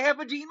 I have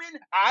a demon?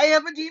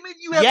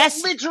 You have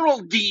a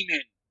literal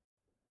demon.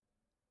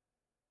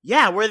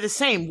 Yeah, we're the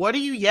same. What are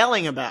you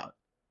yelling about?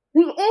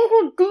 We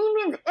have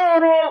demons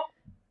at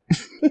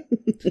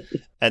it.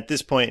 At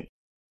this point,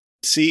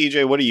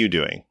 CEJ, what are you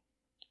doing?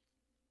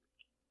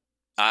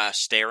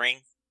 Staring.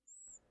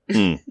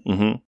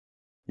 Mm-hmm.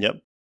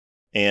 Yep.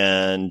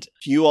 And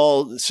you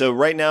all, so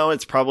right now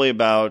it's probably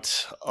about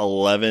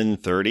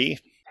 11:30.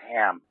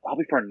 Damn,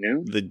 probably for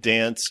noon? The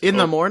dance. In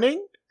the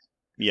morning?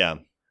 Yeah.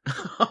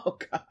 Oh,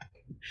 God.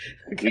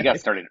 Okay. We got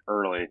started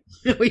early.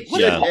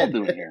 What are Paul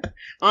doing here?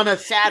 On a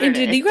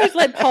Saturday. Did you guys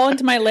let Paul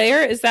into my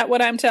lair? Is that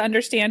what I'm to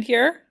understand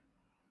here?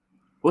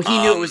 Well,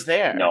 he knew it was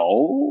there.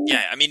 No.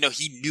 Yeah, I mean, no,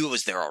 he knew it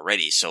was there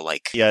already, so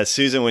like... Yeah,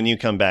 Susan, when you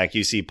come back,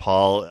 you see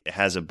Paul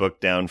has a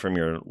book down from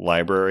your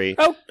library.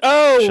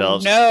 Oh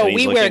shelves, no,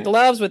 we wear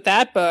gloves with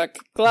that book.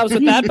 Gloves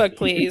with that book,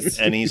 please.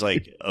 And he's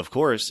like, of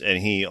course. And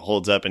he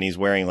holds up and he's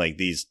wearing like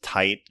these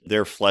tight,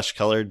 they're flesh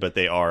colored, but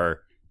they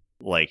are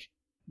like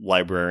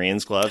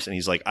librarian's gloves. And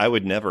he's like, I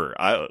would never,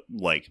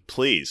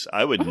 please,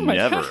 I would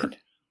never. God.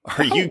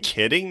 Are you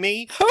kidding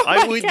me? Oh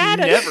I would God.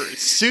 never.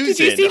 Susan.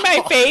 Did you see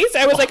my face?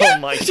 I was like, oh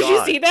my God. Did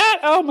you see that?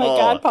 Oh my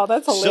God, Paul,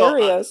 that's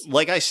hilarious. So,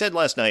 like I said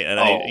last night, and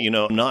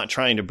I'm not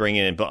trying to bring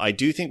it in, but I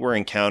do think we're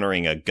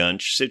encountering a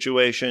Gunch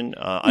situation.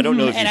 I don't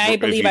know if and I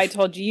believe I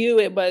told you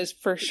it was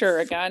for sure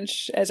a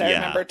Gunch, as I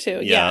remember too.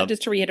 Yeah,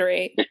 just to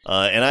reiterate.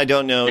 And I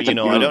don't know, I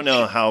don't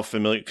know how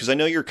familiar, because I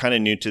know you're kind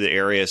of new to the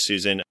area,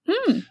 Susan.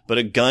 But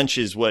a Gunch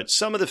is what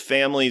some of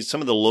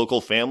the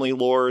local family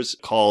lores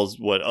calls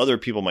what other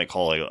people might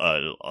call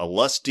a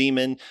lust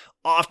demon.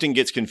 often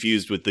gets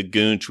confused with the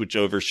Goonch, which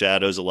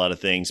overshadows a lot of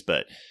things.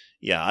 But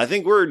yeah, I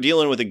think we're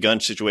dealing with a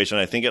Gunch situation.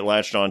 I think it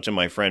latched on to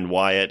my friend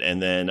Wyatt,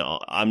 and then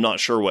I'm not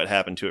sure what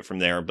happened to it from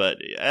there. But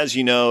as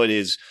you know,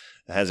 it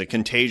has a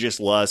contagious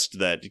lust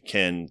that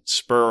can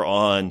spur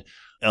on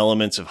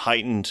elements of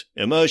heightened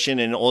emotion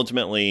and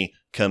ultimately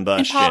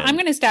combustion. And Paul, I'm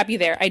going to stop you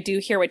there. I do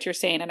hear what you're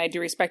saying, and I do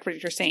respect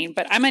what you're saying,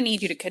 but I'm going to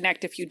need you to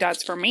connect a few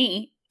dots for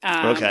me.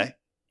 Okay.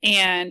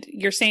 And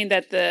you're saying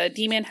that the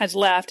demon has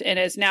left and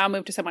has now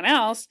moved to someone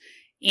else,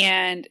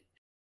 and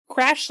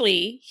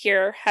Crashly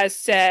here has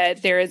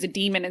said there is a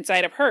demon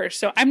inside of her.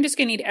 So I'm just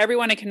going to need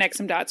everyone to connect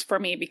some dots for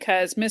me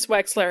because Miss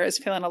Wexler is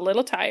feeling a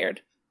little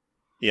tired.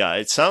 Yeah,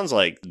 it sounds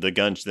like the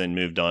Gunch then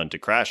moved on to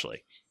Crashly.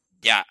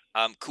 Yeah,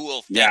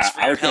 cool. Thanks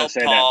for your help,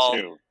 say Paul.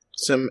 That too.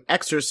 Some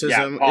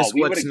exorcism Paul, is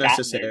what's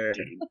necessary.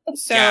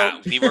 So,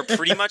 yeah, we were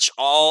pretty much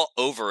all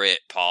over it,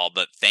 Paul,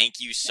 but thank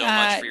you so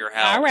much for your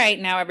help. All right,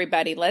 now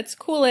everybody, let's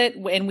cool it.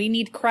 And we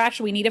need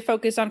to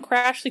focus on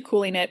Crashly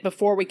cooling it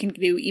before we can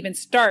even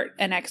start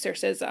an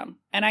exorcism.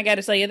 And I got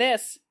to tell you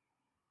this,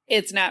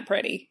 it's not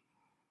pretty.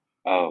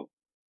 Oh.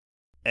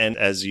 And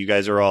as you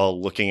guys are all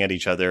looking at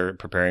each other,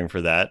 preparing for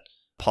that,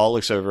 Paul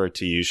looks over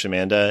to you,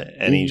 Shamanda,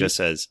 and he just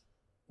says,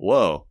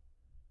 "Whoa.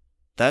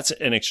 That's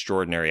an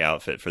extraordinary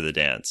outfit for the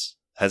dance.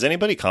 Has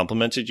anybody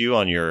complimented you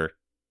on your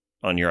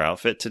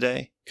outfit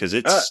today? Because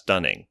it's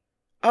stunning."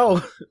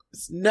 Oh,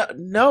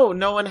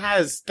 no one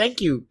has.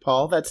 Thank you,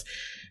 Paul. That's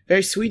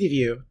very sweet of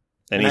you.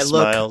 And he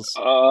smiles.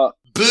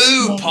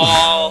 Boo,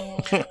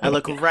 Paul! I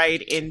look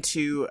right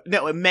into...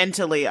 No,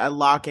 mentally, I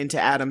lock into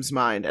Adam's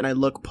mind, and I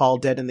look Paul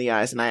dead in the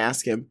eyes, and I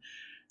ask him,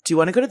 "Do you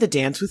want to go to the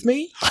dance with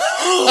me?"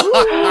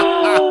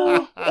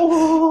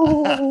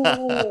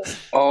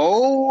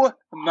 Oh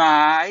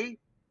my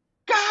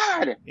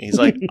God! He's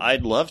like,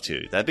 "I'd love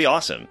to. That'd be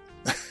awesome."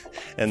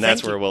 And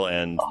that's where we'll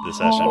end the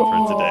session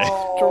for today.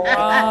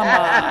 Drama.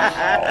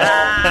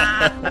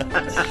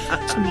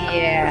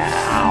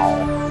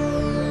 Yeah.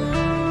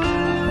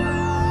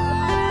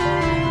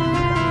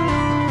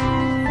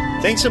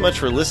 Thanks so much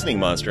for listening,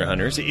 Monster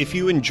Hunters. If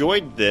you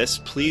enjoyed this,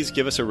 please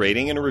give us a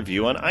rating and a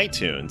review on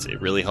iTunes.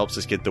 It really helps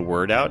us get the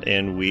word out,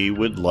 and we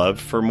would love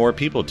for more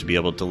people to be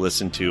able to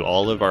listen to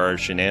all of our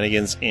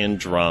shenanigans and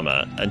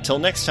drama. Until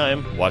next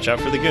time, watch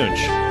out for the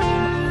Goonch.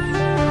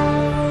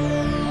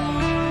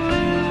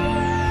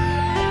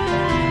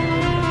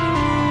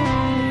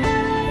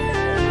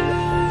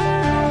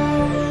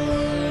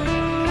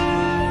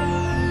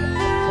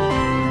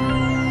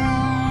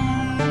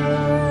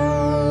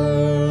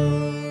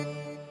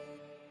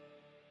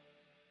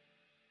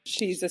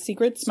 She's a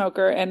secret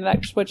smoker, and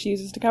that's what she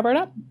uses to cover it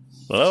up.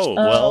 Oh,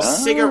 well.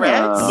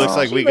 Cigarettes? Looks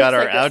like She we got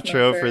looks our like a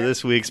outro smoker. for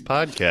this week's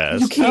podcast.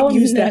 You can't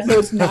use that.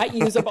 Those not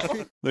usable.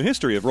 The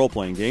history of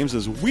role-playing games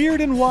is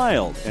weird and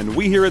wild, and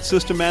we here at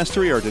System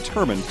Mastery are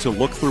determined to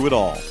look through it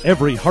all.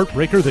 Every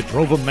heartbreaker that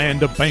drove a man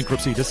to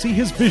bankruptcy to see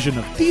his vision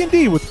of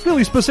D&D with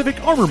really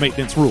specific armor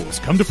maintenance rules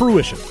come to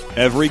fruition.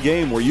 Every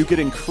game where you get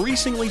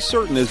increasingly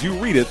certain as you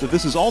read it that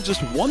this is all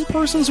just one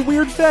person's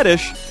weird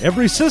fetish.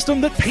 Every system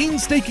that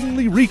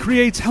painstakingly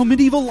recreates how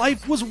medieval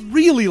life was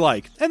really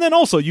like. And then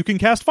also you can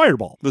cast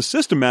Fireball. The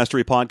System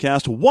Mastery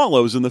podcast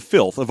wallows in the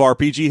filth of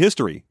RPG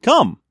history.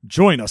 Come,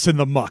 Join us in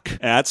the muck.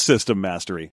 at System Mastery.